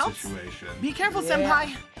somewhere else? situation. Be careful,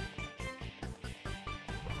 senpai.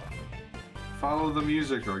 Follow the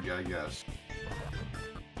music, or I guess.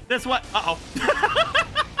 This what? Uh-oh.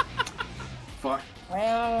 Fuck.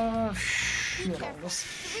 Well, shittles.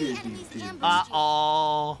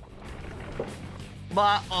 Uh-oh.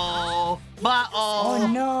 Uh-oh. Oh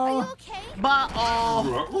no. Are you okay?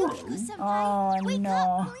 Oh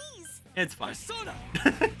no. It's fine.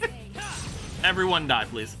 Everyone die,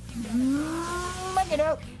 please. Look it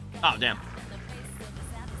out. Oh, damn.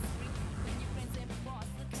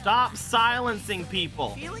 Stop silencing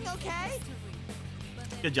people. Feeling okay?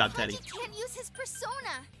 Good job, Teddy. He can't use his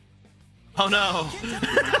persona. Oh no.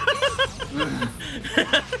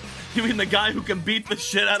 You mean the guy who can beat the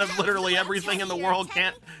shit out of literally everything in the world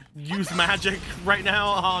can't use magic right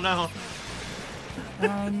now? Oh no.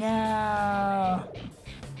 Oh no.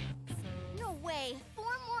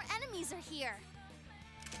 enemies are here.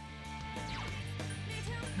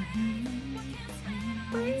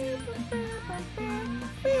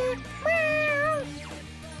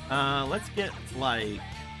 Let's get like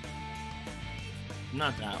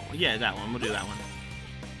not that one. Yeah, that one. We'll do that one.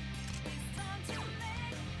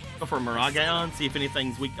 Go for Mirageon, see if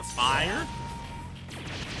anything's weak to fire.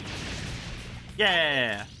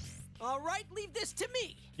 Yeah. All right, leave this to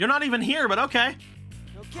me. You're not even here, but okay.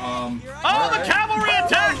 Okay. Oh, the cavalry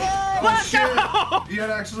attack! Let's go! You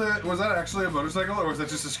had was that actually a motorcycle or was that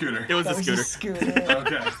just a scooter? It was a scooter.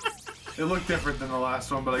 Okay. It looked different than the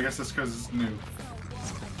last one, but I guess that's because it's new.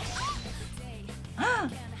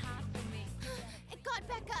 It got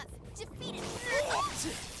back up. Defeated.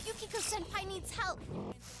 Yukiko-senpai needs help.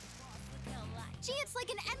 Gee, it's like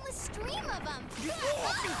an endless stream of them.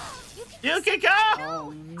 Yukiko!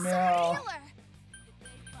 Oh no.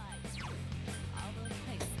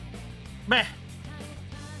 Meh.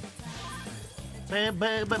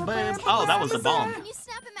 Oh, that was the bomb. Can you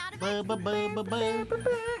snap him out of it?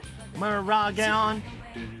 Mirageon.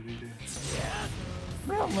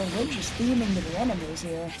 Real religious theming to the enemies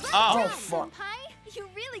here. Oh. Oh fuck. Senpai, you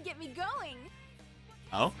really get me going.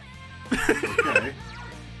 Oh. Okay.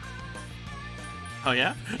 Oh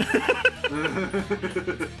yeah?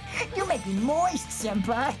 You make me moist,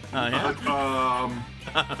 senpai. Oh yeah?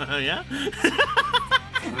 Yeah?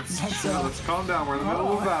 Let's calm down. We're in the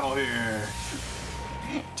middle of a battle here.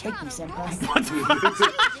 Take me, senpai.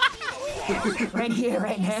 Right here,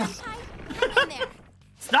 right now.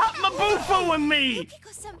 Stop Mabufu-ing me!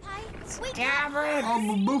 Yukiko-senpai, sweet. Damn it! I'm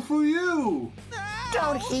a boo you.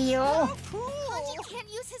 Don't heal. Haji can't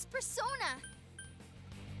use his persona.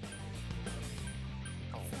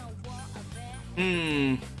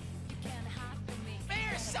 Hmm.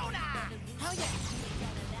 Persona! Hell yeah!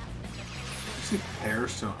 I said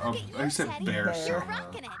Persona. Oh, I said You're Persona.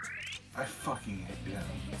 rocking it. I fucking hate them.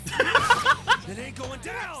 It ain't going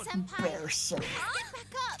down! Senpai, Persona. get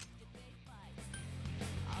back up.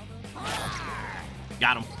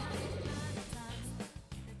 Got him.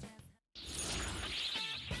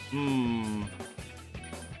 Hmm.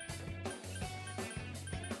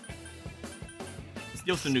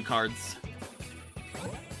 Steal some new cards.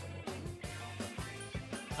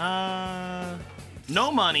 No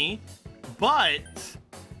money, but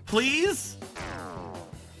please.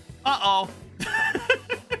 Uh-oh.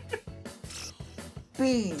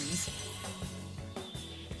 Beans.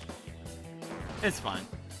 It's fine.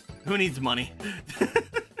 Who needs money?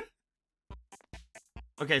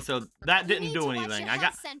 Okay, so that didn't do anything. I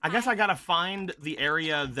guess I gotta find the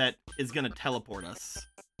area that is gonna teleport us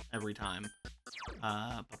every time.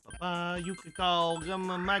 You could call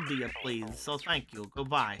my dear, please. So thank you.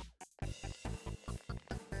 Goodbye.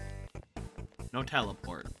 No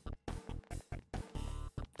teleport.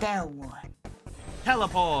 That one.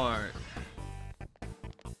 Teleport.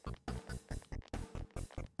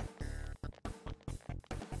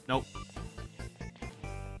 Nope.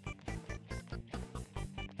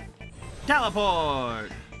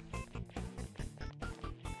 Teleport.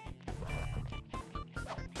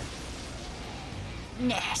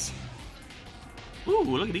 Yes. Ooh,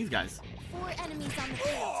 look at these guys. 4 enemies on the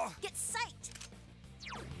field. Get sight.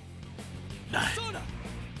 Persona!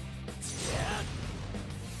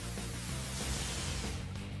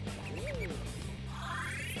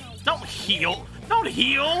 Don't heal. Don't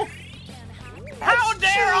heal. How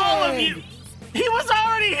dare all of you? He was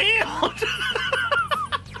already healed.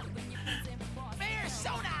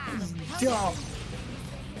 Persona! Dumb.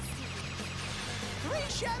 3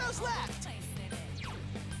 shadows left!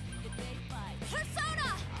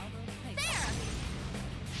 Persona! There!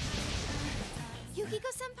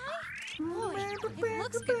 Yukiko-senpai? Boy, if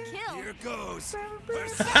looks could kill. Here goes!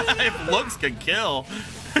 If looks could kill.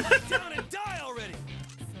 Down and die already!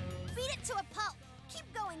 Beat it to a pulp.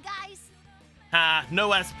 Keep going, guys. Ha,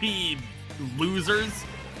 no SP, losers.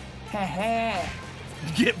 Haha.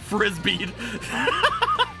 Get frisbeed.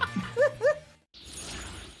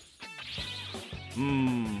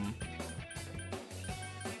 Hmm.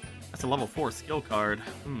 That's a level 4 skill card.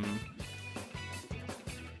 Hmm.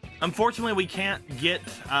 Unfortunately, we can't get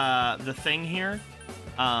the thing here.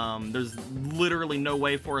 There's literally no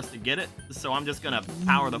way for us to get it, so I'm just gonna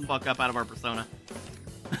power the fuck up out of our persona.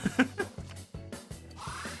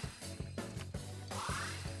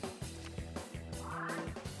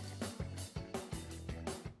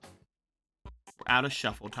 We're out of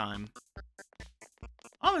shuffle time.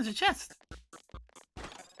 Oh, there's a chest.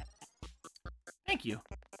 Thank you.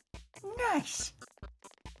 Nice.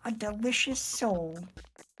 A delicious soul.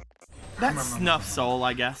 That's Snuff Soul,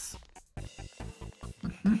 I guess.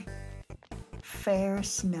 fair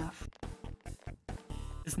snuff.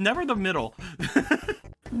 It's never the middle.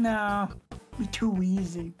 No, be too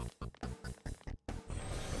easy.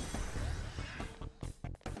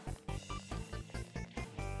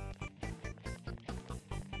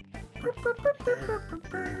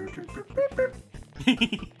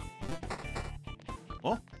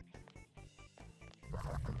 Oh.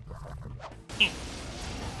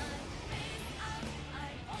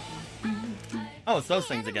 Oh, it's those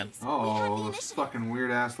things again. Oh, those fucking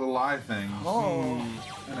weird ass little eye things. Oh.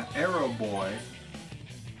 And an arrow boy.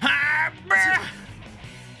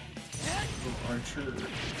 Archer.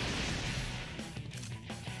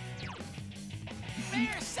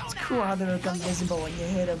 It's cool how they become visible when you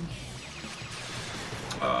hit them.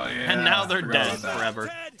 Oh yeah. And now they're dead about that.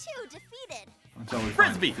 forever. Two defeated. Until we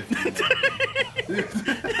Frisbee.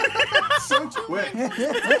 So quick.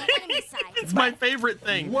 Enemy side. It's my favorite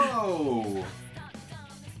thing. Whoa.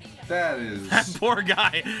 That is. That poor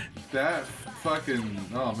guy. That fucking.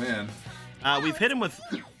 Oh man. We've hit him with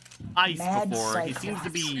ice Mad before. He Cyclops.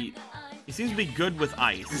 seems to be good with Is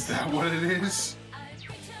ice. that what it is?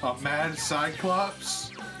 A mad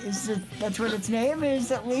Cyclops? Is it? That's what its name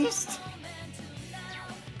is, at least.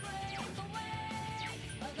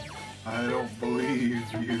 I don't believe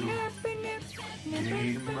you.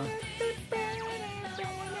 Game.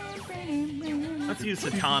 Let's use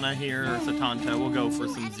Satana here, or Satanta. We'll go for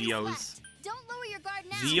some Zeos. Don't lower your guard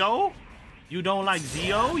now. Zeo? You don't like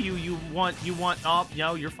Zeo? You want oh,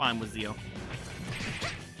 no, you're fine with Zeo.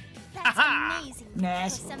 That's Aha! amazing.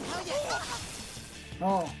 Nice.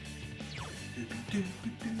 Oh.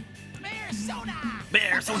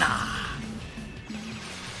 Bear Sona!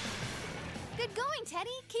 Good going, Teddy.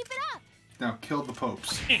 Keep it up. Now kill the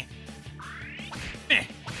popes. Meh. Go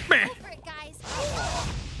for it, guys.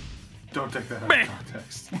 Don't take that out Meh. of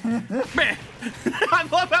context. Meh. I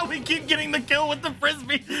love how we keep getting the kill with the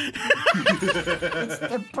frisbee. It's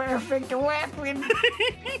the perfect weapon.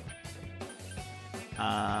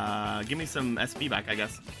 Give me some SP back, I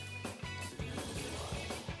guess.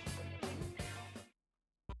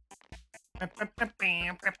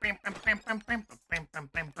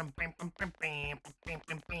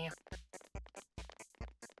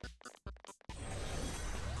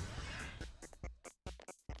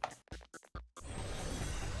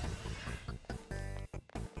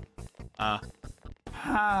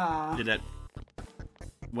 Did it?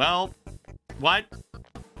 Well, what?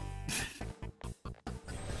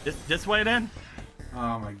 This way then?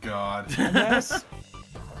 Oh my god. Yes.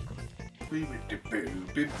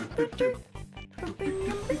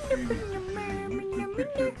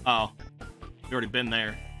 Oh, you already been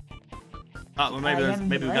there. Oh, well,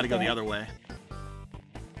 maybe we gotta go the other way.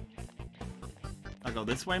 I'll go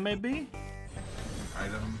this way, maybe.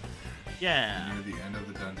 Item. Yeah. Near the end of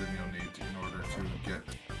the dungeon, you'll need in order to get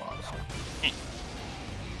boss.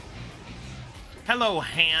 Hello,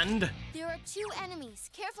 hand. There are two enemies.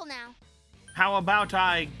 Careful now. How about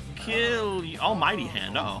I kill you? Almighty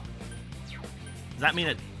hand. Uh oh. Does that mean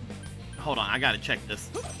it? Hold on, I gotta check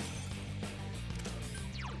this.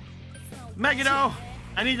 Megiddo,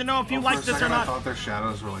 I need to know if you like this or I not. thought their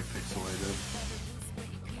shadows were like pixelated.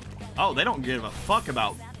 Oh, they don't give a fuck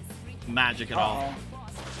about magic at all.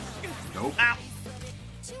 Nope. Ow.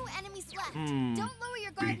 Two enemies left. Don't lower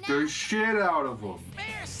your guard Beat now. the shit out of them.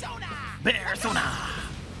 Bear Sona.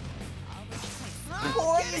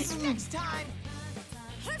 Poison. Next time.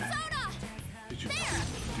 Persona. Did you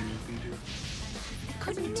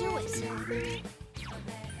Couldn't do it.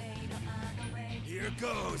 Here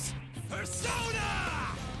goes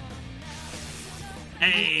Persona!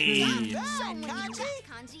 Hey. So many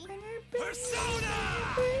Kanji. Persona!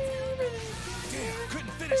 Damn,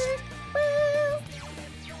 couldn't finish it.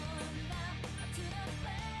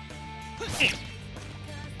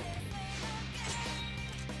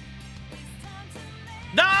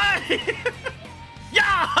 Die!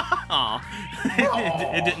 Yeah! Aw.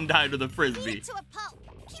 It didn't die to the frisbee. To a pulp.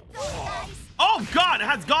 Keep going, guys. Oh god, it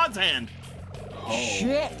has God's hand.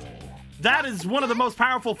 Shit. That is one of the most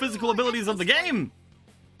powerful physical abilities of the game.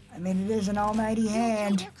 I mean, it is an almighty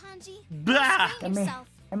hand. There, Kanji. Bah. Explain yourself.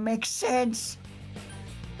 It makes sense.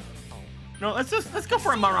 No, let's go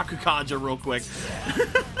for a Marakukaja real quick.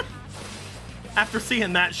 After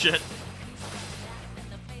seeing that shit.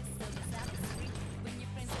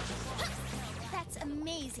 That's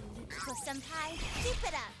amazing, Yukiko-senpai. Keep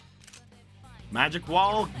it up. Magic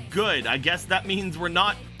wall, good. I guess that means we're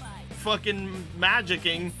not fucking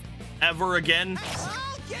magicking ever again.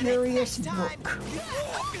 Curious book.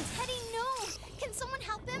 Teddy, no! Can someone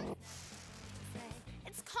help him?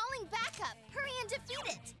 It's calling backup. Hurry and defeat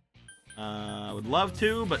it. I would love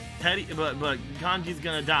to, but but Kanji's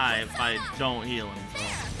gonna die if I don't heal him.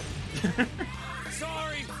 So.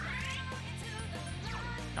 Sorry.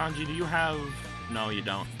 Kanji, do you have? No, you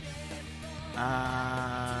don't.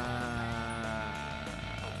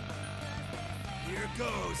 Here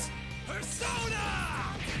goes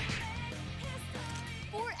Persona.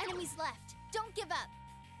 4 enemies left. Don't give up.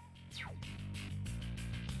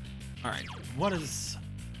 All right. What is?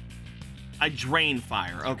 I drain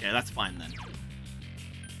fire. Okay, that's fine then.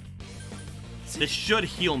 This should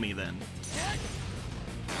heal me then.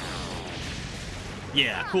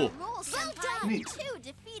 Yeah, cool. Well done. Neat. 2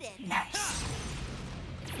 defeated. Nice.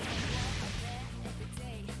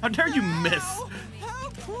 How dare you miss? How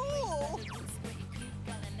cool!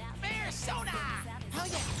 Persona! Hell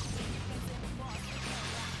yeah!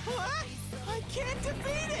 What? I can't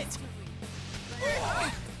defeat it!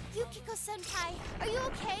 Yukiko-senpai, are you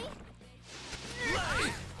okay?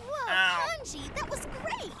 Whoa, Ow. Kanji, that was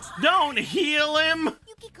great! Don't heal him!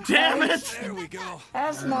 Yukiko Damn it! There we go.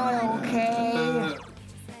 That's not okay.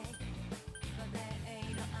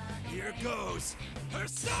 Here goes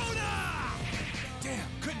Persona. Damn,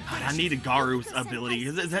 couldn't finish. I need a Garu's ability.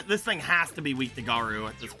 This thing has to be weak to Garu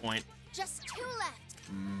at this point. Just 2 left.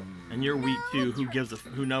 And you're weak to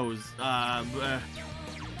who knows. I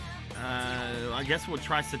guess we'll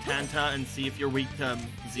try Satanta and see if you're weak to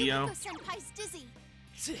Zio. Yukiko-senpai's dizzy.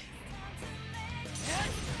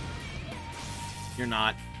 You're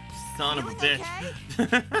not. Son of a bitch.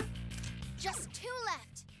 Just 2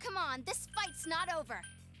 left. Come on, this fight's not over.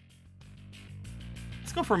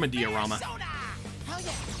 Let's go for a Diorama. Persona! Hell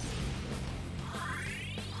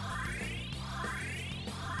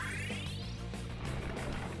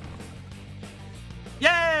yeah!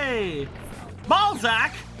 Yay!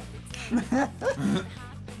 Balzac!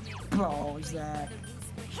 Balzac.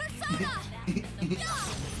 Persona! I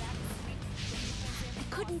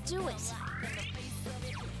couldn't do it.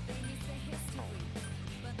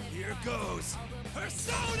 Here goes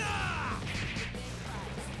Persona.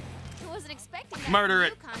 I wasn't expecting that. Murder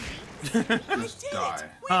from it. you, Kanji. Just die,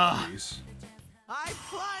 please. I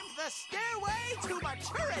climbed the stairway to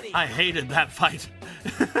maturity! I hated that fight.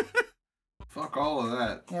 Fuck all of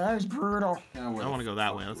that. Yeah, that was brutal. Yeah, I want to go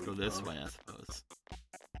that way. Let's go this way, I suppose.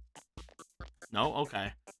 No?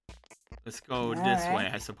 Okay. Let's go this way,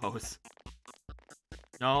 I suppose.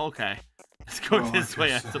 No? Okay. Let's go this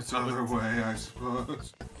way, I This other suppose. way, I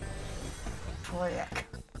suppose. Frick.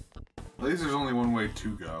 At least there's only one way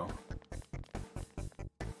to go.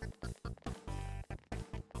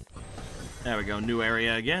 There we go. New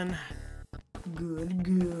area again. Good,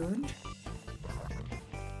 good.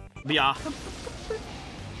 Yeah.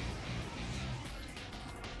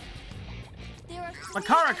 There are 3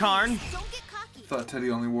 Makarakarn. enemies. Don't get cocky. Thought Teddy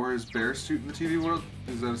only wore his bear suit in the TV world.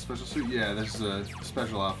 Is that a special suit? Yeah, this is a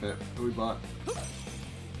special outfit that we bought.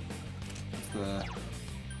 It's the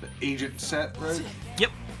agent set, right?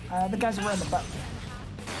 Yep. The guys are wearing the button.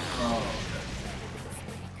 Oh,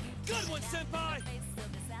 Good one, senpai.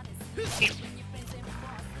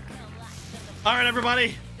 All right,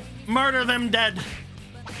 everybody. Murder them dead.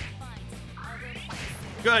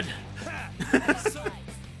 Good.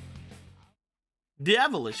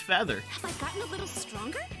 Devilish feather. Have I gotten a little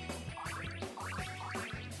stronger?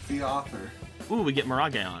 the author. Ooh, we get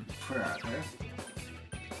Mirage on. Father.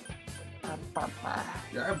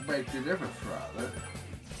 Yeah, I baked a different father.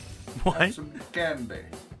 What? Some candy.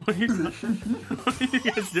 What are you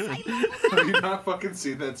guys doing? Have you not fucking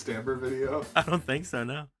seen that Stamper video? I don't think so,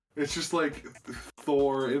 no. It's just like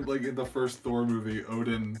Thor, in the first Thor movie,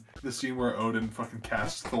 Odin, the scene where Odin fucking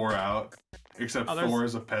casts Thor out. Except Thor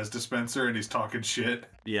is a Pez dispenser and he's talking shit.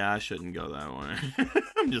 Yeah, I shouldn't go that way.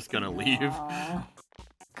 I'm just gonna leave. Aww.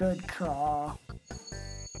 Good call.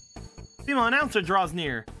 Female announcer draws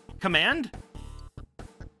near. Command?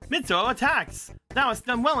 Mitsuo attacks. Thou hast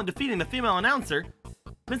done well in defeating the female announcer.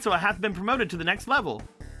 Mitsuo hath been promoted to the next level.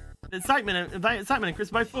 Thy excitement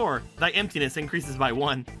increases by 4. Thy emptiness increases by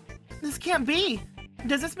 1. This can't be.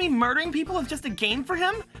 Does this mean murdering people is just a game for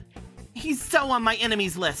him? He's so on my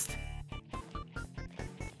enemies list.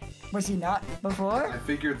 Was he not before? I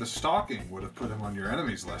figured the stalking would have put him on your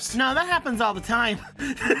enemies list. No, that happens all the time.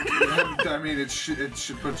 I mean, it should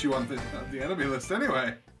put you on the enemy list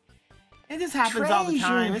anyway. It just happens all the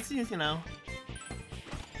time. Treasure. It's just, you know.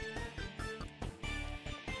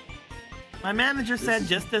 My manager said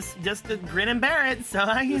just to grin and bear it, so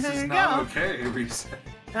This there is you not go. okay, Reset.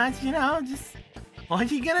 That's, you know, just what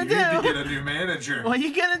you gonna You do? need to get a new manager. What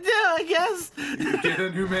you gonna do? I guess. You get a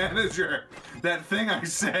new manager. That thing I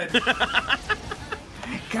said.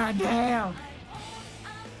 God damn.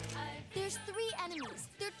 There's 3 enemies.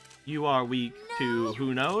 They're You are weak to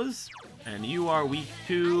who knows, and you are weak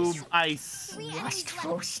to ice.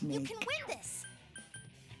 Lustful snake. You can win this.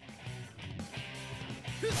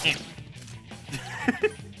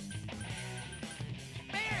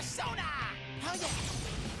 Bear soda! Hell yeah!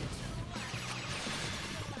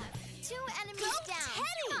 2 enemies down.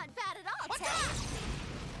 Teddy! Not bad at all, Teddy.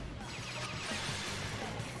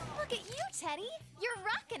 Look at you, Teddy. You're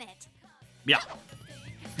rocking it. Yeah.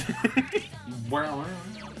 Well,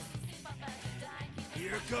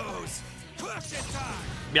 Here goes. Question time.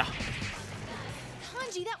 Yeah.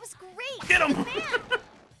 Kanji, that was great. Get him!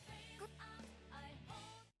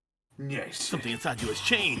 yes. Something inside you has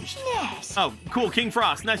changed. Yes. Oh, cool, King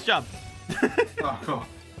Frost. Nice job. Oh, cool.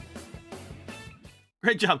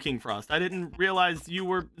 Great job, King Frost. I didn't realize you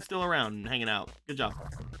were still around and hanging out. Good job.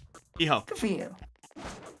 Hee-ho. Good for you.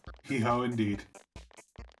 Hee-ho indeed.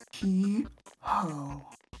 Hee-ho.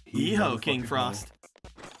 Hee-ho, King Frost.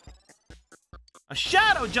 A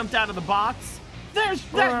shadow jumped out of the box.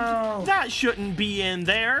 That shouldn't be in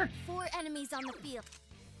there. 4 enemies on the field.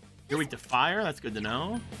 You're weak to fire. That's good to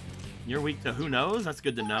know. You're weak to who knows. That's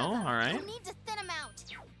good to know. All right. You need to thin them out.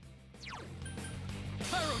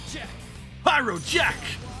 Pyro check! Pyro Jack.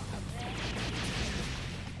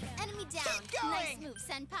 Enemy down. Nice move,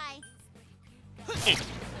 Senpai. Eh.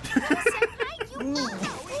 Senpai, you know.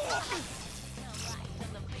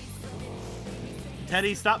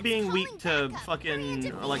 Teddy, stop being weak to fucking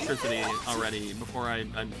electricity already before I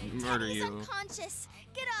murder Teddy's you. unconscious.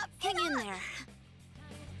 Get up. Hang in there.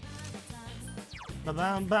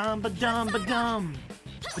 Ba-bam, bam, ba-dum, ba-dum.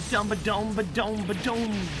 Ba-dum, ba-dum, ba-dum,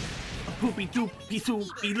 ba-dum. A poopy doopy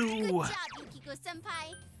soupy Good loo. job, Yukiko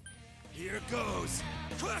Senpai. Here goes.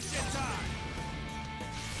 Question time.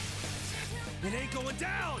 It ain't going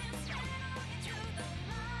down.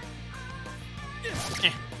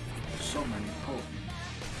 Eh. So many potent.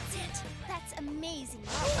 That's amazing.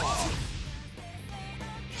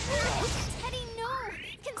 Teddy, no.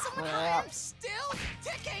 Can someone help? I'm still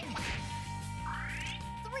ticking!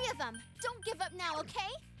 3 of them. Don't give up now,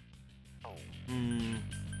 okay? Hmm.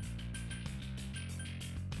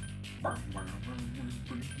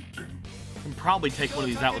 Can probably take one of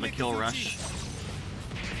these out with a kill rush.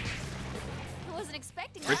 I wasn't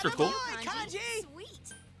expecting Crits that. are cool. Kanji!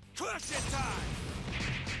 Sweet. Question time.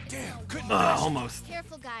 Damn, couldn't Almost.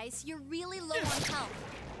 Careful, guys. You're really low on health.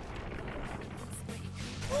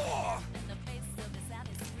 Oh,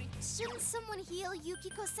 Shouldn't someone heal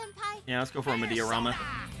Yukiko Senpai? Yeah, let's go for a Mediarama.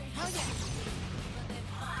 Hell yeah.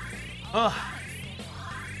 Ugh.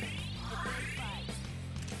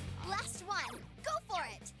 Last one. Go for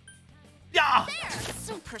it. Yeah. There.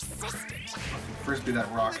 So persistent. Frisbee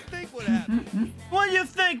that rock. I think what happened. What do you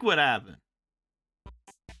think would happen?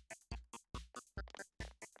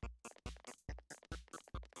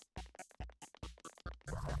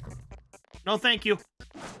 No, thank you.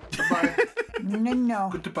 Goodbye. No.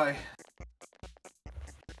 Goodbye.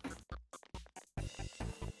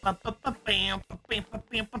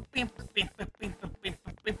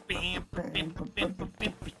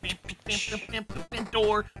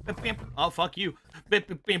 Door. Oh, fuck you. Don't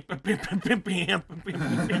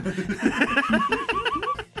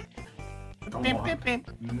want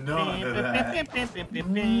none of that.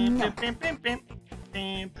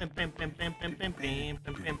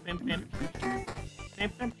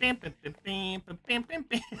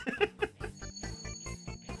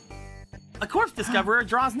 A corpse discoverer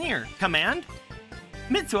draws near. Command?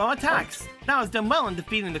 Mitsuo attacks. Now has done well in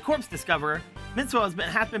defeating the corpse discoverer. Mitsuo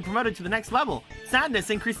has been promoted to the next level. Sadness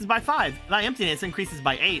increases by 5. Thy emptiness increases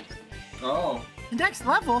by 8. Oh. The next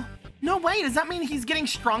level? No way, does that mean he's getting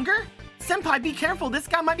stronger? Senpai, be careful. This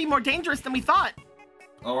guy might be more dangerous than we thought.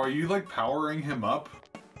 Oh, are you like powering him up?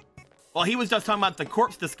 Well, he was just talking about the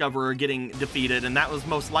corpse discoverer getting defeated, and that was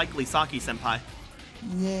most likely Saki Senpai.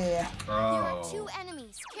 Yeah. There are Oh. 2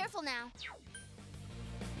 enemies. Careful now.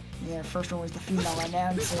 Yeah, first one was the female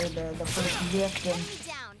announcer, the first victim. Enemy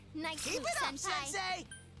down. Nice Keep move, it up, Senpai. Sensei!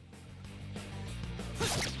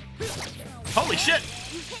 Holy shit!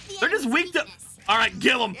 You hit the They're just enemy's weak to... weakness. Alright,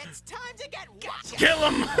 kill him! It's time to get gotcha! Kill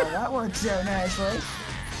him! Oh, that works so nicely.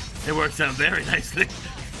 It works out very nicely.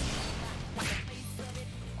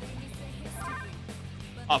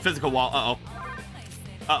 Oh, physical wall. Uh-oh.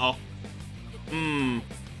 Uh-oh.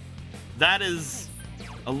 That is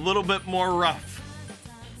a little bit more rough.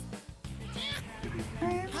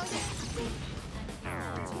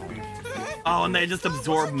 Oh, and they just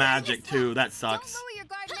absorb magic, too. That Don't sucks. lower your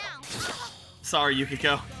guard now. Sorry,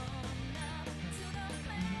 Yukiko.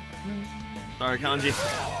 Sorry, Kanji.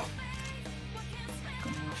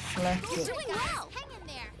 Reflect You're it. doing well. Hang in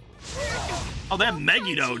there. Oh, they have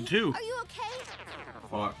Megidode too. Are you okay?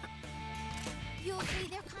 Fuck. You okay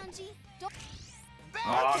there, Kanji? Don't...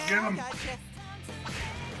 Oh, get him.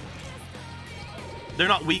 They're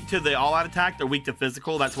not weak to the all-out attack. They're weak to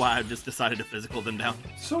physical. That's why I just decided to physical them down.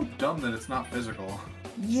 So dumb that it's not physical.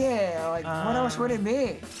 Yeah, like what else would it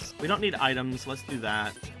be? We don't need items. Let's do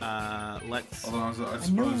that. Let's Although I A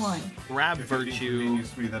new suppose one. grab if it virtue.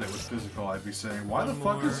 inconvenienced me that it was physical, I'd be saying, why the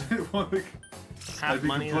fuck is it like? Have I'd be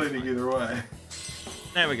money. complaining either way.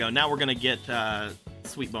 There we go. Now we're gonna get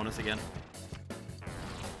sweet bonus again.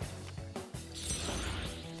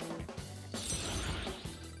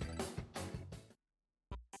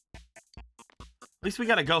 At least we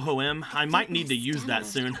got a Go-Ho-M. I might need to use that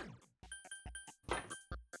soon.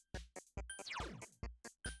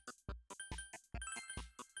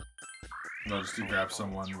 No, just to grab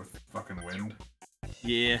someone with fucking wind.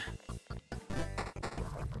 Yeah.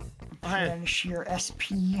 Oh, hey. Finish your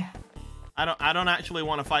SP. I don't actually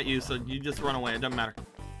want to fight you, so you just run away. It doesn't matter.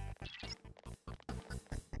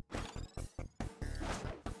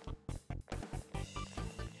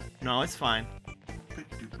 No, it's fine.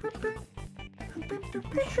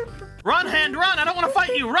 Run, Hand, run! I don't want to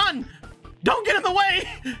fight you! Run! Don't get in the way!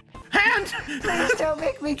 Hand! Please don't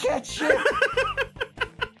make me catch you.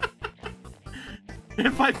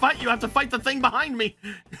 If I fight you, I have to fight the thing behind me.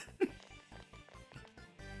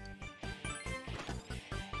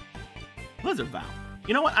 Blizzard Vow.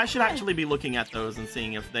 You know what? I should actually be looking at those and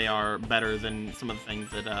seeing if they are better than some of the things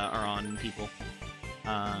that are on people.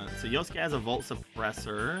 So Yosuke has a Volt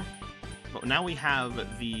Suppressor, but now we have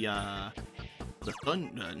the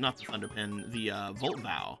not the Thunder Pin, the Volt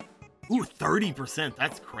Vow. Ooh, 30%.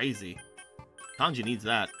 That's crazy. Kanji needs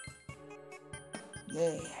that.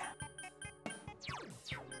 Yeah.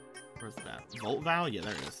 Where's that? Volt Vow? Yeah,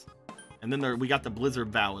 there it is. And then we got the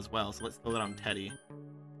Blizzard Vow as well, so let's throw that on Teddy.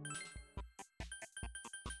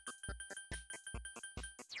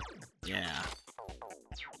 Yeah.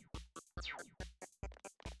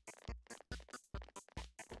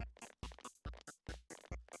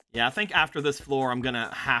 Yeah, I think after this floor, I'm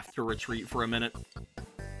gonna have to retreat for a minute.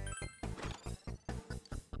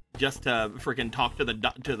 Just to freaking talk to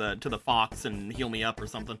the fox and heal me up or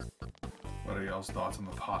something. What are y'all's thoughts on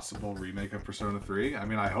the possible remake of Persona 3? I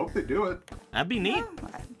mean, I hope they do it. That'd be neat. Yeah,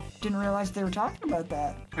 I didn't realize they were talking about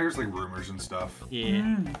that. There's like rumors and stuff.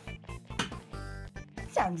 Yeah.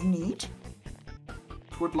 Sounds neat.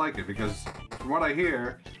 Would like it because from what I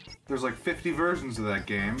hear, there's like 50 versions of that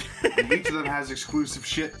game, and each of them has exclusive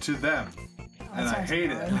shit to them. And I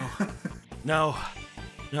hate it. No.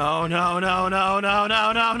 No, no, no, no, no, no,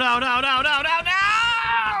 no, no, no, no, no, no, no!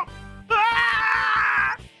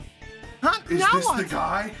 Ah! Huh? Is Now this what? the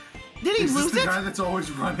guy? Did he Is lose this the it? guy that's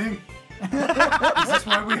always running? Is this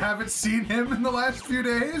why we haven't seen him in the last few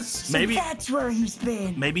days? So Maybe that's where he's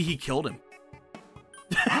been. Maybe he killed him.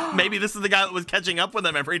 Maybe this is the guy that was catching up with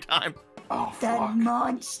him every time. Oh, That fuck.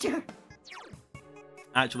 monster.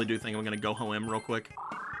 I actually do think I'm gonna go home real quick.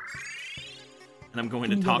 And I'm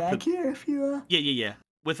going Can to you talk get back to... here if you Yeah.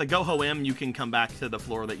 With a Go-Ho-M, you can come back to the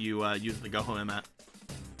floor that you used the Go-Ho-M at.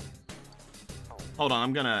 Hold on,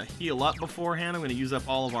 I'm gonna heal up beforehand. I'm gonna use up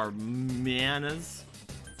all of our manas.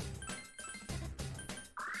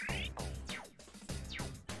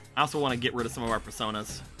 I also want to get rid of some of our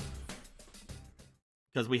personas.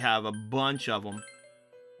 Because we have a bunch of them.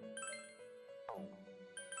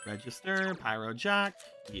 Register, Pyro Jack,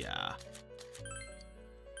 yeah.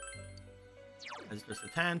 Register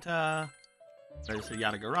Satanta, Register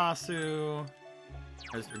Yatagarasu,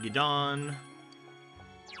 Register Gidon,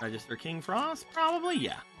 Register King Frost, probably,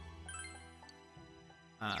 yeah.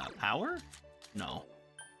 Power? No.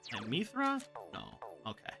 And Mithra? No.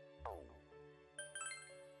 Okay.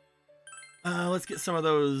 Let's get some of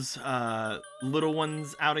those little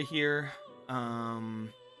ones out of here.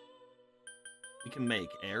 We can make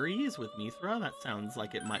Ares with Mithra. That sounds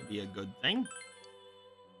like it might be a good thing.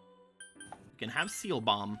 We can have Seal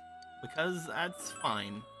Bomb, because that's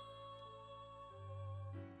fine.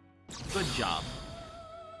 Good job.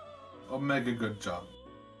 Omega, good job.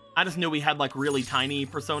 I just knew we had like really tiny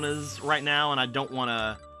personas right now, and I don't want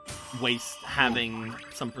to waste having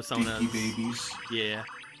some personas. Dinky babies. Yeah.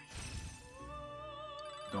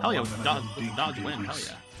 Don't Hell yeah, want them dodge, having dinky dodge win, hell babies.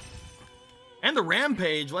 yeah. And the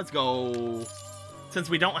Rampage, let's go. Since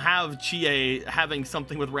we don't have Chie, having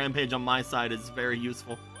something with Rampage on my side is very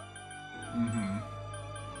useful.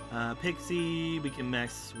 Mm-hmm. Pixie, we can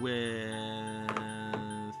mess with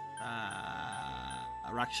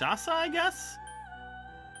Rakshasa, I guess?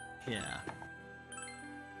 Yeah.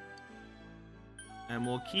 And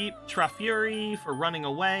we'll keep Trafury for running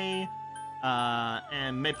away.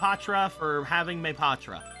 And Maypatra for having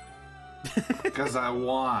Maypatra. Because I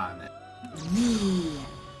want it. Yeah.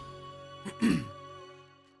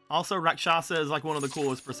 Also, Rakshasa is like one of the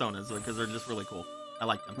coolest personas because they're just really cool. I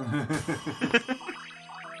like them.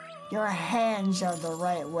 Your hands are the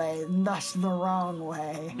right way, thus the wrong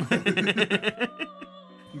way.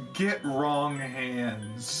 Get wrong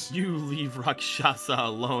hands. You leave Rakshasa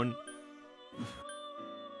alone.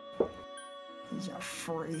 He's a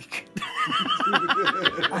freak.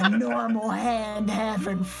 A normal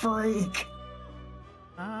hand-having freak.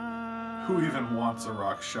 Who even wants a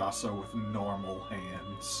Rakshasa with normal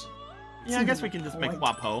hands? Yeah, I guess we can just make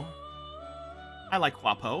Huapo. I like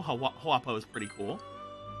Huapo. Huapo is pretty cool.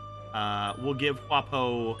 We'll give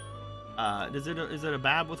Huapo... is it a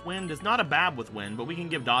Bab with Wind? It's not a Bab with Wind, but we can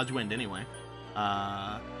give Dodge Wind anyway.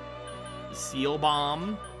 Seal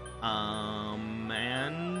Bomb.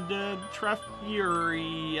 And Tref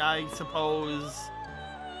Fury, I suppose.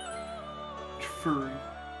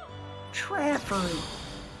 Treffery.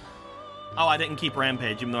 Oh, I didn't keep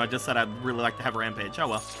Rampage, even though I just said I'd really like to have Rampage. Oh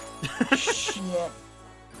well. Shit.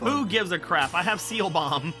 Who gives a crap? I have Seal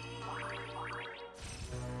Bomb.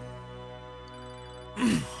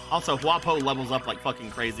 Also, Huapo levels up like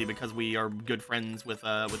fucking crazy because we are good friends with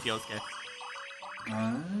Yosuke.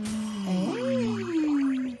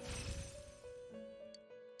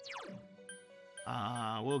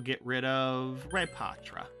 We'll get rid of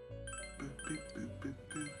Repatra.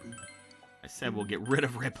 I said we'll get rid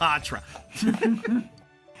of Repatra.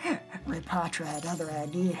 Repatra had other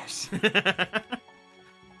ideas.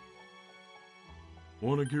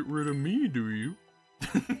 Wanna get rid of me, do you?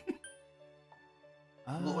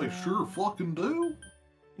 Well, I sure fucking do. You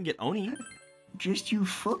can get Oni. Just you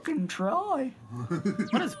fucking try.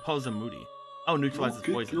 What is Posamudi? Oh, neutralizes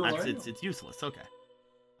kick poison. your It's useless. Okay.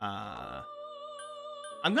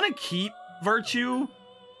 I'm gonna keep Virtue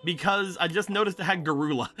because I just noticed it had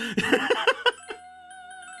Garula.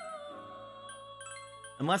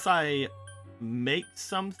 Unless I make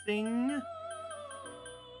something,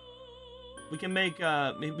 we can make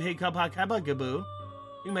Kakabagaboo.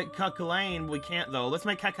 We can make Kakalane. We can't though. Let's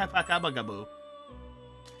make Kakabagaboo.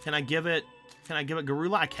 Can I give it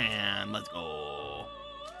Garula? I can. Let's go.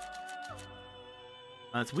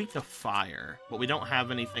 It's weak to fire, but we don't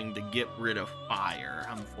have anything to get rid of fire,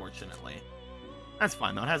 unfortunately. That's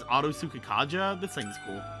fine though. It has Auto Tsukikaja. This thing's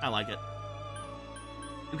cool. I like it.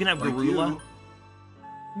 You can have Like Garula. you.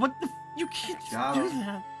 What the? You can't just do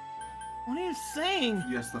that. What are you saying?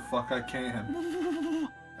 Yes, the fuck I can.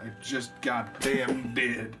 I just goddamn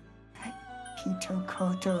did.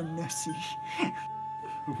 Hitokoto Nusi.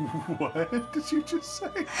 What did you just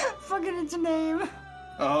say? Fucking its name.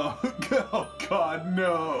 Oh God,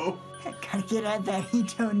 no. Gotta get at that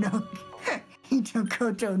Hitokoto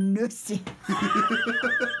Nusi.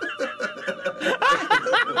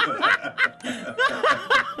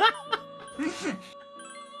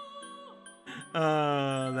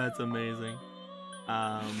 That's amazing.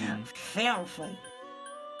 Filthy.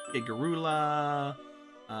 Get Garula.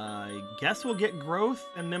 I guess we'll get Growth,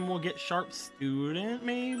 and then we'll get Sharp Student,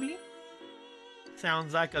 maybe?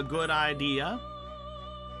 Sounds like a good idea.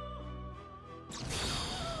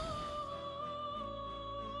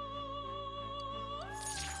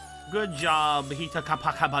 Good job,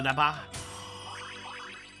 Hitakapakabadaba.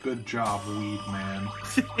 Good job, weed man.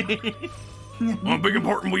 I'm a big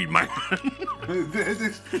important weed man.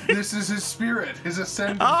 This is his spirit, his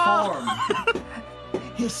ascended form.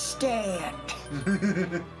 His stand.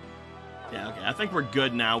 Yeah, okay. I think we're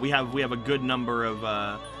good now. We have a good number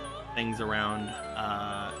of things around.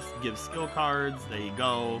 Give skill cards. There you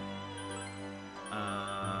go.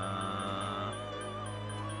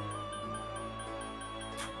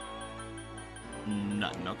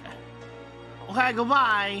 Nothing. Okay. Okay.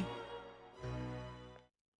 Goodbye.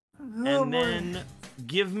 And then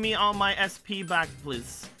give me all my SP back,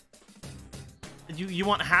 please. You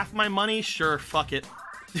want half my money? Sure. Fuck it.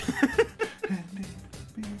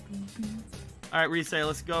 Alright, Risei,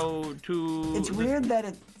 let's go to... It's weird that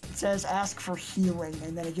it says ask for healing,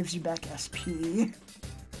 and then it gives you back SP.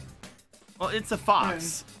 Well, it's a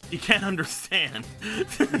fox. You can't understand.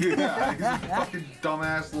 Yeah, he's a fucking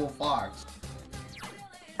dumbass little fox.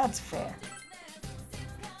 That's fair.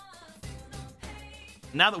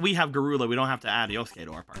 Now that we have Garula, we don't have to add Yosuke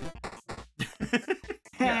to our party.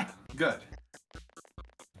 Yeah, good.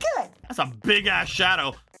 Good. That's a big-ass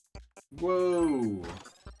shadow. Whoa.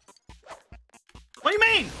 What do you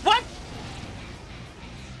mean? What?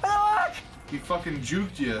 Fuck! He fucking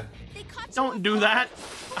juked you. Don't do that.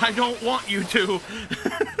 I don't want you to.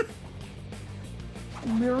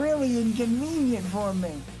 You're really inconvenient for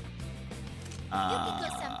me.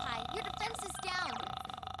 Yukiko-senpai, your defense is down.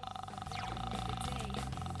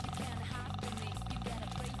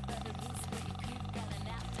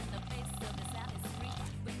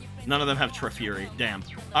 None of them have Fury. Damn.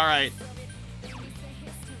 All right.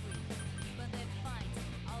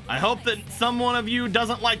 I hope that someone of you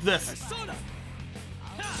doesn't like this.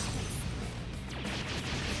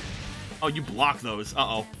 Oh, you block those.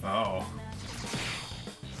 Uh-oh. Oh.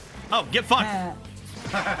 Oh, get fucked.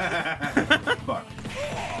 Fuck.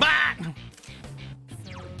 Bah!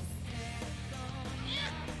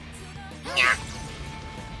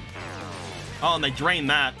 Oh, and they drain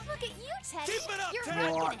that. Look at you, Teddy. You're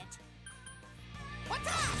rocking it.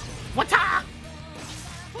 What's up?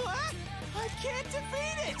 What? I can't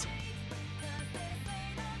defeat it!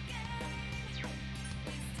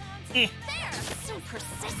 Eh. There. So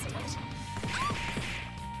persistent.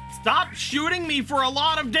 Stop shooting me for a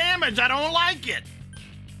lot of damage. I don't like it.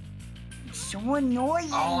 So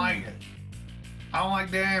annoying. I don't like it. I don't like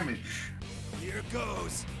damage. Here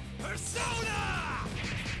goes Persona!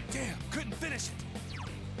 Damn, couldn't finish it.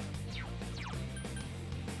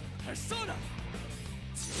 Persona!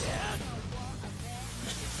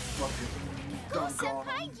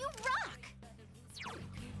 Senpai, you rock.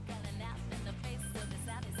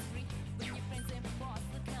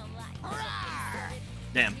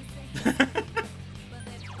 Damn.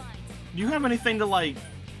 Do you have anything to, like,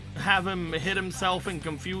 have him hit himself in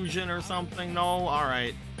confusion or something? No?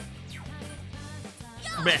 Alright.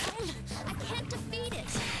 I can't defeat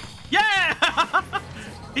it. Yeah!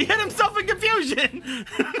 He hit himself in confusion!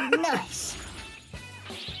 Nice.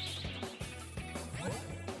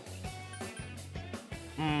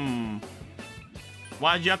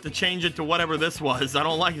 Why'd you have to change it to whatever this was? I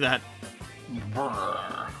don't like that.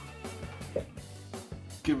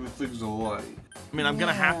 Give things a light. I mean, I'm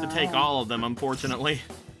gonna have to take all of them, unfortunately.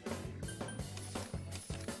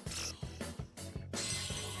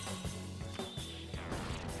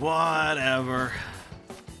 Whatever.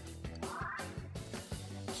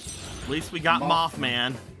 At least we got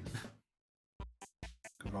Mothman.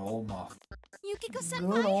 Good old Moth. Yukiko-senpai,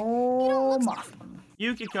 Good you old don't look Mothman.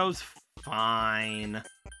 Yukiko's fine.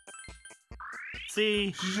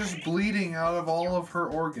 See? She's just bleeding out of all of her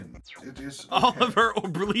organs. It is okay. All of her,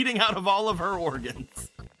 bleeding out of all of her organs.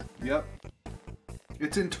 Yep.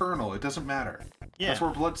 It's internal. It doesn't matter. Yeah. That's where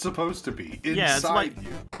blood's supposed to be. Inside Yeah, it's like, you.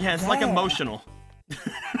 yeah, it's like emotional.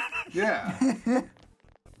 Yeah.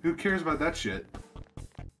 Who cares about that shit?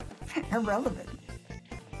 Irrelevant.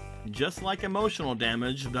 Just like emotional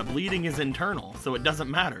damage, the bleeding is internal, so it doesn't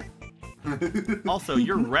matter. Also,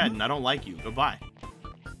 you're red and I don't like you. Goodbye.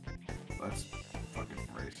 That's fucking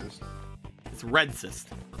racist. It's red cyst.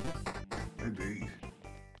 Indeed.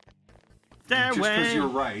 Stairway. Just because you're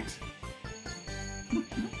right.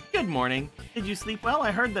 Good morning. Did you sleep well?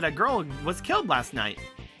 I heard that a girl was killed last night.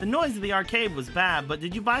 The noise of the arcade was bad, but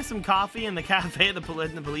did you buy some coffee in the cafe in the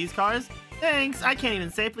police cars? Thanks, I can't even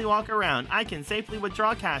safely walk around. I can safely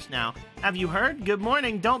withdraw cash now. Have you heard? Good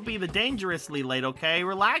morning, don't be the dangerously late, okay?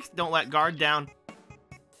 Relax, don't let guard down.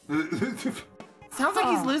 Sounds like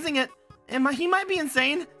he's losing it. He might be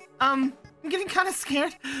insane. I'm getting kind of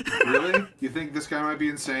scared. Really? You think this guy might be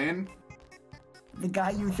insane? The guy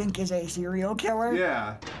you think is a serial killer?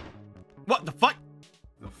 Yeah. What the fuck?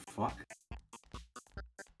 The fuck?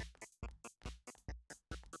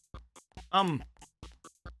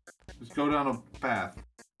 Just go down a path.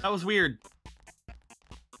 That was weird.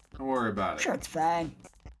 Don't worry about it. Sure, it's fine.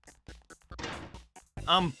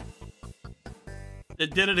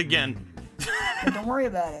 It did it again. But don't worry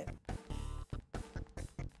about it.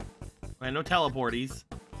 Right, no teleporties.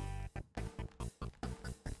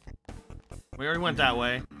 We already went that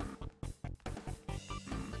way.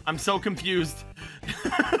 I'm so confused.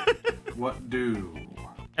 What do?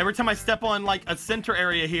 Every time I step on, like, a center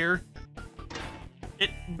area here,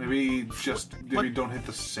 Maybe don't hit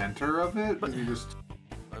the center of it? Maybe just...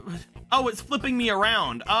 Oh, it's flipping me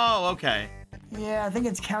around. Oh, okay. Yeah, I think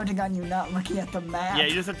it's counting on you not looking at the map. Yeah,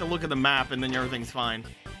 you just have to look at the map and then everything's fine.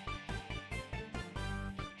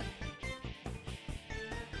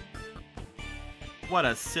 What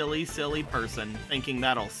a silly, silly person, thinking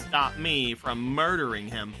that'll stop me from murdering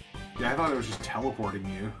him. Yeah, I thought it was just teleporting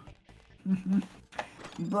you.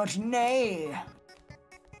 But nay.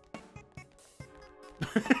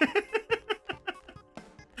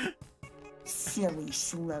 Silly,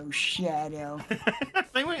 slow shadow. I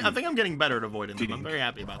think I'm getting better at avoiding them. I'm very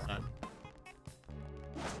happy about that.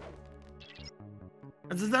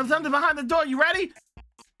 There's something behind the door. You ready?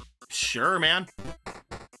 Sure, man.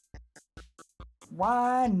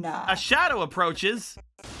 Why not? A shadow approaches.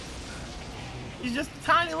 He's just a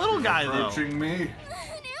tiny little guy, though. Approaching me.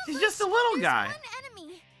 He's just a little guy.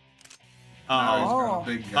 Now he's got a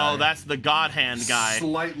big guy. Oh, that's the God Hand guy.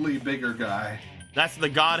 Slightly bigger guy. That's the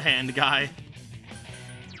God Hand guy.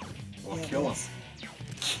 Well, kill him.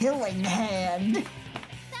 Killing Hand.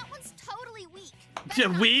 That one's totally weak.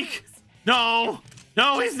 Weak? No.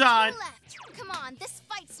 No, he's not. Come on, this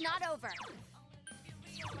fight's not over.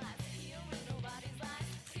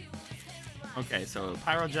 Okay, so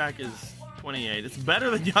Pyrojack is 28. It's better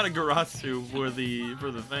than Yatagarasu for the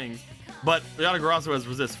things. But Yatagarasu has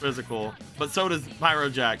resist physical, but so does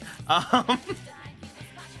Pyrojack.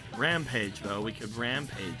 Rampage, though. We could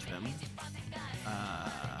rampage them.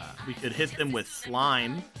 We could hit them with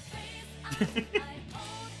slime.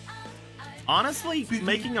 Honestly,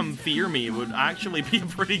 making them fear me would actually be a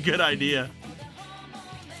pretty good idea.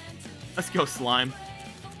 Let's go, slime.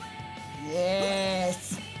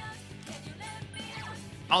 Yes.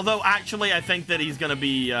 Although, actually, I think that he's gonna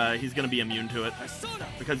be immune to it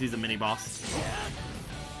because he's a mini boss.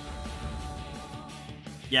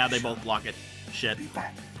 Yeah, they both block it. Shit. Be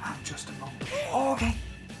back. Just a moment. Okay.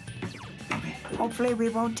 Hopefully we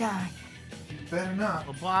won't die. Better not.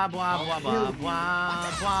 Blah blah blah blah blah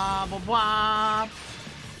blah blah blah.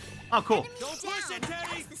 Oh, cool.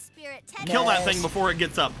 Kill that thing before it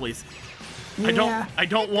gets up, please. Yeah. I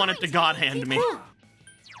don't want it to God Hand me.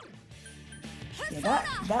 Yeah,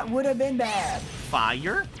 that would have been bad.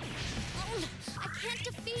 Fire? I can't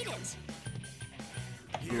defeat it.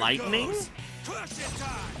 Lightning? Crush it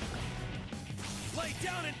time! Lay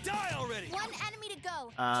down and die already! One enemy to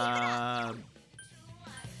go.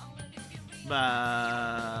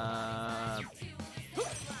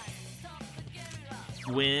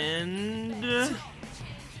 Wind?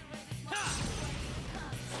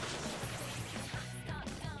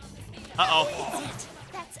 Uh-oh.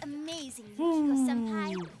 That's amazing,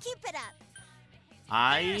 Yukiko-senpai. Keep it up.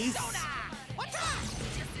 Ice?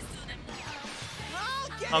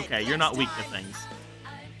 Okay, you're not weak to things.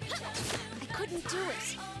 I couldn't do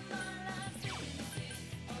it.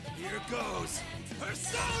 Here goes!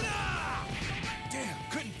 Persona! Damn,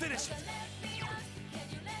 couldn't finish it!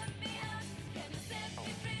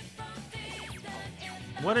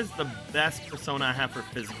 What is the best persona I have for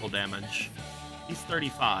physical damage? He's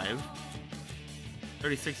 35.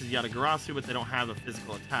 36 is Yatagarasu, but they don't have a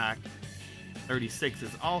physical attack. 36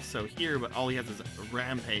 is also here, but all he has is a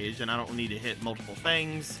rampage, and I don't need to hit multiple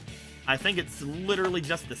things. I think it's literally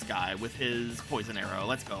just this guy with his poison arrow.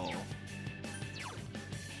 Let's go.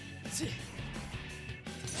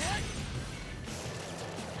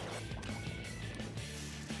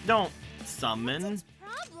 Don't summon.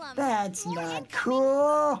 That's not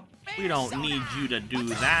cool. We don't need you to do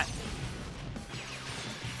that.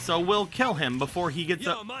 So we'll kill him before he gets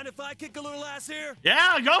up. Mind if I kick a little ass here?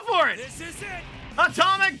 Yeah, go for it. This is it.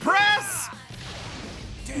 Atomic press.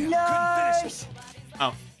 Damn, Nice.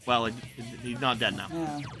 Oh, well, he's not dead now.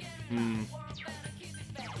 Yeah.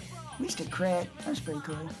 At least a crit. That's pretty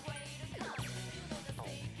cool.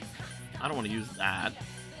 I don't want to use that.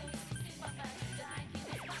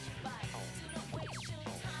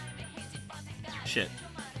 Shit.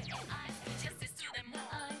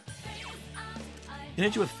 Can I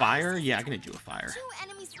hit you with fire? Yeah, I can hit you with fire. 2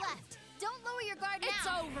 enemies left. Don't lower your guard now. It's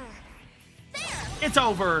over. There. It's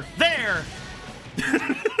over. There.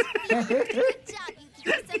 Good job,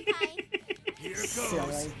 Yukiko-senpai. Here goes.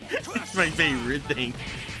 Silly. That's my favorite thing.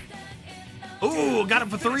 Ooh, got it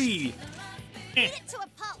for 3. Beat it to a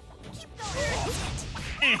pulp. Keep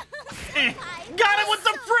going. Got it with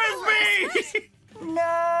the frisbee.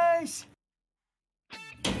 Nice.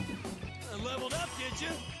 Leveled up, did you?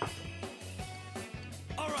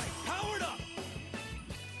 All right, powered up.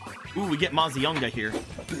 Ooh, we get Mazionga here.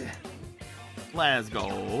 Let's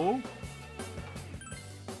go.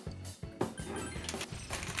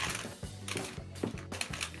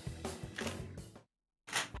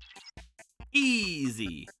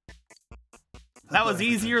 Easy. That was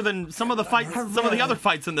easier than some of the fights, some of the other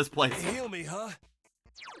fights in this place. Heal me, huh?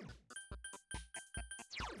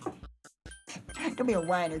 Don't be a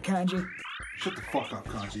whiner, Kanji. Shut the fuck up,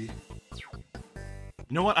 Kanji.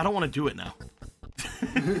 You know what? I don't want to do it now.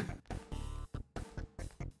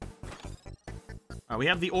 Alright, we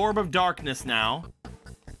have the Orb of Darkness now.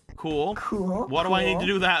 Cool. Cool. What do I need to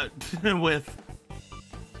do that with?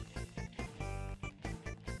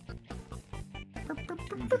 You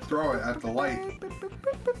can throw it at the light.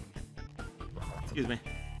 Excuse me.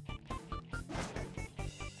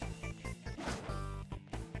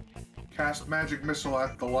 Cast magic missile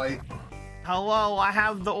at the light. Hello, I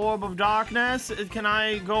have the Orb of Darkness. Can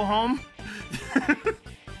I go home?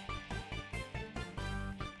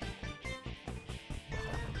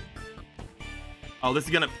 Oh, this is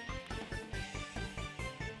gonna...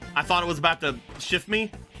 I thought it was about to shift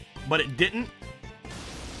me, but it didn't.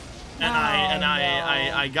 And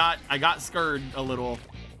I got scared a little.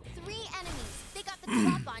 3 enemies. They got the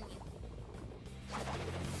drop on you.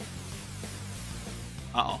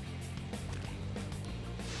 Uh-oh.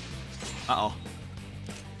 Uh-oh.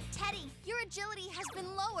 Teddy, your agility has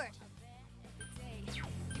been lowered.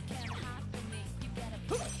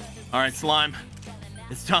 All right, slime.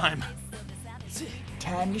 It's time.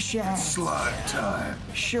 Time to shine. Slime time.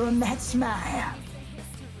 Show him that smile.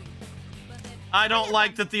 I don't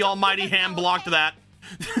like that the almighty hand blocked that.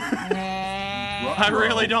 I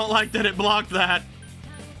really don't like that it blocked that.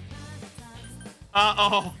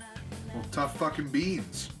 Uh-oh. Well, tough fucking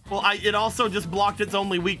beans. Well, it also just blocked its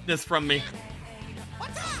only weakness from me.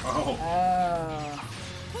 Oh.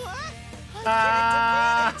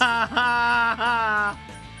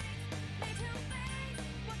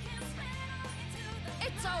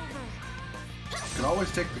 It's over. You can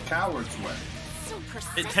always take the coward's way.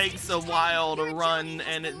 It takes a while to run,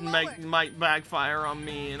 and it might backfire on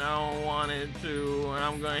me, and I don't want it to. And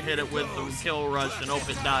I'm gonna hit it with the kill rush and hope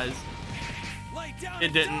it dies.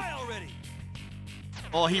 It didn't.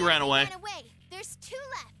 Oh, he ran away. There's 2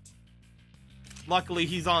 left. Luckily,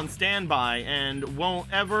 he's on standby and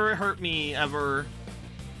won't ever hurt me ever.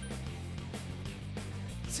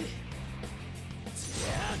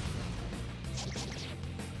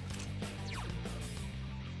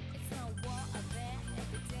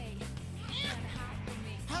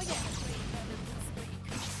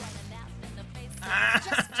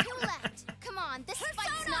 Just 2 left. Come on, this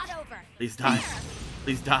fight's not over. Please die.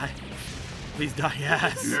 Please die. Please die,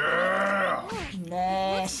 yes. Yeah.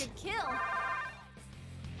 Nice. Kill.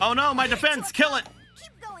 Oh no, my defense, kill it.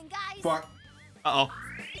 Keep going, guys. Fuck. Uh-oh.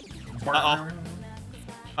 Uh-oh.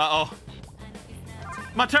 Uh-oh.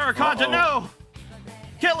 My terracotta, no!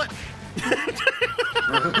 Kill it!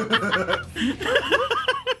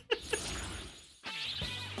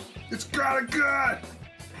 It's got a gun!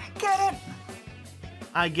 Get it!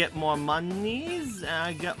 I get more monies, and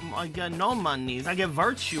I get no monies. I get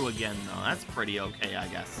virtue again, though. That's pretty okay, I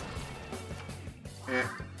guess. Eh.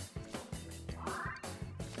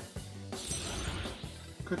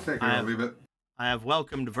 Could take it or leave it. I have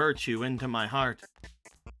welcomed virtue into my heart.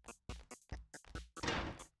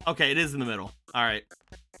 Okay, it is in the middle. All right.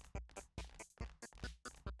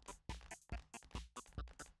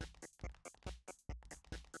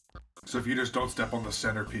 So if you just don't step on the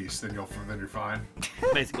centerpiece, then you're fine.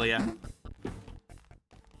 Basically, yeah.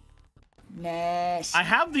 Nice. I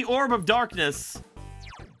have the Orb of Darkness,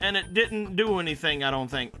 and it didn't do anything, I don't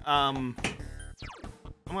think. I'm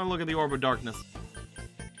gonna look at the Orb of Darkness.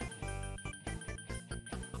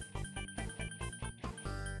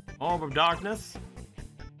 Orb of Darkness.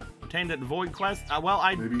 Obtained at Void Quest. Well,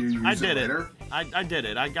 I did it. I did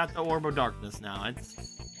it. I got the Orb of Darkness now. It's...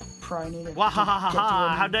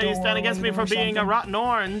 Wahahaha! How dare you stand against me for being a rotten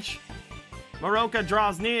orange? Moroka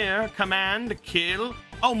draws near. Command, kill.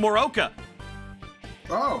 Oh, Moroka!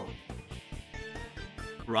 Oh!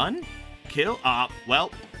 Run? Kill?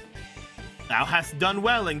 Well. Thou hast done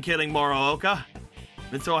well in killing Moroka.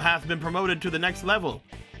 Mitsuo hath been promoted to the next level.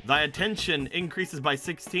 Thy attention increases by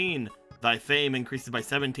 16. Thy fame increases by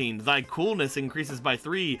 17. Thy coolness increases by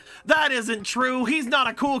 3. That isn't true! He's not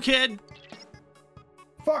a cool kid!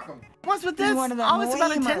 Fuck him! What's with this? All this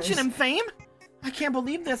about attention and fame? I can't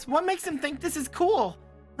believe this. What makes him think this is cool?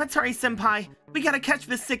 Let's hurry, Senpai. We gotta catch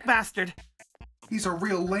this sick bastard. He's a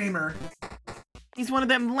real lamer. He's one of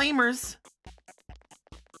them lamers.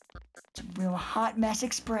 It's a real hot mess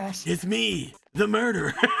express. It's me, the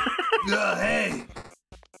murderer. Hey!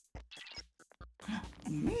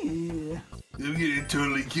 Yeah. I'm gonna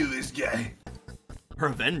totally kill this guy.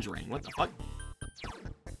 Revenge ring? What the fuck?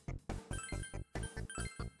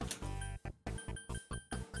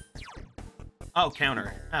 Oh,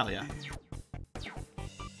 counter. Hell yeah.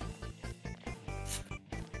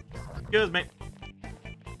 Excuse me.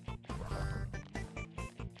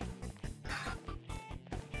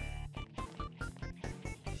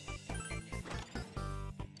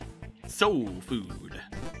 Soul food.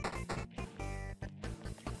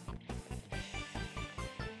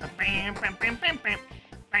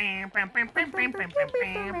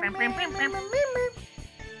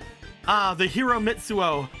 Ah, the hero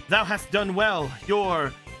Mitsuo, thou hast done well.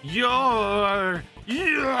 You're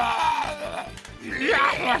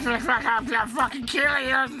fucking kill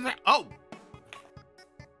you. Oh.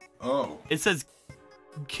 Oh. It says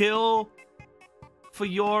kill for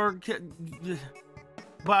your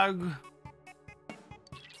bug.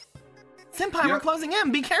 Senpai, we're closing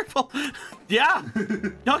in. Be careful. Yeah.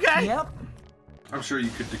 Okay. Yep. I'm sure you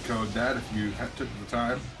could decode that if you took the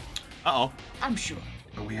time. Uh-oh. I'm sure.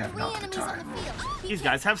 But we have not the time. These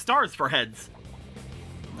guys have stars for heads.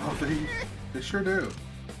 Oh, they sure do.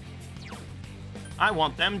 I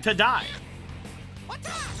want them to die.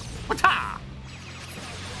 Wata!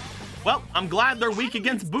 Well, I'm glad they're weak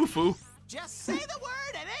against Bufu. Just say the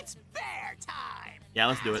word and it's bear time. Yeah,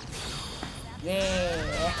 let's do it.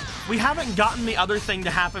 Yeah. We haven't gotten the other thing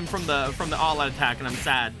to happen from the all-out attack, and I'm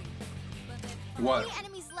sad. What?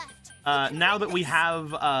 Now that we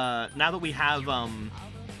have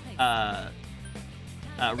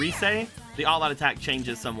Risei, the all-out attack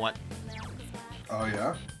changes somewhat. Oh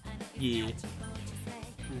yeah? Yeah.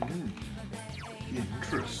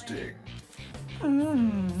 Interesting.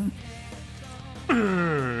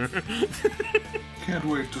 Can't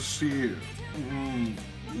wait to see it.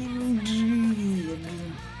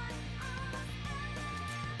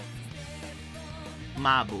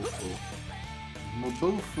 Mabufu.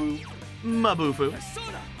 Mabufu. Mabufu.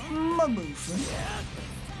 Mabufu.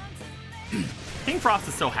 King Frost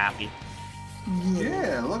is so happy.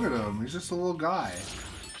 Yeah, look at him. He's just a little guy.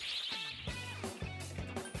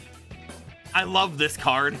 I love this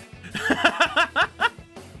card.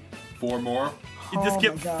 4 more? You just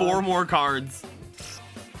get 4 more cards.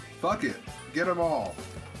 Fuck it. Get them all.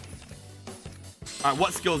 Alright,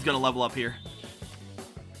 what skill is gonna level up here?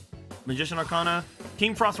 Magician Arcana.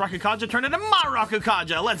 King Frost Rakukaja turned into my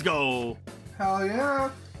Rakukaja. Let's go. Hell yeah.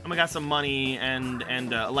 I'm gonna got some money and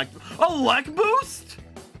elect boost?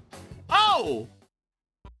 Oh!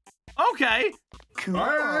 Okay. Cool.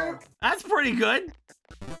 Right. That's pretty good.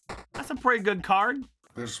 That's a pretty good card.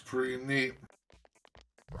 That's pretty neat.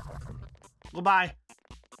 Goodbye.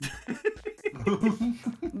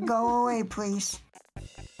 Go away, please.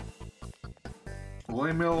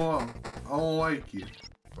 Leave me alone. I don't like you.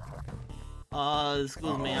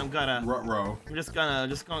 Excuse me, I'm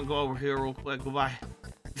just gonna go over here real quick. Goodbye.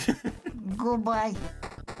 Goodbye.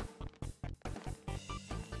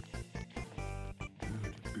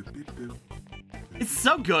 It's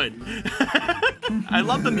so good. I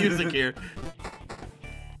love the music here.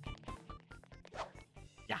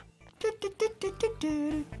 Yeah.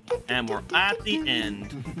 And we're at the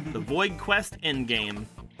end. The Void Quest endgame.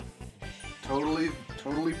 Totally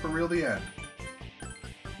for real the end.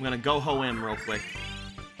 I'm gonna go ho-im real quick.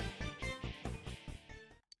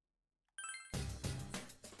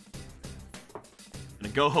 I'm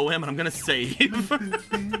gonna go ho-im and I'm gonna save.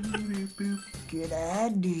 Good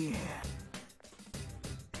idea.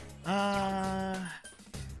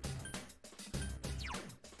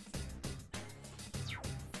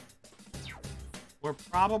 We're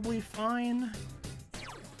probably fine.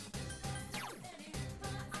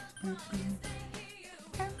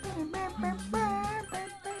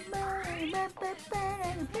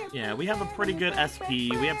 Yeah, we have a pretty good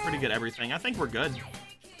SP. We have pretty good everything. I think we're good.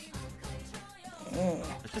 Yeah.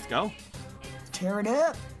 Let's just go. Tear it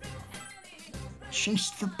up.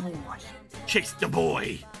 Chase the boy. Chase the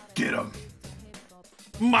boy. Get him.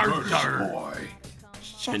 Murder. Boy.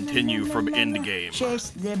 Continue from endgame. Chase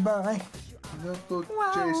the boy.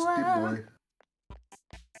 Chase the boy.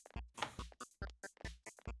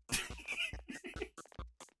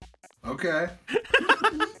 Okay.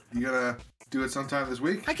 You gonna do it sometime this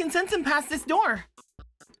week? I can sense him past this door.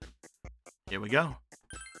 Here we go.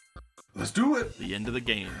 Let's do it. The end of the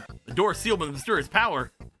game. The door sealed with mysterious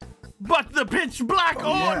power. But the pitch black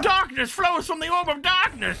darkness flows from the orb of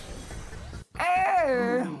darkness.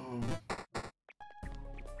 Oh.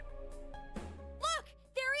 Look,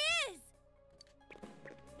 there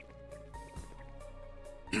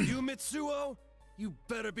he is! You, Mitsuo? You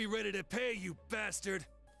better be ready to pay, you bastard.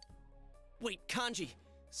 Wait, Kanji,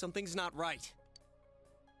 something's not right.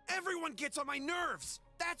 Everyone gets on my nerves.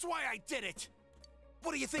 That's why I did it.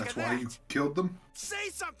 What do you think That's of that? why you killed them? Say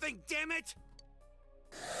something, damn it!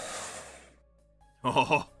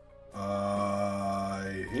 Oh.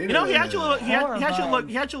 I hate You know, it. he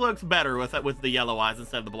actually looks better with the yellow eyes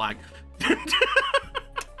instead of the black.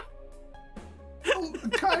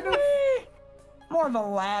 Kind of. More of a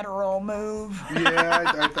lateral move.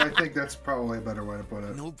 Yeah, I think that's probably a better way to put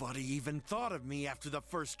it. Nobody even thought of me after the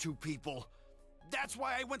first 2 people. That's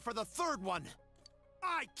why I went for the 3rd one.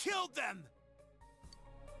 I killed them!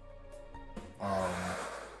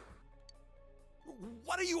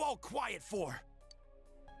 What are you all quiet for?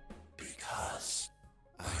 Because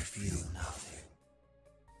I feel nothing.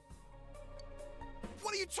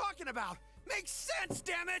 What are you talking about? Makes sense,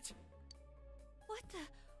 damn it! What the?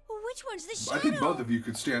 Which one's the shadow? I think both of you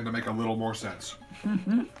could stand to make a little more sense.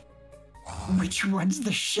 Which one's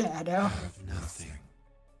the shadow? I have nothing.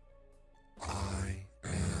 I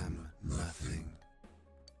am nothing.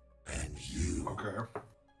 And you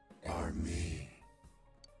are me.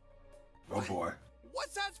 Oh boy.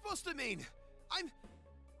 What's that supposed to mean? I'm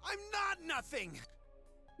not nothing.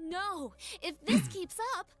 No, if this keeps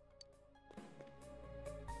up.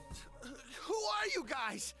 Who are you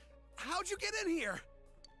guys? How'd you get in here?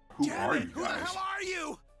 Who are you Who the guys? hell are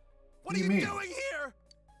you? What do are you you mean? doing here?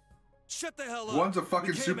 Shut the hell up. One's a fucking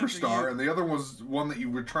We came after superstar, you. and the other was one that you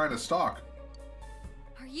were trying to stalk.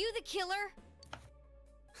 Are you the killer?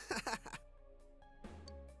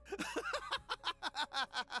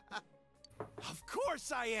 Of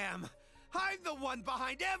course I am. I'm the one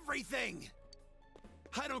behind everything.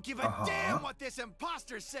 I don't give a damn what this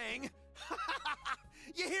imposter's saying.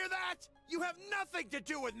 You hear that? You have nothing to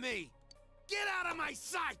do with me. Get out of my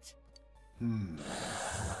sight.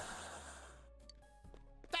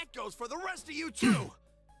 That goes for the rest of you too.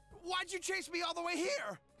 Why'd you chase me all the way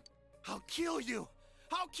here? I'll kill you.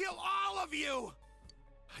 I'll kill all of you.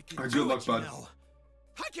 I can Good do luck, it, you bud. know.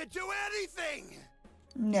 I can do anything.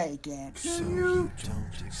 No, you can't. So you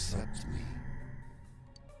don't accept me.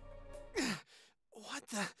 What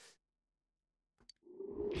the?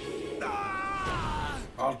 Ah!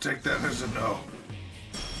 I'll take that as a no.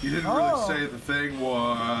 You didn't really say the thing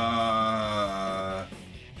was...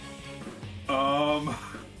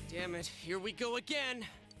 Damn it, here we go again.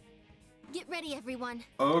 Get ready, everyone.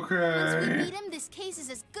 Okay. Once we beat him, this case is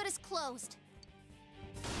as good as closed.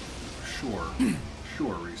 Sure.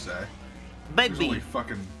 Sure, Rise. Baby. There's only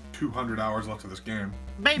fucking 200 hours left of this game.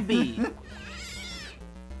 Baby.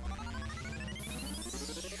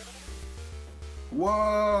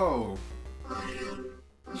 Whoa!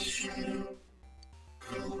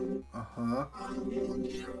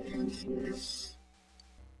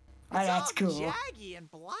 Oh, that's cool. Jaggy and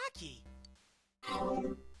blocky.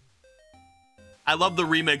 I love the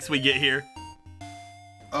remix we get here.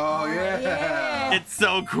 Oh, yeah! It's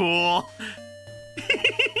so cool.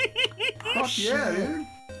 Fuck yeah, dude!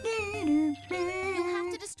 You'll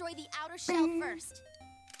have to destroy the outer shell first.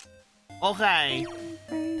 Okay,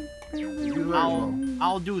 You do that as well.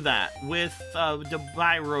 I'll do that with the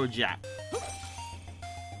Byro Jack.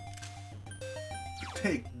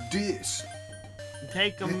 Take this.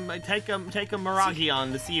 Take a Miragi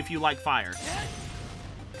on to see if you like fire.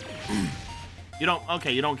 You don't.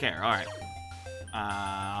 Okay, you don't care. All right.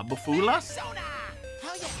 Bafula. Hell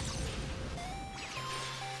yeah.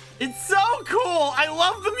 It's so cool. I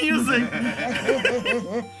love the music.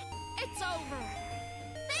 It's over.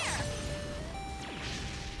 There.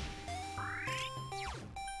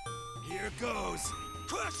 Here goes.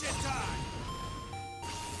 Crush it time.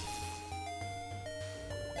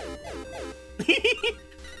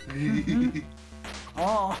 Oh,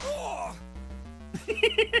 Oh,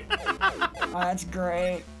 oh, that's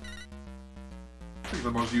great. I think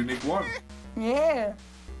the most unique one. Yeah.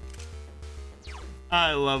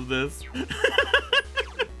 I love this.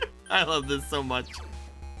 I love this so much.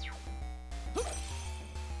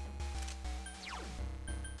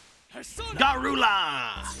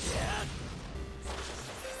 Garula!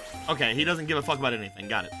 Okay, he doesn't give a fuck about anything.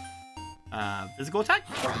 Got it. Physical attack?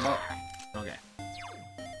 Okay.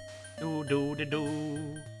 Do do do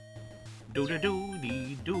do. Do do do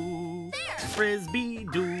dee do. Frisbee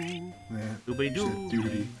do. Doobie doo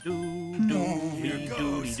doo doo doobie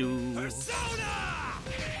doobie doo.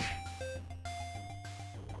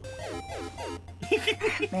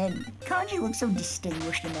 Man, Kanji looks so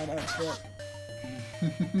distinguished in that outfit.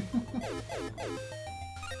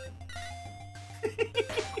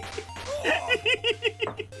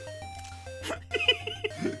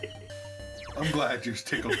 I'm glad you're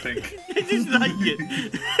tickled pink. I just like it.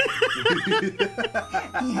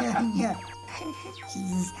 Yeah.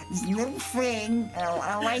 This little thing,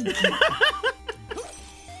 I like it.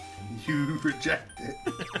 You reject it.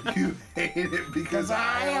 You hate it because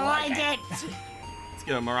I like it. Let's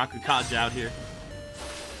get a Maraku Kaja out here.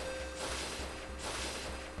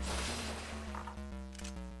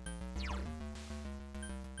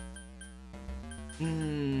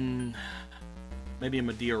 Maybe a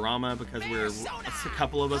Diorama because a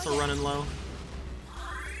couple of us are running low.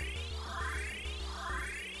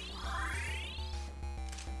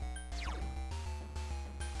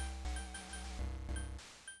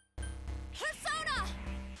 Persona!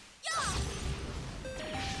 Yeah!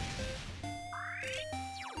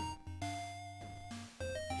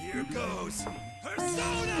 here goes.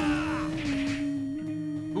 Persona!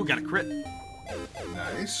 Ooh, got a crit.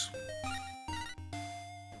 Nice.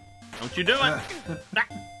 Don't you do it!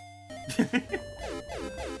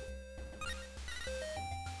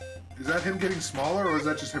 Is that him getting smaller, or is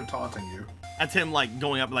that just him taunting you? That's him like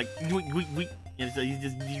going up like, you And so he's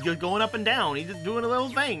just going up and down. He's just doing a little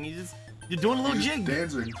thing. He's doing a little jig.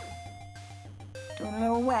 Dancing. Doing a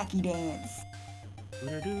little wacky dance.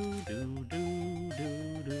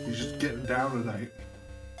 He's just getting down tonight.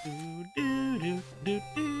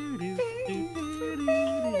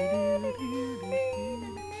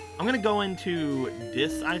 I'm gonna go into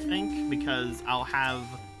Dis, I think, because I'll have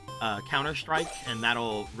Counter Strike, and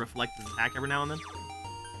that'll reflect his attack every now and then.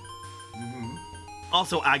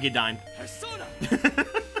 Also, Agadine. It's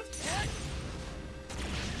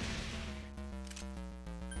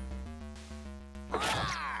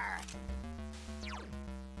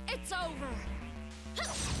over.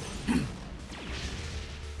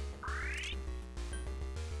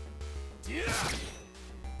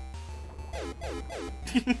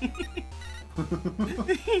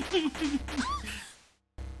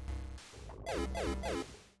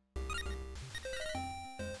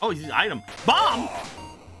 Oh, he's an item. Bomb!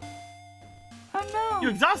 Oh no! You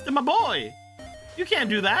exhausted my boy! You can't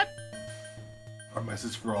do that! A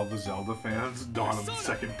message for all the Zelda fans. Dawn of the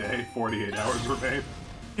second day, 48 hours remain.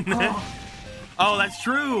 Oh, that's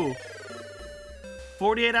true!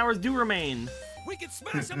 48 hours do remain. We can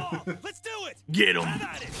smash them all! Let's do it! Get him!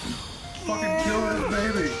 Fucking kill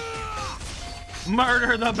this baby!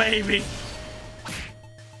 Murder the baby!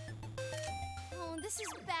 Oh, this is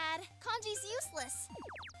bad. Kanji's useless.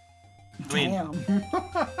 I mean,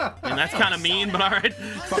 that's kind of mean, but alright.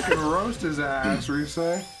 Fucking roast his ass,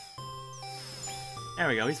 Risei. There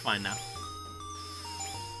we go, he's fine now.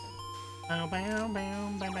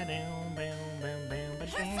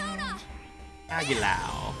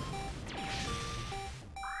 Aguilau.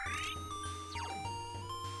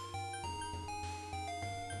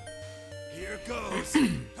 Here goes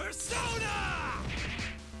Persona!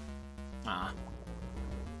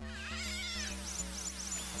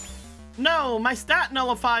 No, my stat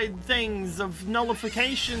nullified things of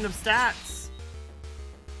nullification of stats.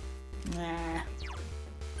 Nah.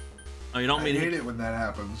 Oh, you don't want me to hate it when that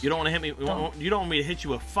happens. You don't want to hit me. You don't want me to hit you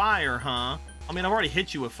with fire, huh? I mean, I've already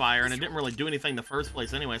hit you with fire, and it didn't really do anything in the first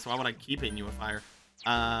place anyway. So why would I keep hitting you with fire?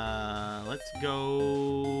 Let's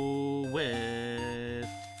go with.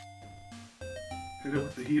 Hit it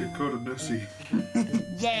with the heat of Kodonusi.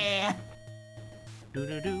 Yeah. Do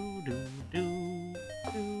do do do do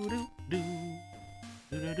do do do do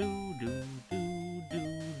do do do do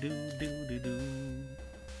do do do.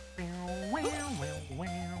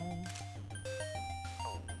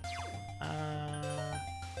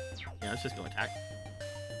 Yeah, let's just go attack.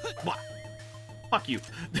 What? Fuck you.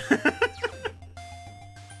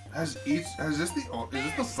 Is this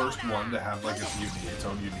the first one to have like its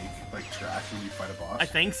own unique like track when you fight a boss? I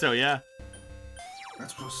think so, yeah.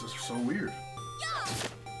 That's so weird.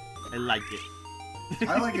 I like it.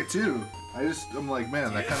 I like it too. I'm like,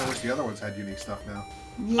 man, I kind of wish the other ones had unique stuff now.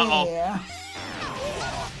 Yeah.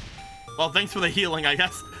 Well, thanks for the healing, I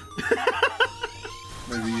guess.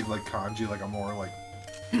 Maybe like Kanji, like a more like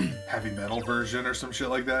heavy metal version or some shit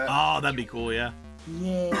like that. Oh, that'd be cool, yeah.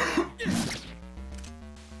 Yeah.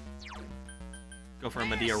 Go for a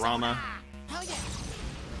Mediarama.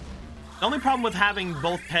 The only problem with having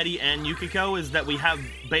both Teddy and Yukiko is that we have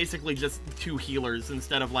basically just 2 healers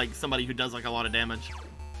instead of like somebody who does like a lot of damage.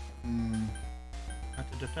 I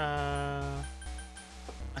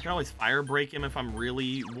can always fire break him if I'm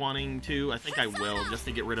really wanting to. I think I will, just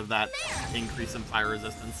to get rid of that increase in fire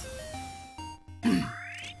resistance.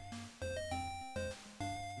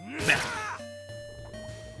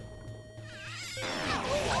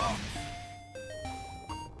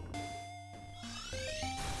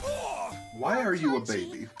 Why are you a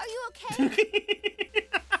baby? Are you okay?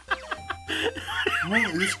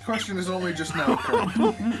 Well, this question is only just now occurring.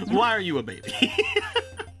 Why are you a baby?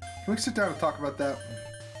 Can we sit down and talk about that?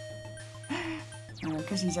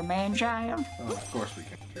 Because he's a man-child? Oh, of course we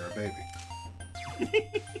can. You're a baby.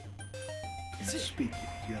 Can't speak.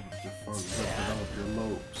 You haven't developed your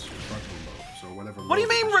lobes, your frontal lobes, or whatever. What do you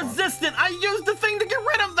mean resistant? I used the thing to get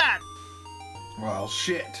rid of that! Well,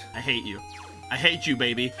 shit. I hate you. I hate you,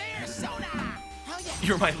 baby.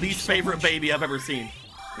 You're my least favorite baby I've ever seen.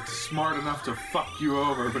 It's smart enough to fuck you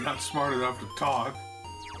over, but not smart enough to talk.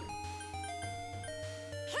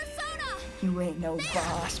 You ain't no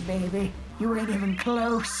boss, baby. You ain't even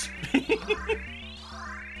close.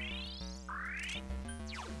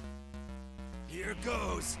 Here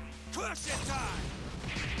goes crush it time.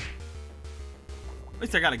 At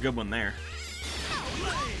least I got a good one there.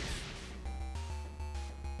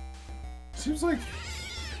 Seems like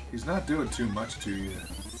he's not doing too much to you,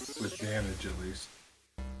 with damage at least.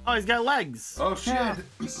 Oh, he's got legs. Oh shit!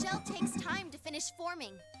 The shell takes time to finish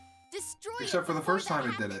forming. Destroy Except it for the before first that time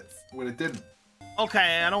it did it, happens. when it didn't.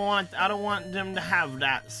 Okay, I don't want them to have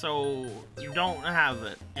that, so you don't have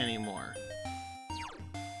it anymore.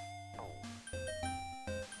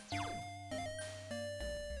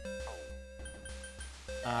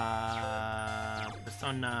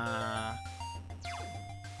 Persona.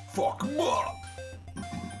 Fuck 'em up.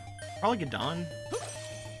 Probably get done.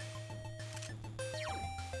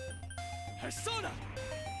 Persona.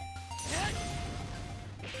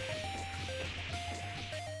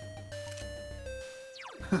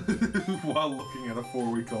 While looking at a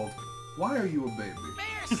 4-week-old, why are you a baby?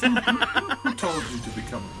 Who told you to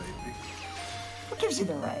become a baby? Who gives you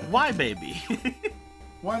the right? Why, baby?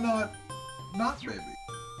 Why not baby?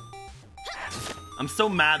 I'm so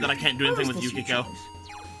mad that I can't do anything with Yukiko.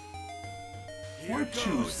 Why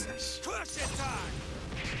choose this?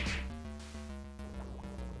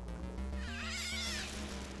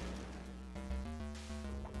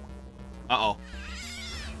 Uh-oh.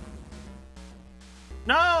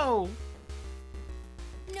 No!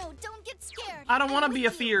 No, don't get scared. I don't want to be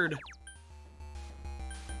afeared.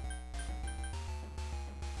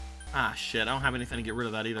 Ah, shit. I don't have anything to get rid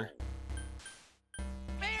of that either.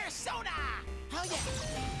 Bear soda! Hell yeah!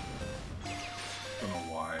 Don't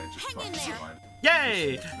know why. It just fucking reminded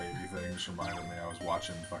Yay! This baby thing just reminded me. I was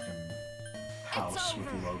watching fucking House with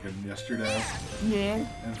Logan yesterday. Yeah.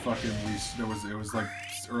 And fucking it was like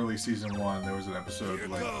early season 1. There was an episode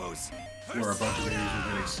like where a bunch of babies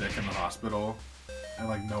were getting sick in the hospital, and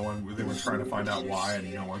like they were trying to find out why,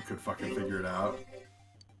 and no one could fucking figure it out.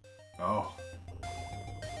 Oh.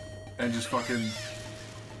 And just fucking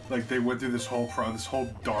like they went through this whole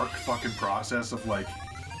dark fucking process of like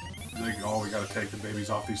oh, we gotta take the babies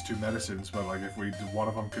off these 2 medicines, but like if one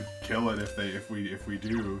of them could kill it if we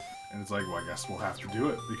do, and it's like, well, I guess we'll have to do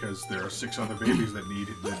it because there are 6 other babies that need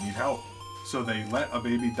help. So they let a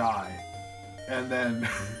baby die, and then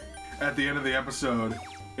at the end of the episode,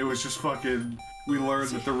 it was just fucking. We learned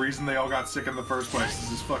that the reason they all got sick in the first place is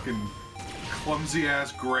this fucking clumsy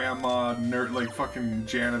ass grandma nerd, like fucking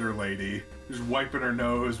janitor lady, just wiping her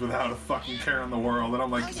nose without a fucking care in the world, and I'm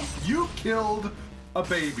like, you killed a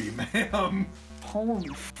baby, ma'am. Holy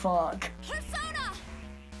fuck.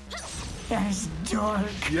 That's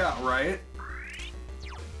dark. Yeah, right?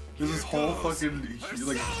 There's this whole fucking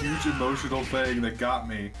like huge emotional thing that got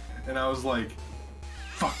me, and I was like,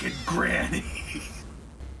 fucking Granny.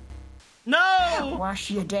 No!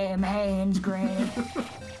 Wash your damn hands, Granny. Teddy,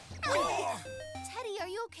 are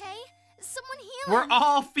you okay? Someone heal We're him.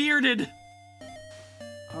 all feared.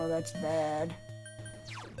 Oh, that's bad.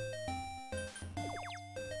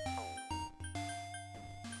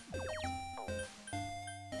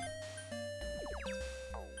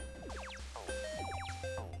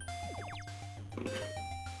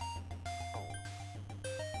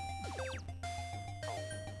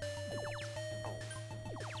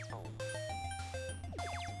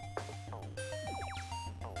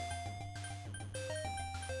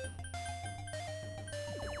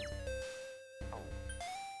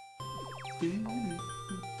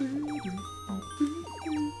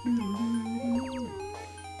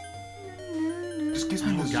 Just gives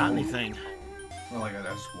me the got zone. anything. Well, like I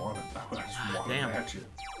just want it. I just want damn. it at you.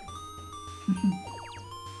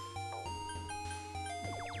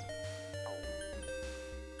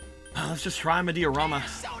 Let's just try my diorama.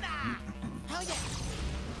 Hell yeah!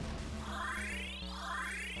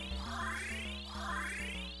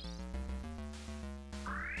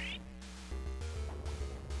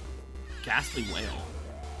 Ghastly whale.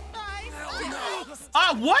 Oh no!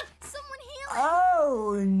 Ah, what? Someone heal him.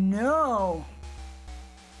 Oh no.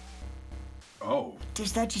 Oh.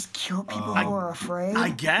 Does that just kill people who are afraid? I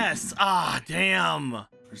guess. Ah, damn.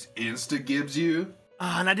 There's insta gives you.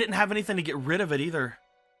 Ah, and I didn't have anything to get rid of it either.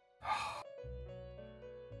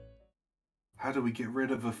 How do we get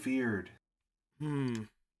rid of a feared?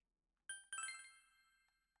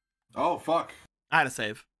 Oh fuck. I had to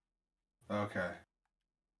save. Okay.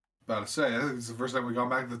 About to say, I think it's the first time we've gone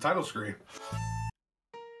back to the title screen.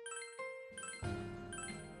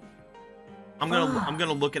 I'm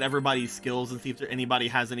gonna look at everybody's skills and see if anybody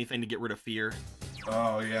has anything to get rid of fear.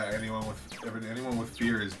 Oh yeah, anyone with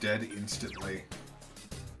fear is dead instantly.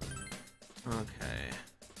 Okay.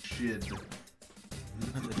 Shit.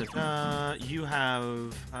 You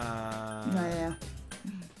have Oh yeah.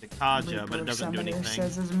 the Kaja, but it doesn't do Somebody anything.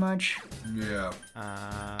 says as much. Yeah.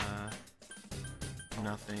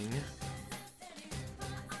 Nothing.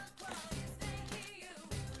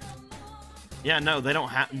 Yeah, no, they don't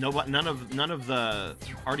have none of the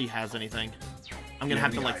party has anything. I'm gonna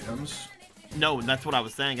have to like items? No, that's what I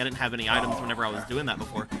was saying. I didn't have any items whenever I was doing that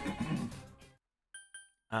before.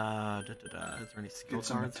 Is there any skill Get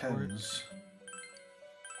some cards for it? tens.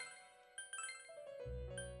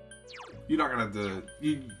 You're not gonna have to.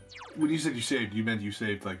 When you said you saved, you meant you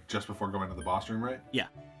saved like just before going to the boss room, right? Yeah.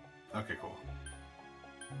 Okay, cool.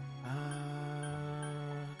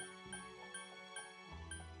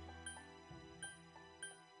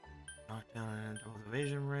 Knockdown and double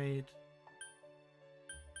evasion rate.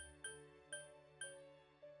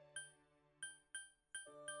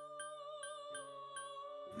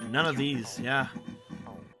 None of these, yeah.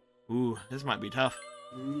 Ooh, this might be tough.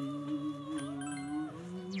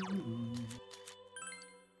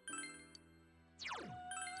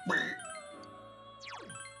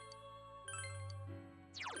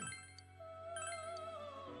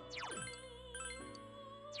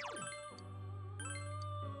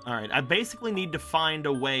 Alright, I basically need to find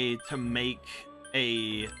a way to make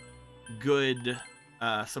a good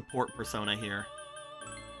support persona here.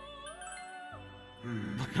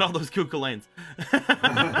 Look at all those Kukulanes.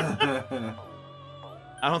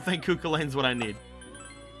 I don't think Kukulane's what I need.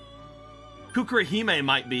 Kukurahime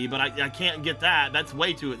might be, but I can't get that. That's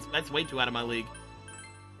way too out of my league.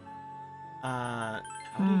 No.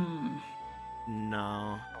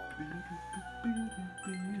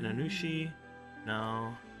 Nanushi?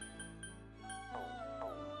 No.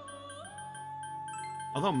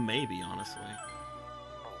 Although maybe, honestly.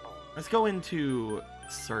 Let's go into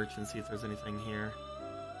search and see if there's anything here.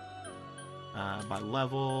 By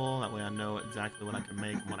level, that way I know exactly what I can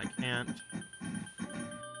make and what I can't.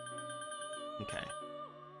 Okay.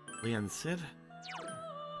 Leon Sid.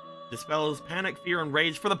 Dispels panic, fear, and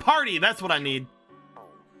rage for the party! That's what I need!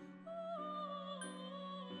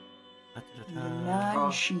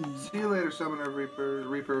 See you later, Summoner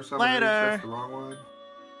Reaper Summoner. Later! That's the wrong one.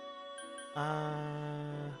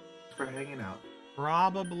 Thanks for hanging out.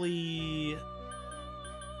 Probably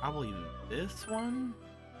this one?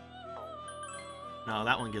 No,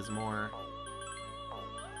 that one gives more.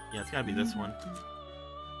 Yeah, it's gotta be this one.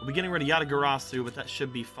 We'll be getting rid of Yatagarasu, but that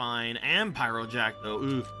should be fine. And Pyrojack, though.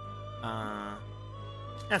 Ooh.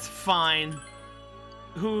 That's fine.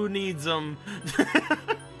 Who needs them?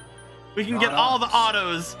 We can get all the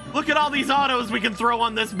autos. Look at all these autos we can throw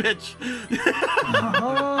on this bitch.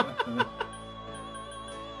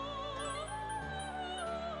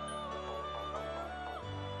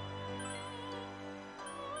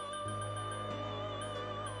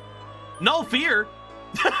 No fear.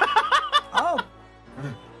 Oh.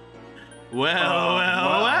 Well.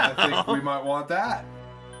 I think we might want that.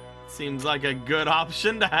 Seems like a good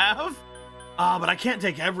option to have. But I can't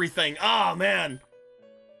take everything. Oh, man.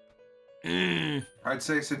 I'd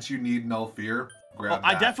say since you need Null Fear, grab that.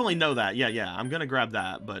 I definitely know that. Yeah. I'm gonna grab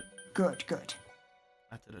that, but... Good.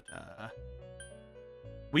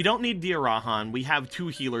 We don't need Diarahan. We have 2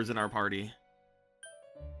 healers in our party.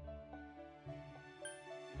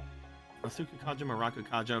 Masuku Kaja, Maraku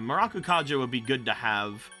Kaja. Maraku Kaja would be good to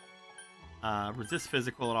have. Resist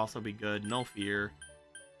Physical would also be good. No Fear.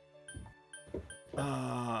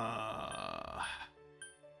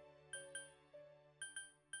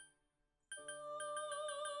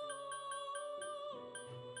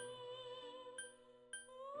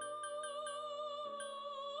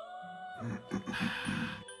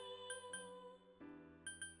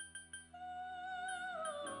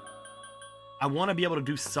 I want to be able to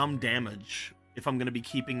do some damage if I'm going to be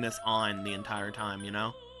keeping this on the entire time, you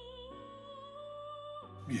know?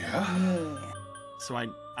 Yeah. So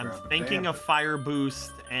I'm thinking of Fire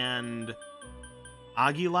Boost and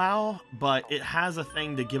Aguilau, but it has a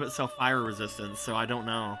thing to give itself fire resistance, so I don't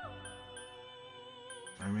know.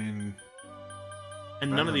 I mean...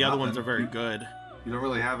 And none of the other ones are very good. You don't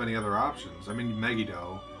really have any other options. I mean,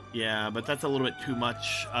 Megiddo. Yeah, but that's a little bit too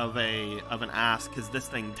much of an ask, because this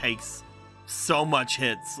thing takes so much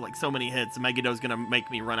hits, like so many hits. Megiddo's gonna make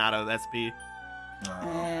me run out of SP.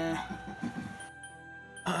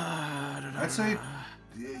 I'd say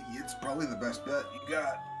it's probably the best bet you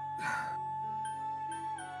got.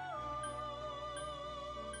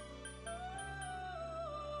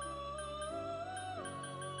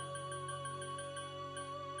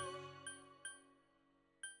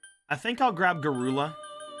 I think I'll grab Garula,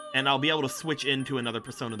 and I'll be able to switch into another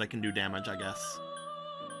persona that can do damage, I guess.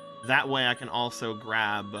 That way I can also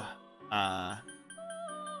grab,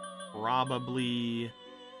 probably...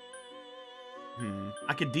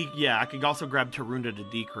 I could also grab Tarunda to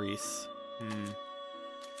decrease.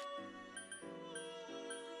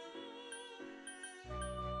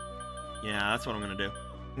 Yeah, that's what I'm gonna do.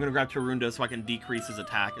 I'm gonna grab Tarunda so I can decrease his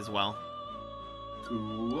attack as well.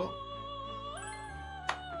 Cool.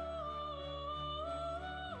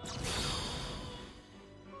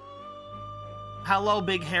 Hello,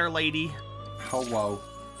 big hair lady. Hello.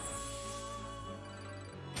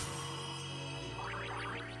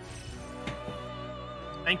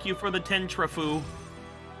 Thank you for the 10 Trafu.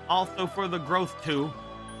 Also for the growth too.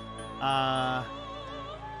 Yeah,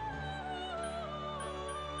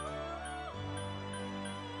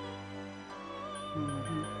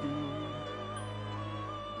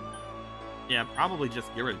 probably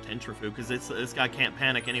just get rid of Tentrafu because this guy can't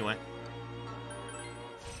panic anyway.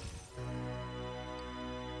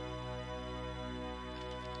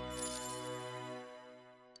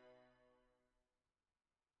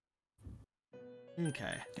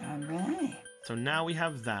 Okay. All right. So now we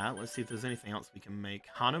have that. Let's see if there's anything else we can make.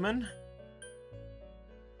 Hanuman.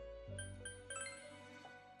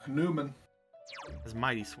 Hanuman. His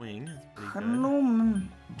mighty swing. That's pretty good.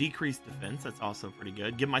 Hanuman. Decreased defense. That's also pretty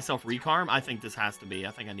good. Give myself recarm. I think this has to be.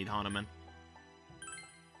 I think I need Hanuman.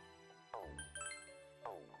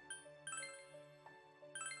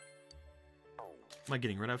 What am I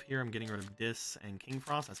getting rid of here? I'm getting rid of Dis and King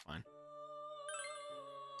Frost. That's fine.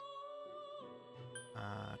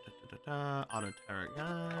 Auto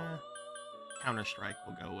Terra. Counter Strike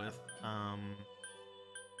we'll go with.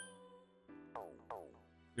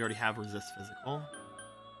 We already have Resist Physical.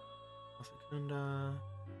 Masakunda.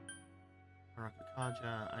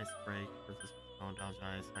 Marakukaja. Ice Break. Resist Physical. Dodge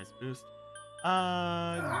Ice. Ice Boost.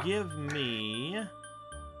 Give me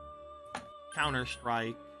Counter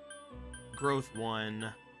Strike. Growth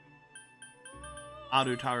 1.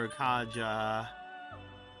 Auto Tarukaja.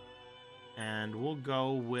 And we'll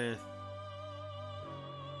go with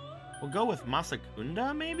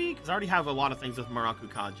Masakunda, maybe? Because I already have a lot of things with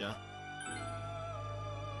Marakukaja.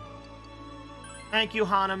 Thank you,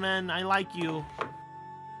 Hanuman. I like you.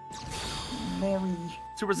 Very.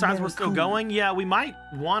 Super Size, we're still cool. going? Yeah, we might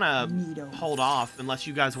want to hold off unless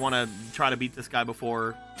you guys want to try to beat this guy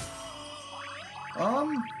before.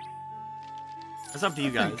 It's up to you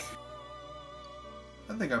guys.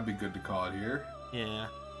 I think I'd be good to call it here. Yeah.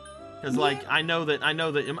 Because, like, I know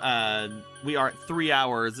that we are at 3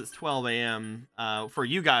 hours. It's 12 a.m. For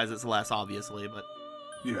you guys, it's less, obviously, but...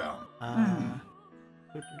 Yeah.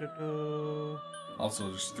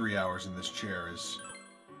 Also, just 3 hours in this chair is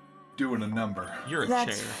doing a number. You're a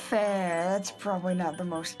That's chair. fair. That's probably not the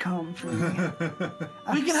most comfy.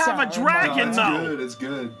 We can have a dragon, though! It's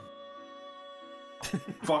good.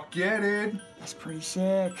 Fuck yeah, dude. That's pretty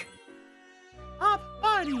sick. Up,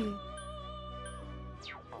 buddy!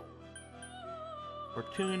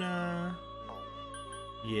 Fortuna.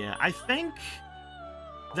 Yeah, I think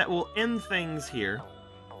that will end things here,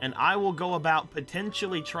 and I will go about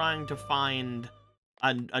potentially trying to find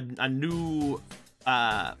a new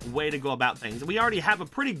way to go about things. We already have a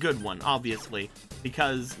pretty good one, obviously,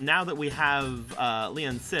 because now that we have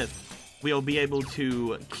Leon Sith, we'll be able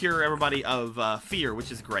to cure everybody of fear,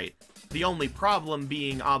 which is great. The only problem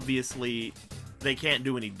being, obviously, they can't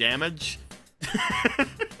do any damage.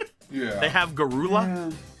 Yeah. They have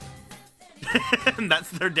Garula, and that's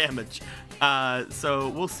their damage. So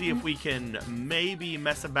we'll see if we can maybe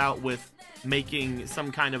mess about with making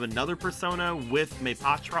some kind of another persona with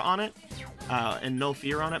Maypatra on it, and No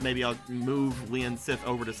Fear on it. Maybe I'll move Leon Sith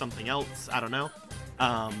over to something else. I don't know.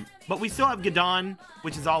 But we still have Gadon,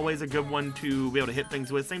 which is always a good one to be able to hit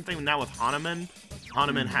things with. Same thing now with Hanuman.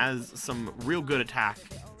 Hanuman has some real good attack.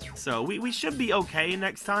 So we should be okay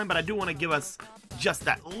next time, but I do want to give us just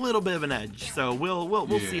that little bit of an edge. So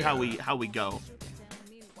we'll see how we go.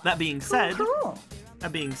 That being said,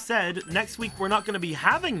 next week we're not going to be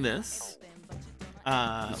having this.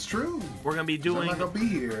 It's true. We're going to be doing. I'm not gonna be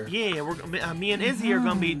here. Yeah, we're me and Izzy are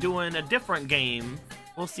going to be doing a different game.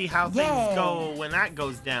 We'll see how things go when that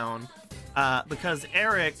goes down. Because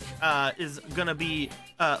Erehc is going to be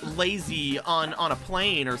lazy on a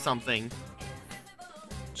plane or something.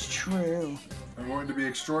 It's true. I'm going to be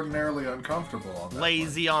extraordinarily uncomfortable on that.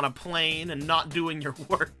 Lazy on a plane and not doing your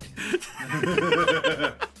work.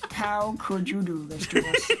 How could you do this to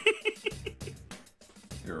us?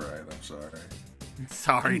 You're right, I'm sorry.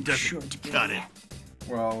 Sorry, doesn't cut it.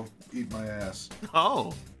 Well, eat my ass.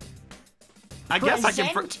 Oh. I guess I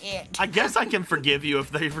can forgive you if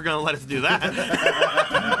they're going to let us do that.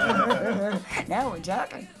 Now we're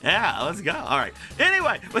talking. Yeah, let's go. All right.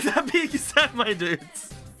 Anyway, with that being said, my dudes,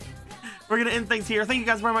 we're going to end things here. Thank you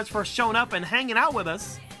guys very much for showing up and hanging out with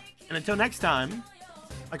us. And until next time,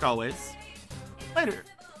 like always, later.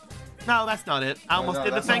 No, that's not it. I almost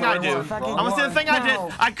did the thing I do. I almost did the thing I did.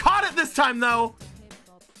 I caught it this time, though.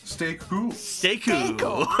 Stay cool. Stay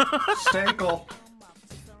cool. Stay cool.